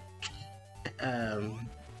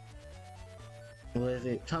was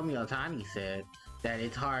it Tomi Otani said, that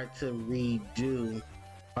it's hard to redo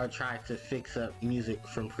or try to fix up music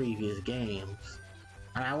from previous games.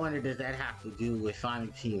 And I wonder, does that have to do with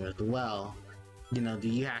Sonic Team as well? You know, do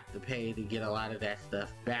you have to pay to get a lot of that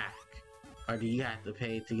stuff back? Or do you have to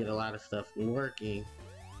pay to get a lot of stuff working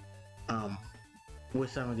with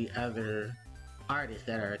some of the other artists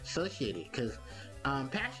that are associated? Because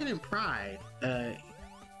Passion and Pride,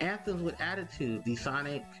 Anthems with Attitude, the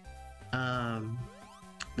Sonic, what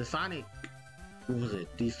was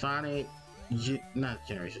it? The Sonic, not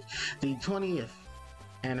Generations, the 20th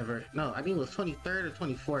anniversary, no, I think it was 23rd or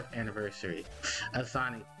 24th anniversary of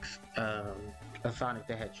Sonic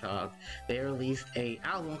the Hedgehog. They released a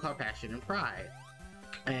album called Passion and Pride.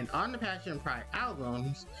 And on the Passion and Pride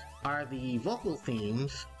albums, are the vocal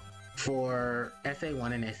themes for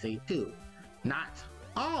SA1 and SA2. Not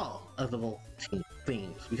all of the vocal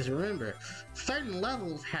themes, because remember, certain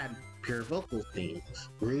levels had pure vocal themes.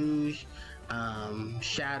 Rouge,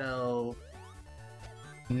 Shadow,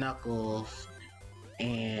 Knuckles,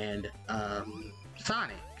 and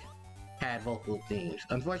Sonic had vocal themes.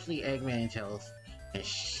 Unfortunately, Eggman and Tails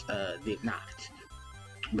did not.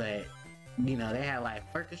 But, you know, they had live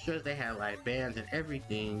orchestras, they had live bands and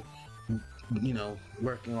everything, you know,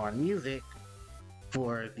 working on music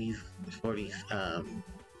for these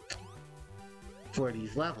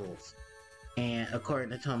levels. And according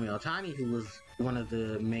to Tomi Otani, who was one of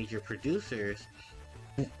the major producers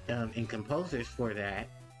and composers for that,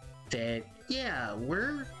 said, yeah,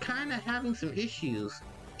 we're kind of having some issues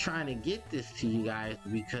trying to get this to you guys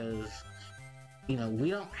because, you know, we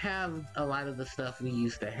don't have a lot of the stuff we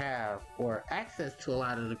used to have, or access to a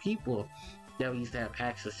lot of the people that we used to have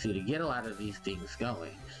access to get a lot of these things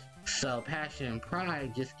going. So Passion and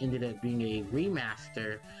Pride just ended up being a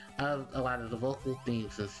remaster of a lot of the vocal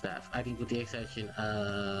themes and stuff. I think with the exception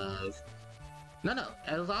of... No,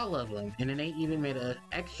 it was all of them. And then they even made an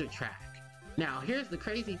extra track. Now, here's the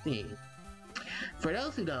crazy thing. For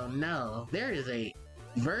those who don't know, there is a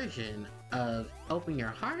version of Open Your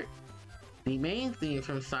Heart, the main theme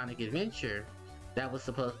from Sonic Adventure, that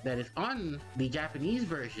is on the Japanese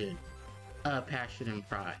version of Passion and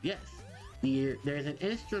Pride. Yes, there's an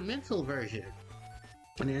instrumental version,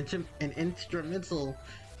 an instrumental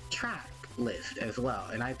track list as well,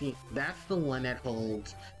 and I think that's the one that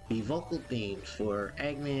holds the vocal themes for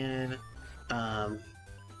Eggman,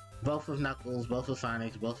 both of Knuckles, both of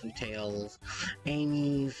Sonic's, both of Tails,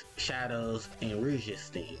 Amy's, Shadow's, and Rouge's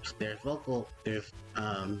themes. There's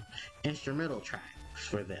instrumental tracks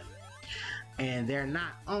for them. And they're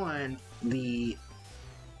not on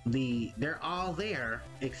they're all there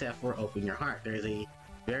except for Open Your Heart. There's a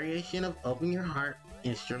variation of Open Your Heart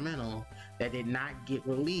instrumental that did not get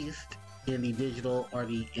released in the digital or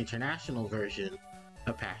the international version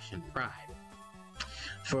of Passion Pride.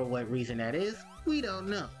 For what reason that is, we don't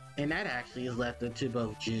know. And that actually is left up to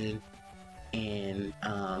both Jun and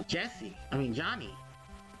Johnny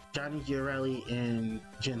Giorelli and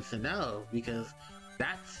Jun Sano, because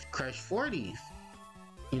that's Crush 40's,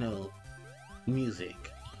 you know,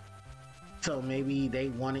 music. So maybe they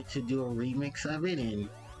wanted to do a remix of it, and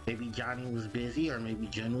maybe Johnny was busy, or maybe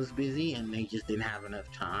Jun was busy, and they just didn't have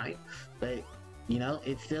enough time. But, you know,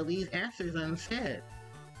 it still leaves answers unsaid.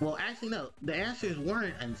 Well, actually, no, the answers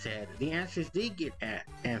weren't unsaid. The answers did get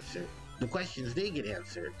answered. The questions did get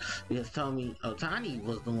answered, because Tomi Otani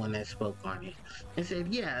was the one that spoke on it and said,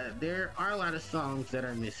 yeah, there are a lot of songs that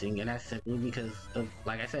are missing, and that's simply because of,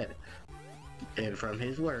 like I said, and from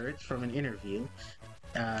his words, from an interview,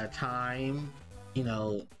 time, you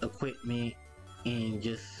know, equipment, and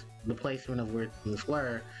just the placement of where things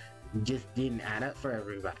were just didn't add up for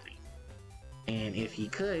everybody. And if he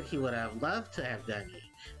could, he would have loved to have done it.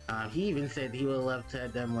 He even said he would have loved to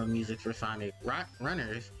have done more music for Sonic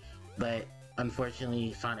Runners, but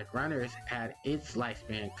unfortunately Sonic Runners had its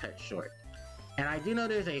lifespan cut short. And I do know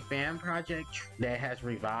there's a fan project that has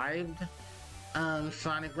revived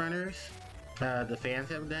Sonic Runners. The fans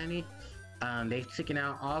have done it. They've taken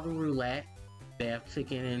out all the roulette. They have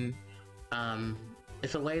taken in,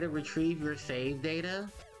 it's a way to retrieve your save data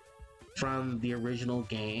from the original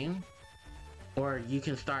game, or you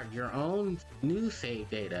can start your own new save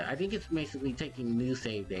data. I think it's basically taking new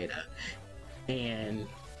save data and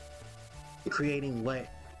creating what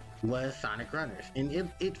was Sonic Runners. And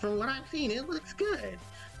it from what I've seen, it looks good.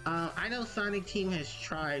 I know Sonic Team has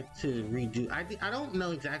tried to redo, I don't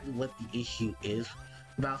know exactly what the issue is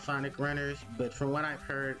about Sonic Runners, but from what I've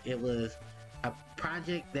heard, it was a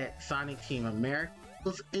project that Sonic Team America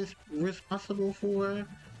was responsible for,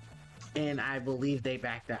 and I believe they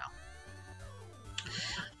backed out.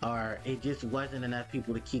 Or it just wasn't enough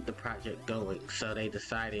people to keep the project going, so they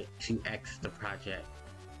decided to exit the project.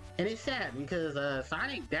 And it's sad because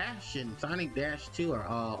Sonic Dash and Sonic Dash 2 are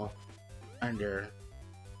all under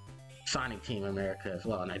Sonic Team America as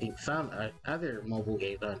well, and I think some other mobile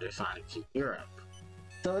games are under Sonic Team Europe.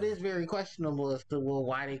 So it is very questionable as to, well,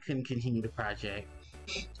 why they couldn't continue the project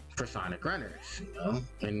for Sonic Runners, you know?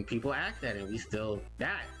 And people asked that, and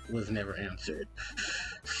that was never answered.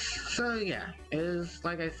 So yeah, it's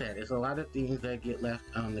like I said, it's a lot of things that get left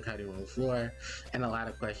on the cutting room floor, and a lot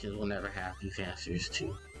of questions we'll never have these answers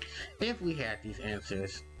to. If we had these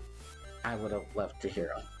answers, I would have loved to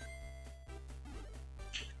hear them.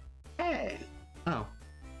 Hey! Oh.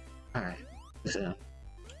 Alright. So.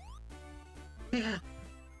 Yeah.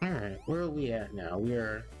 Alright, where are we at now?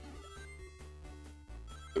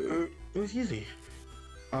 Excuse me.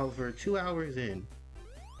 Over 2 hours in.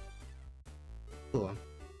 Cool.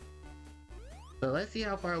 So let's see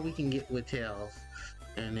how far we can get with Tails.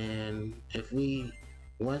 And then if we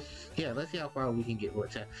let's see how far we can get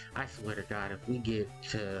with Tails. I swear to God, if we get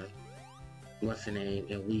to what's the name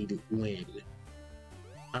and we win,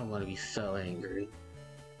 I'm gonna be so angry.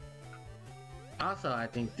 Also, I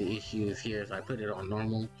think the issue is here is I put it on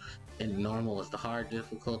normal, and normal is the hard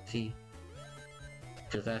difficulty.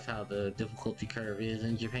 Because that's how the difficulty curve is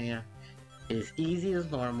in Japan. It's easy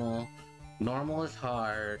as normal, normal is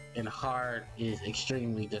hard, and hard is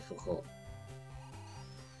extremely difficult.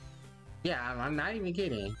 Yeah, I'm not even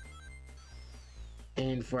kidding.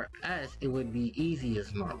 And for us, it would be easy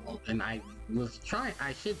as normal. And I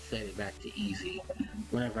should set it back to easy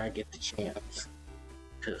whenever I get the chance.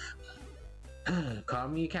 Cause, call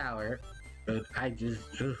me a coward, but I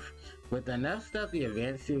just, with enough stuff the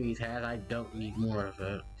Advanced series has, I don't need more of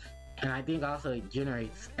it. And I think also it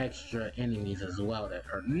generates extra enemies as well that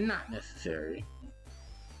are not necessary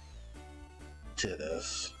to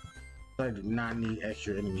this. I do not need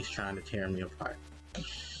extra enemies trying to tear me apart.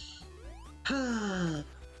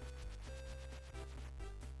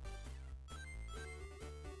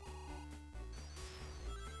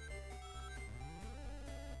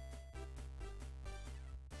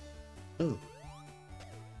 Ooh.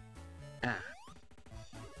 Ah.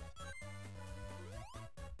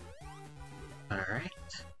 Alright.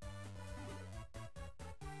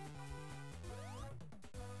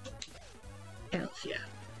 Hells yeah.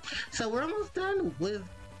 So we're almost done with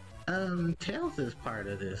Tails' part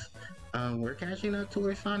of this. We're catching up to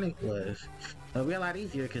where Sonic was. It'll be a lot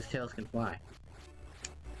easier because Tails can fly.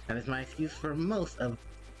 That is my excuse for most of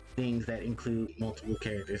things that include multiple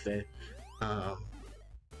characters that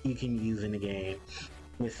you can use in the game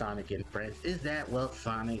with Sonic and friends. Is that, well,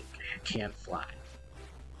 Sonic can't fly.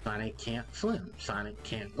 Sonic can't swim. Sonic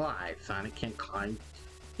can't glide. Sonic can't climb,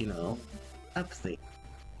 you know, up things.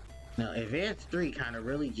 Now, Advance 3 kind of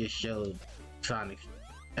really just showed Sonic.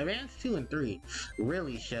 Advance 2 and 3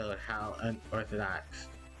 really showed how unorthodox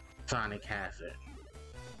Sonic has it.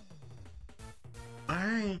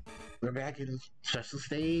 Alright, we're back in Special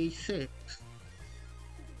Stage 6.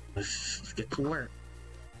 Let's get to work.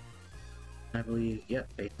 I believe, yep,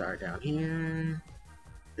 they start down here.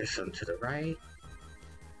 There's some to the right.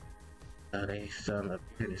 There's some up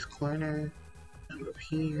here in this corner. Some up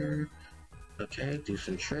here. Okay, do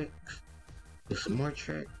some tricks. Do some more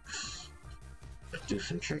tricks. Do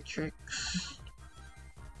some tricks.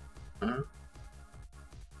 Huh?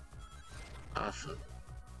 Awesome.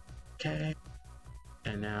 Okay.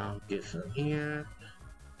 And now get some here.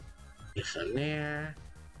 Get some there.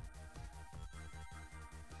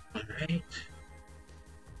 Alright.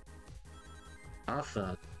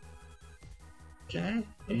 Awesome. Okay.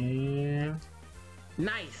 And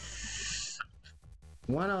nice.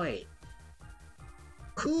 108.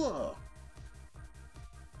 Cool.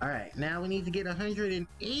 Alright, now we need to get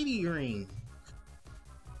 180 rings.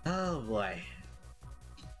 Oh boy.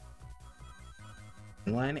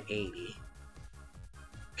 180.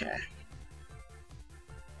 Okay.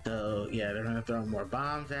 So yeah, they're gonna throw more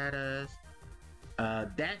bombs at us.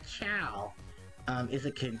 That chow is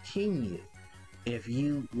a continue. If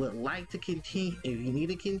you would like to continue, if you need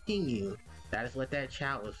to continue, that is what that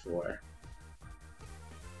chow is for.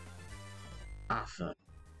 Awesome.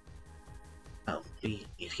 Oh, we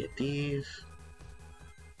need to get these.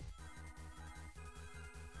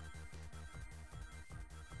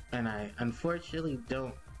 And I unfortunately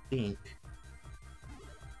don't think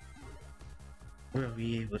we'll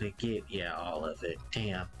be able to get, yeah, all of it.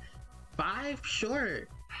 Damn. 5 short.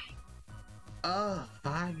 Oh,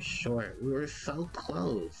 5 short. We were so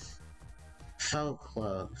close. So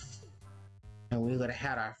close. And we would have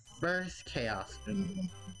had our first Chaos Emerald.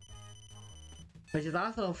 Which is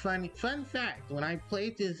also a fun fact. When I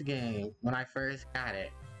played this game, when I first got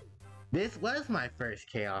it, this was my first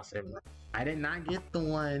Chaos Emerald. I did not get the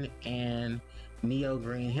one in Neo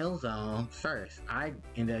Green Hill Zone first. I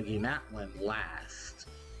ended up getting that one last.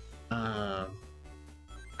 I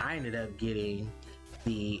ended up getting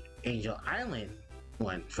the Angel Island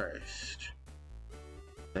one first.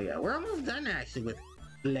 So yeah, we're almost done actually with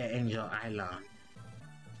Le Angel Island.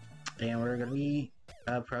 And we're gonna be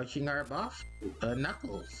approaching our boss,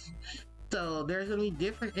 Knuckles. So there's gonna be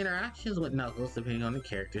different interactions with Knuckles depending on the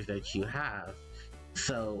characters that you have.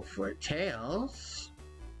 So for Tails,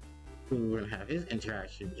 we're gonna have his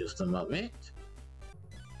interaction in just a moment.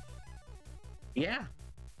 Yeah.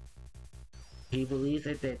 He believes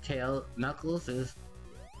that Knuckles is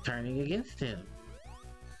turning against him.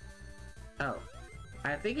 Oh.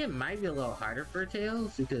 I think it might be a little harder for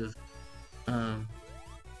Tails because, or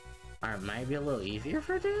it might be a little easier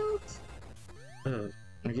for Tails. Oh,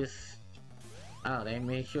 oh, they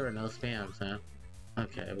made sure no spams, huh?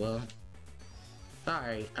 Okay, well,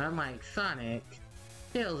 sorry. Unlike Sonic,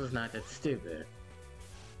 Tails is not that stupid.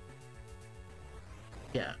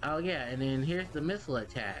 Yeah. Oh yeah, and then here's the missile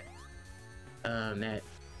attack that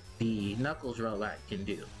the Knuckles robot can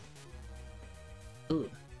do. Ooh.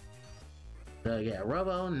 So yeah,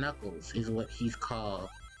 Robo Knuckles is what he's called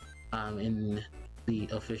in the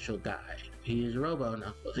official guide. He is Robo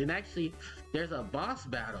Knuckles. And actually, there's a boss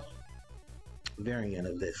battle variant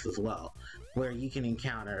of this as well, where you can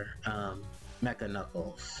encounter Mecha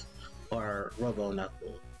Knuckles or Robo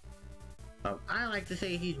Knuckles. I like to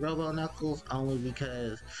say he's Robo Knuckles only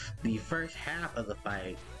because the first half of the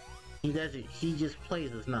fight, he just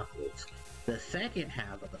plays as Knuckles. The second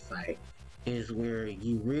half of the fight is where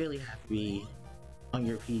you really have to be on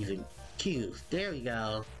your P's and Q's. There we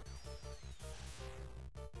go.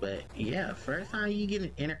 But yeah, first time you get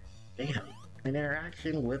an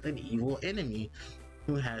interaction with an evil enemy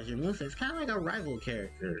who has your moveset. It's kind of like a rival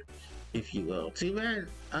character, if you will. Too bad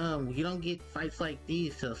you don't get fights like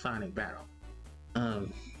these till Sonic Battle.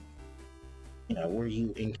 You know, where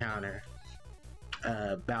you encounter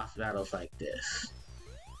boss battles like this.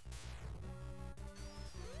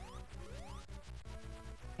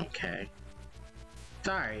 Okay.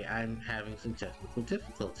 Sorry, I'm having some technical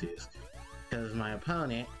difficulties because my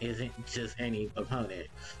opponent isn't just any opponent.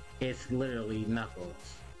 It's literally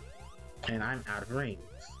Knuckles, and I'm out of rings.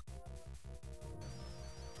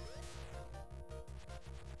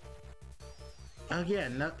 Oh yeah,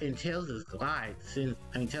 and Tails' glide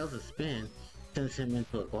Tails' spin sends him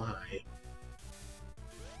into a glide.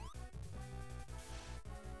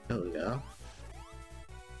 There we go.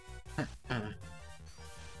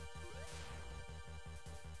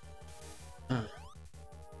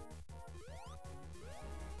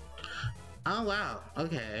 Oh wow,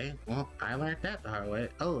 okay. Well, I learned that the hard way.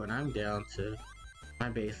 Oh, and I'm down to my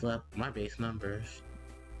base numbers.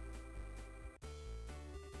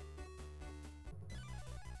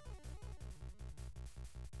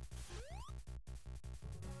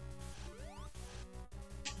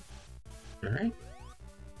 Alright.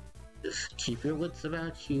 Just keep your wits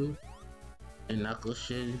about you, and Knuckles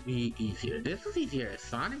should be easier. This was easier as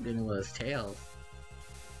Sonic than it was Tails.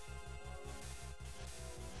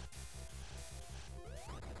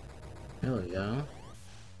 There we go.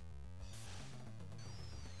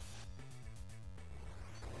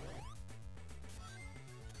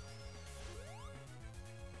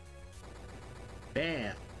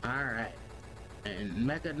 Bam! Alright. And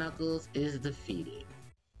Mecha Knuckles is defeated.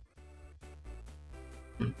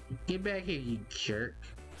 Get back here, you jerk.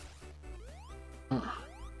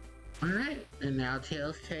 Alright, and now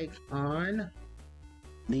Tails takes on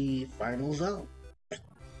the final zone.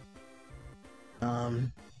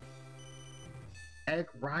 Egg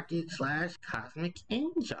Rocket / Cosmic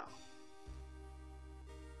Angel.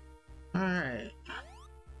 Alright.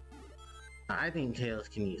 I think Tails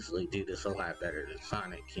can easily do this a lot better than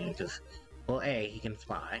Sonic can, because, well, A, he can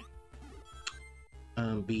fly.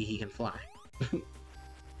 B, he can fly.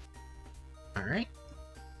 Alright.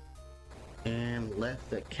 And let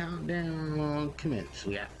the countdown commence.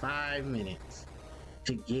 We got 5 minutes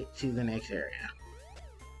to get to the next area.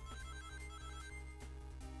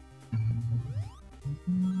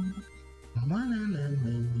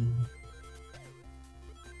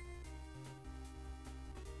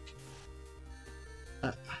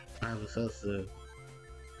 I was supposed to,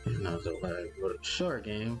 sure,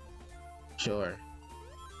 game. Sure.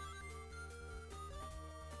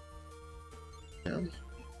 Yeah.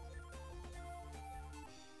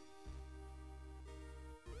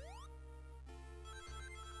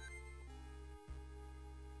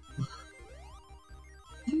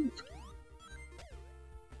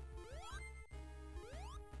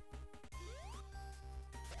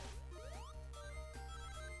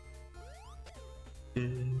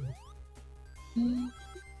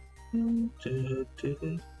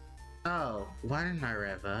 Oh, why didn't I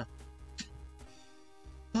rev up?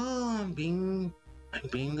 Oh, I'm being a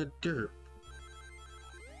derp.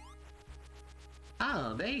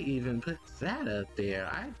 Oh, they even put that up there.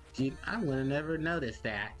 I would have never noticed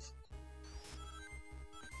that.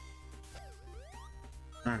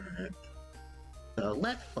 Alright. So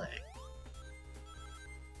let's play.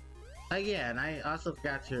 Yeah, and I also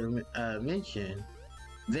forgot to mention,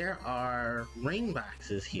 there are ring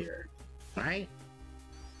boxes here, right?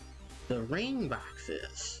 The ring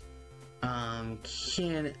boxes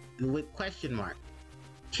can, with question mark,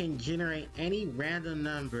 can generate any random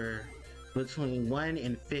number between 1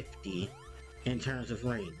 and 50 in terms of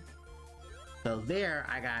ring. So there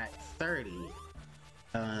I got 30.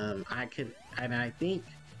 I think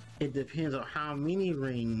it depends on how many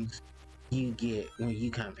rings you get when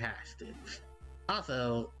you come past it.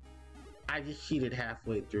 Also, I just cheated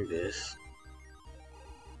halfway through this.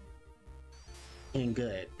 And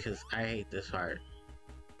good, because I hate this part.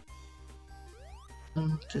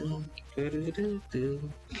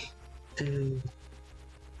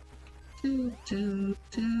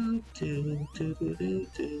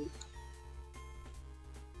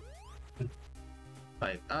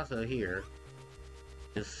 Like, also here,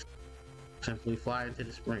 just simply fly into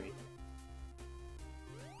the spring.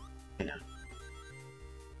 Yeah.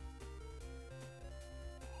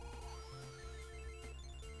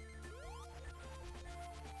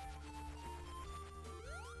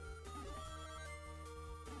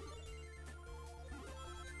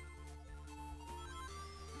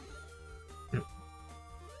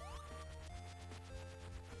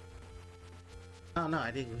 Oh no,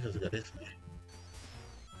 I think we supposed to go this way.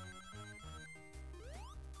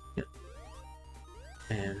 Yep.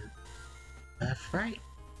 And left, right,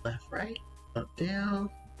 up, down.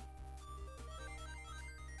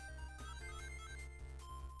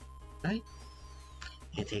 Right.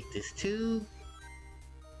 And take this tube.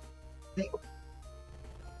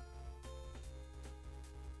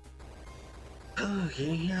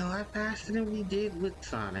 Okay, yeah, a lot faster than we did with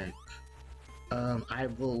Sonic. I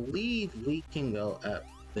believe we can go up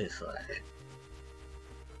this way.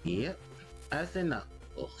 Yep, that's the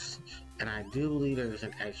Knuckles. And I do believe there's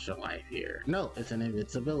an extra life here. No, it's an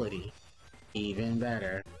invincibility. Even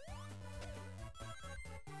better.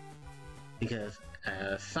 Because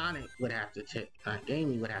Sonic would have to take,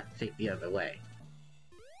 Gamey would have to take the other way.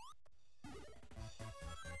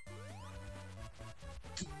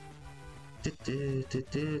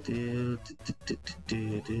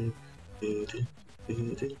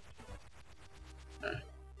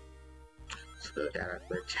 So gotta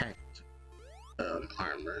protect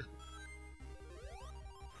armor.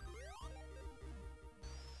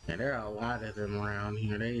 And there are a lot of them around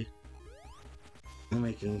here. They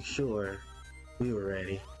making sure we were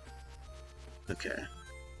ready. Okay.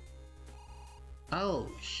 Oh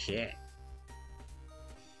shit.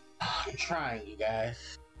 I'm trying, you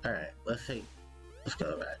guys. Alright, let's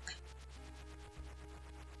go back.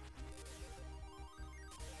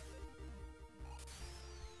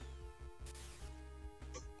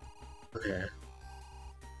 Okay.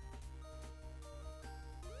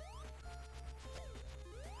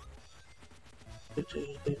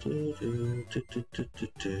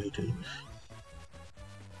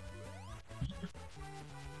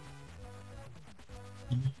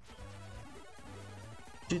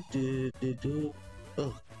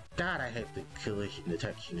 Oh god, I hate the collision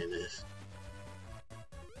detection in this.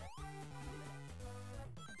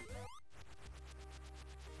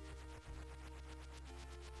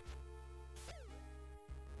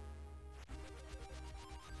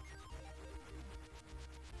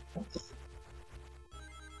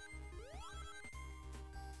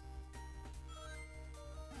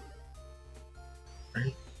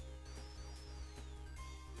 Right.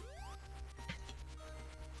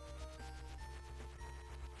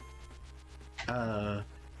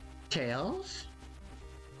 Tails?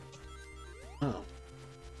 Oh.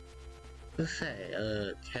 Let's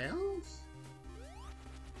say, Tails?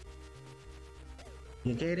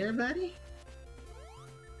 You okay there, buddy?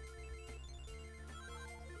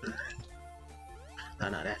 Oh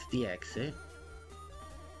no, that's the exit.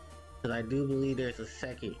 Because I do believe there's a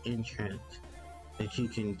second entrance that you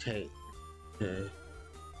can take to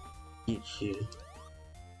get you.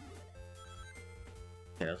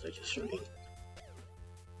 Tails are just running.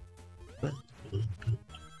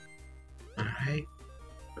 Alright,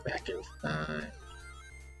 we're back inside.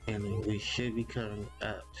 And then we should be coming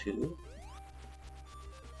up to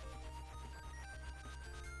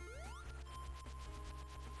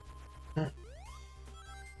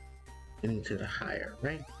getting to the higher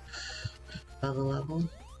ranks of the level.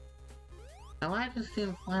 Now I just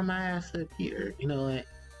didn't fly my ass up here, you know what?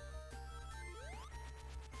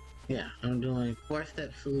 Yeah, I'm doing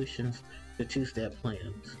 4-step solutions to 2-step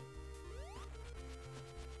plans.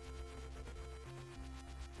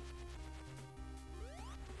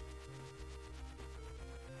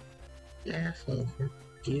 Yes, over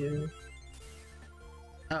here.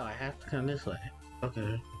 Oh, I have to come this way.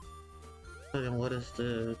 Okay. So then what is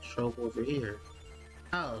the trope over here?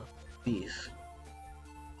 Oh, these.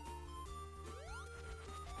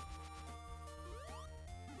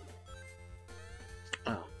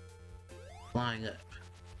 Oh. Flying up.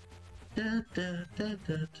 Da, da, da,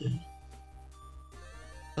 da, da.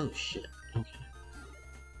 Oh shit. Okay.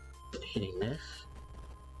 Hitting this.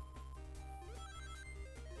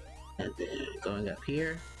 And then going up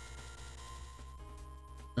here.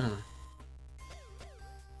 Bam.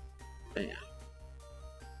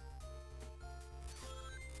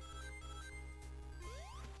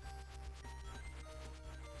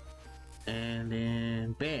 And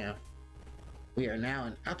then bam. We are now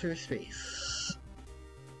in outer space.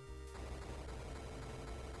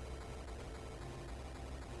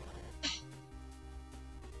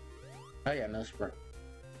 Oh yeah, no sprint.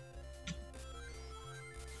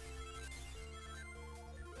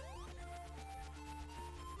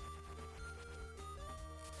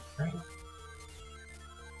 Right.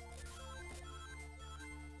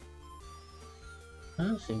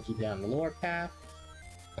 I'll send you down the lower path.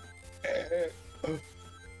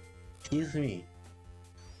 Excuse me.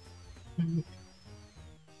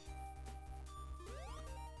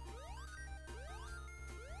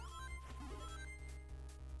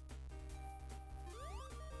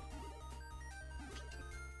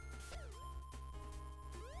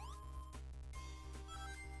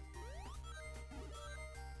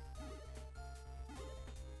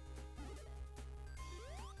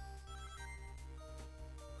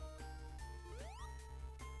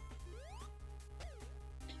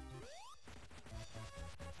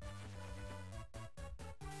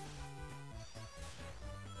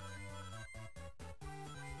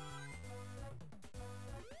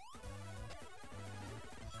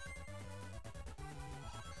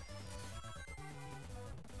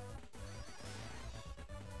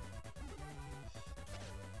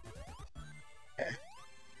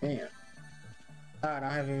 Man. Oh, I don't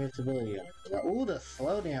have invincibility on. Ooh, the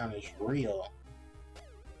slowdown is real.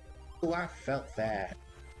 Ooh, I felt that.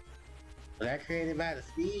 Was that created by the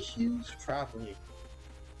speed shoes? Probably.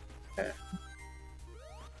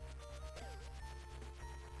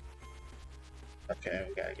 Okay,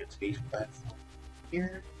 we gotta get speed platform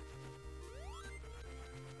here.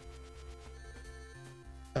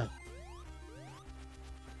 Oh.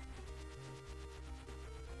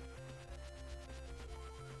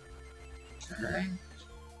 Alright.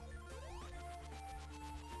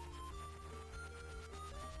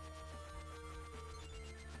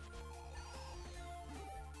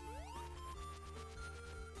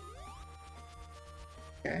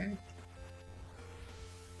 Okay.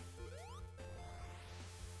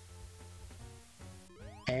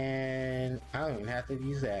 And I don't even have to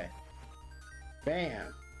use that.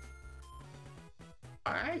 Bam.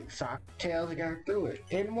 Alright, Tails got through it.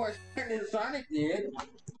 10 more seconds than Sonic did.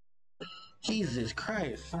 Jesus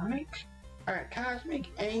Christ, Sonic. Alright, Cosmic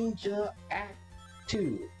Angel Act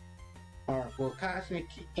 2. Or, well, Cosmic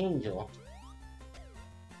Angel.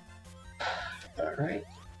 Alright.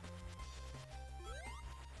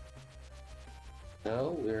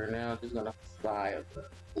 So, we're now just gonna fly up the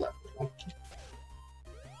level.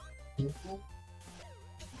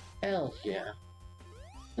 Hell yeah.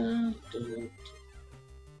 Oh.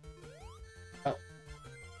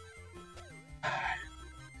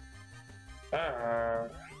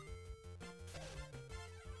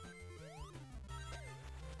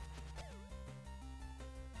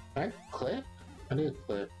 I clip? I did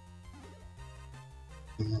clip.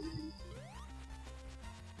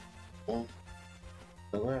 Well,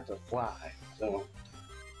 so we're have to fly, so.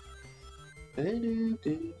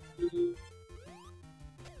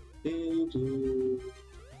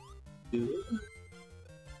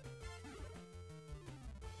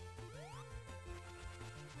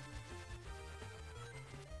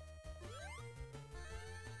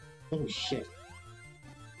 Oh shit.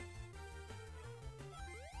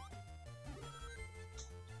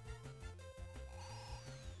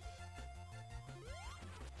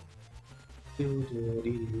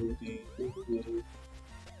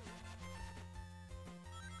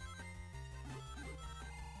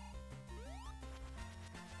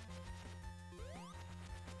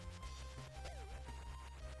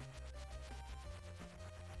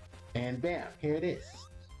 And bam, here it is.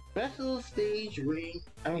 Special stage ring,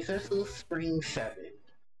 special spring 7.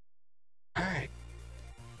 Alright.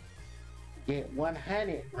 Get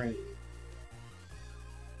 100 ring.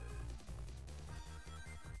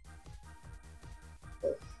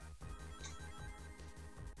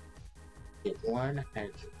 Get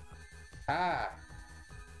 100. Ah,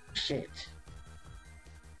 shit.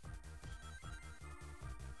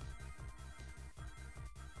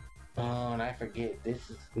 Oh, and I forget, this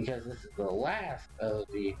is because this is the last of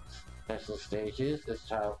the special stages. This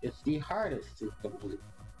child, it's the hardest to complete.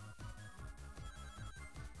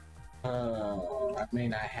 Oh, I may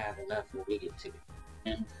not have enough when we get to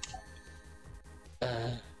it.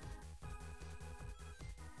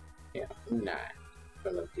 Yeah, I'm not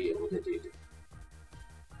gonna be able to do this.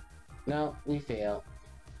 No, we failed.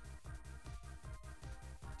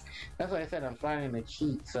 That's why I said I'm finding a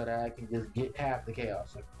cheat so that I can just get half the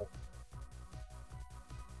chaos.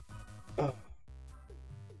 Ugh.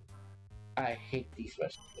 I hate these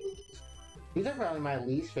special stages. These are probably my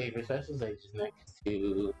least favorite special stages next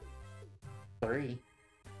to 3.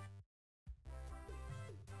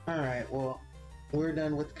 Alright, well, we're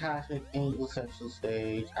done with Cosmic Angel Special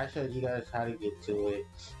Stage. I showed you guys how to get to it.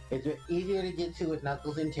 It's easier to get to with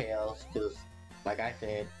Knuckles and Tails, because, like I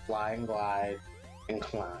said, fly and glide and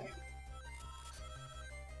climb.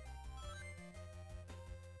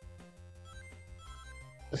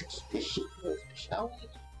 Let's keep this shit moving, shall we?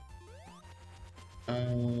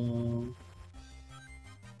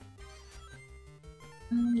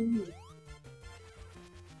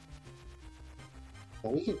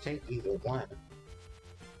 Well, we can take either one.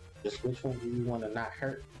 Just which one do you want to not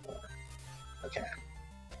hurt more? Okay.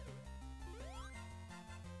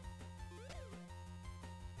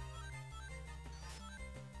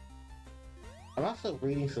 I'm also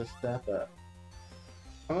reading some stuff up.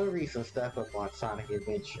 I'm gonna read some stuff up on Sonic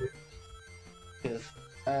Adventure. Because,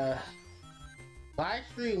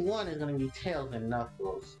 Livestream 1 is gonna be Tails and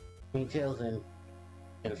Knuckles. I mean, Tails and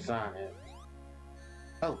Sonic.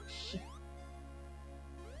 Oh, shit.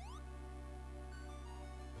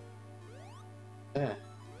 Yeah.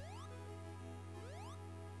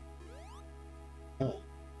 Oh.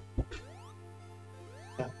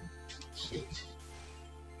 Oh. Shit.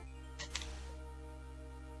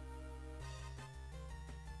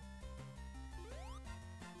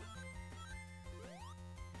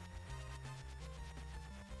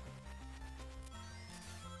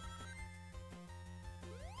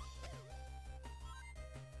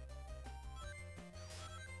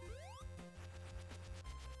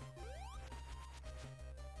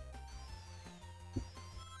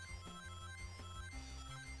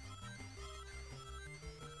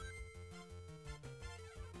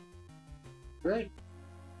 Right.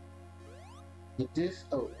 Get this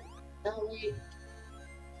over. Tell me.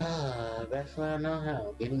 That's what I know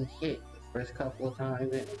how. Getting hit the first couple of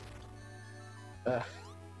times in.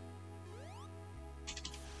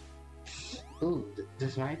 Ooh,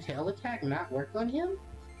 does my tail attack not work on him?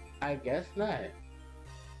 I guess not.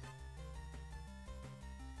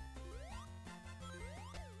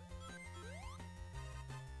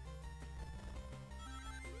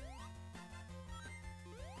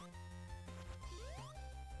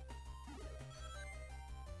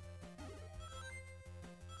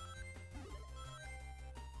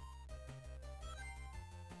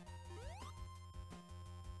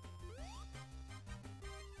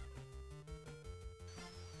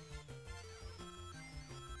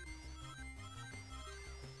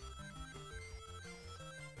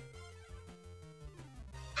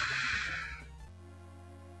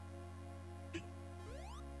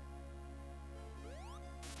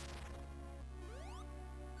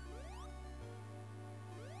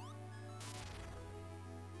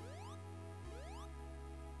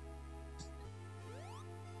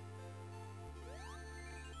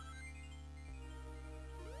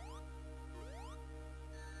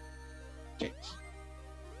 Okay.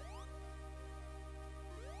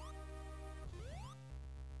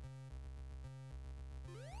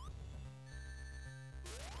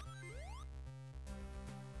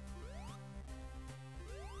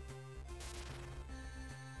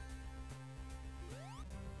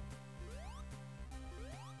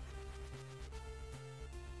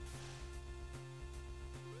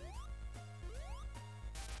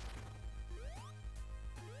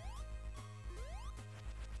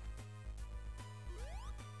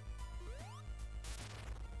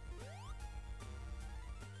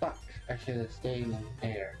 Fuck, I should have stayed in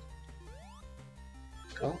there.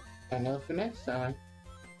 Oh, I know for next time.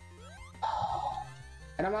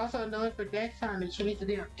 And I'm also knowing for next time to change the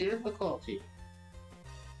damn difficulty.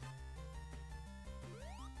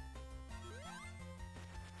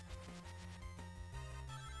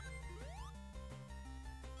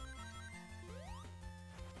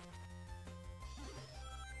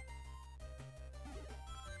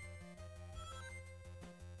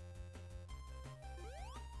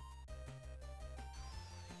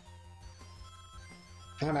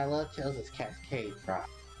 And I love Tails' Cascade Drop.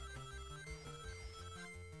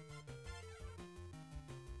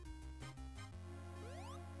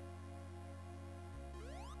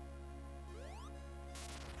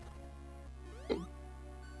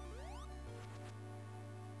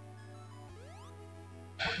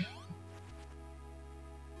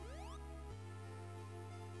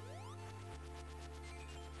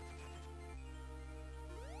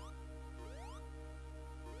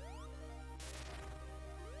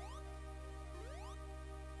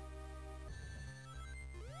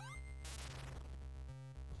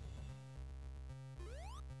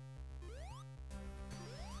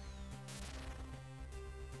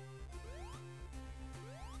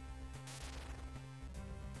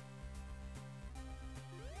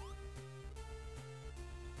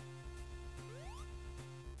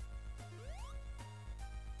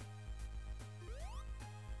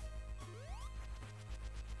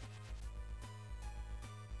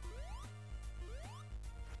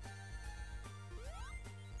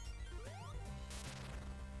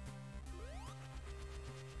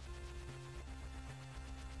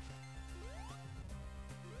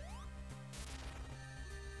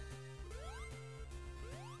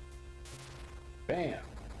 Bam.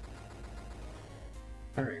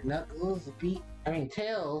 Alright,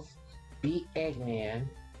 Tails beat Eggman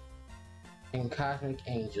and Cosmic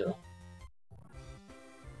Angel.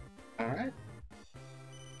 Alright.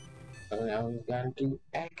 So now we've got to do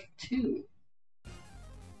Act 2.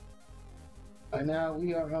 And now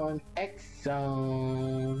we are on X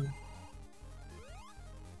Zone.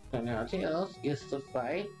 So now Tails gets to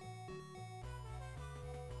fight.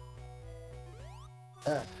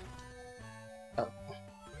 Oh,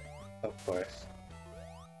 of course.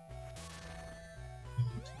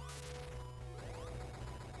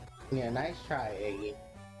 Yeah, nice try, Eggy.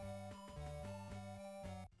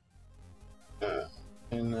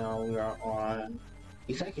 And now we are on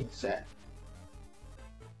the second set.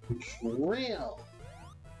 Drill.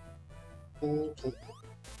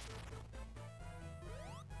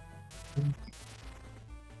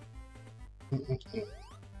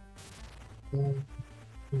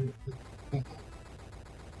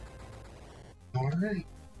 Alright.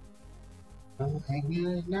 Eggy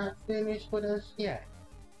is not finished with us yet.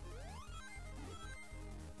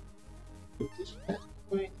 With this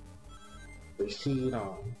point, proceed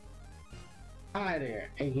on. Hi there,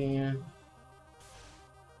 again.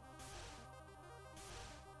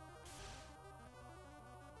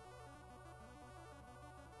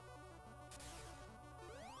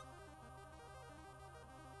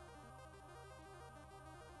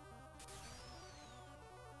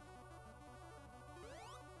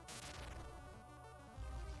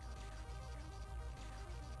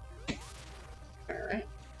 Alright.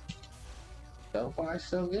 So far,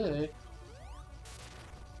 so good.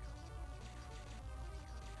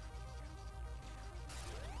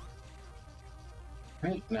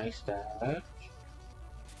 Right, nice dodge.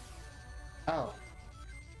 Oh.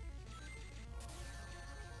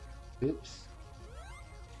 Oops.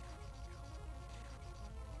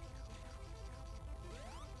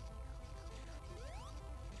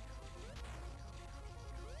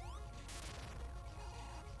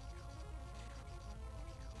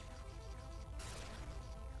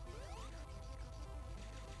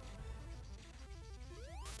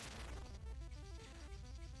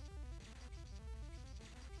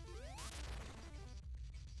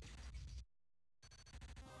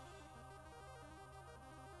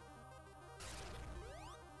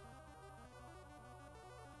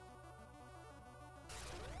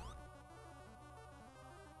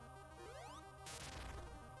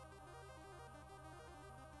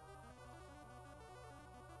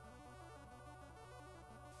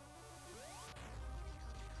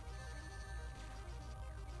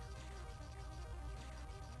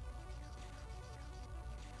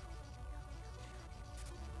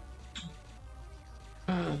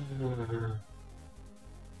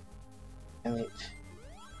 Damn it.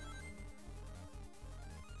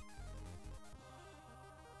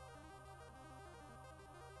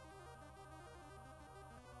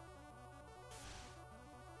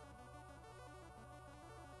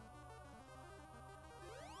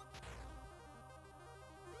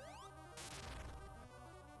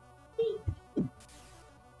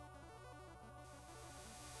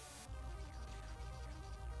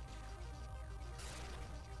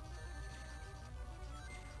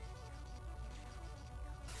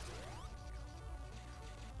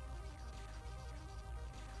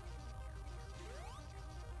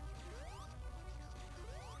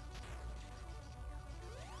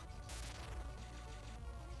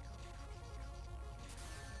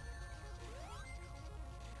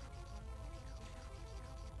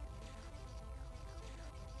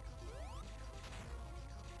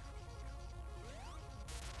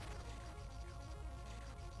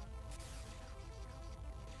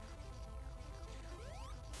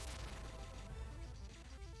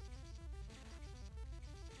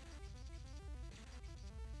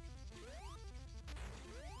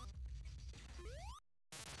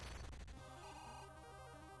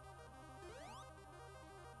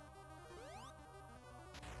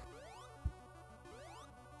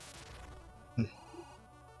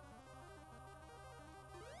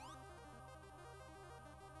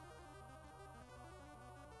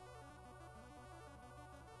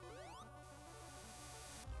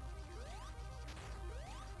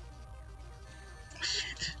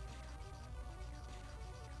 Shit.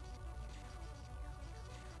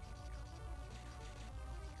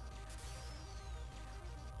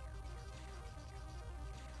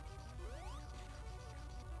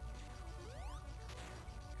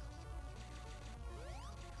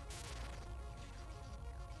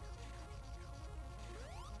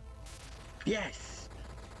 Yes!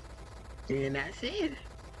 And that's it.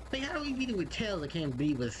 Like, how do we beat it with Tails that can't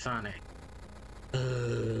beat with Sonic?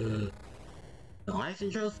 nice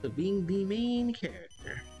and close to being the main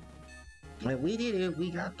character. And we did it. We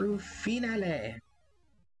got through finale.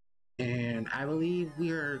 And I believe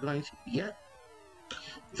we are going to, yep,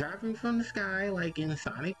 dropping from the sky like in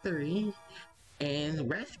Sonic 3 and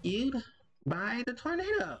rescued by the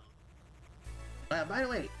tornado. By the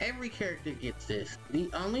way, every character gets this. The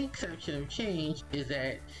only exception of change is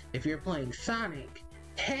that if you're playing Sonic,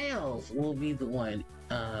 Tails will be the one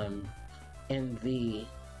in the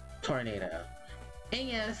tornado. And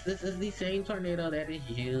yes, this is the same tornado that is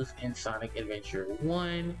used in Sonic Adventure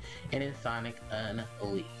 1 and in Sonic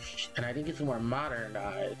Unleashed. And I think it's more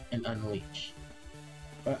modernized in Unleashed.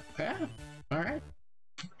 But yeah, alright.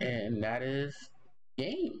 And that is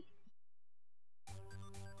game.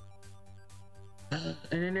 And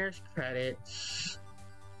then there's credits.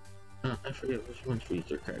 Oh, I forget which one's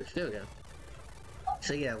feature credits. There we go.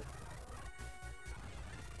 So yeah.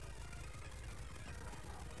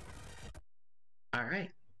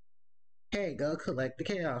 Alright. Hey, go collect the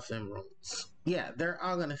Chaos Emeralds. Yeah, they're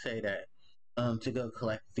all gonna say that. To go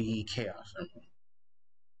collect the Chaos Emerald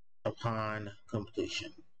upon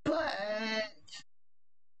completion. But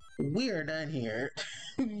we are done here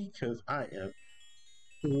because I am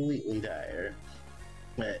completely tired.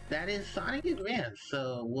 But that is Sonic Advance,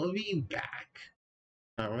 so we'll be back.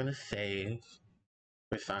 We're gonna save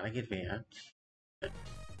for Sonic Advance. I'm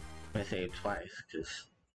gonna save twice because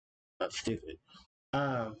that's stupid.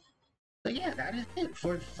 But yeah, that is it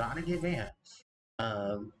for Sonic Advance.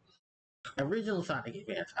 Original Sonic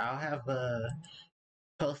Advance. I'll have a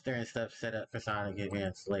poster and stuff set up for Sonic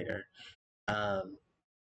Advance later.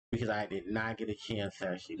 Because I did not get a chance to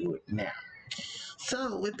actually do it now.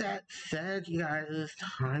 So with that said, you guys, it's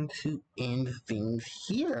time to end things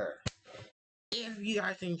here. If you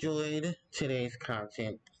guys enjoyed today's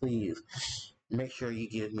content, please make sure you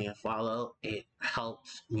give me a follow. It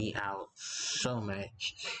helps me out so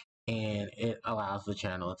much, and it allows the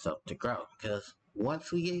channel itself to grow. Because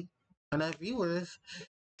once we get enough viewers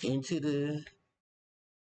into the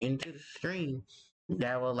stream,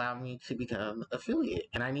 that will allow me to become affiliate,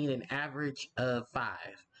 and I need an average of 5.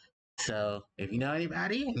 So if you know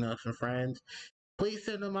anybody, you know some friends, please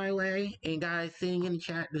send them my way. And guys, sitting in the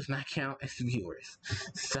chat does not count as viewers.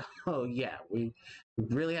 So yeah, we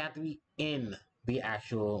really have to be in the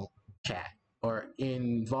actual chat or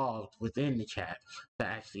involved within the chat to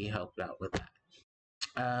actually help out with that.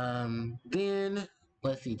 Then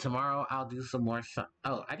let's see, tomorrow I'll do some more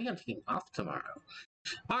oh, I think I'm taking off tomorrow.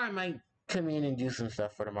 Or I might come in and do some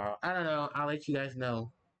stuff for tomorrow. I don't know. I'll let you guys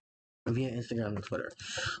know via Instagram and Twitter.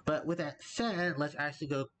 But with that said, let's actually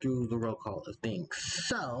go through the roll call of things.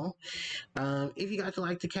 So, if you guys would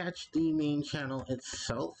like to catch the main channel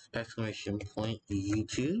itself,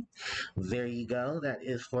 !YouTube, there you go. That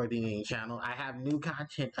is for the main channel. I have new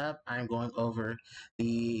content up. I'm going over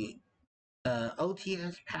the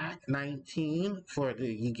OTS Pack 19 for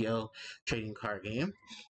the Yu-Gi-Oh! Trading card game.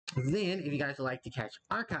 Then, if you guys would like to catch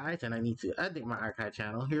archives, and I need to update my archive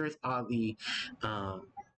channel, here's all the,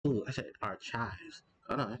 ooh, I said archives.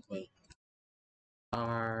 Hold on, wait.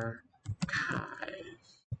 Archives.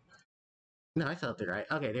 No, I spelled it right.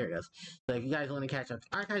 Okay, there it goes. So if you guys want to catch up to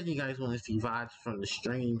archives, you guys want to see VODs from the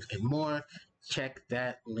streams and more, check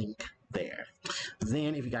that link there.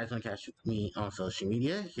 Then, if you guys want to catch me on social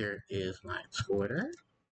media, here is my Twitter.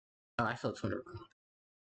 Oh, I spelled Twitter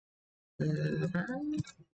wrong.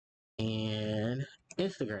 And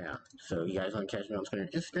Instagram. So you guys want to catch me on Twitter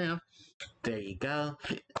and Instagram, there you go.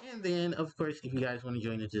 And then, of course, if you guys want to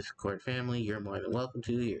join the Discord family, you're more than welcome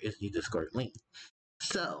to. Here is the Discord link.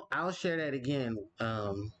 So I'll share that again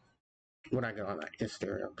when I go on my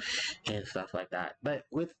Instagram and stuff like that. But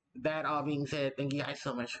with that all being said, thank you guys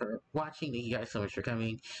so much for watching. Thank you guys so much for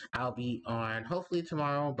coming. I'll be on hopefully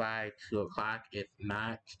tomorrow by 2 o'clock. If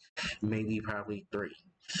not, maybe probably 3.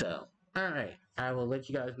 So, alright. I will let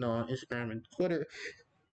you guys know on Instagram and Twitter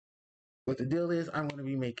what the deal is. I'm going to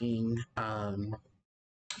be making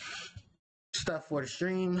stuff for the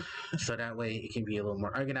stream so that way it can be a little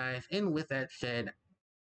more organized. And with that said,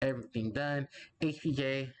 everything done.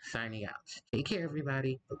 HPJ signing out. Take care,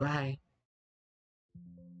 everybody. Bye-bye.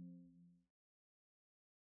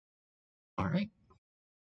 All right.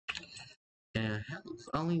 And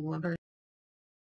only one person.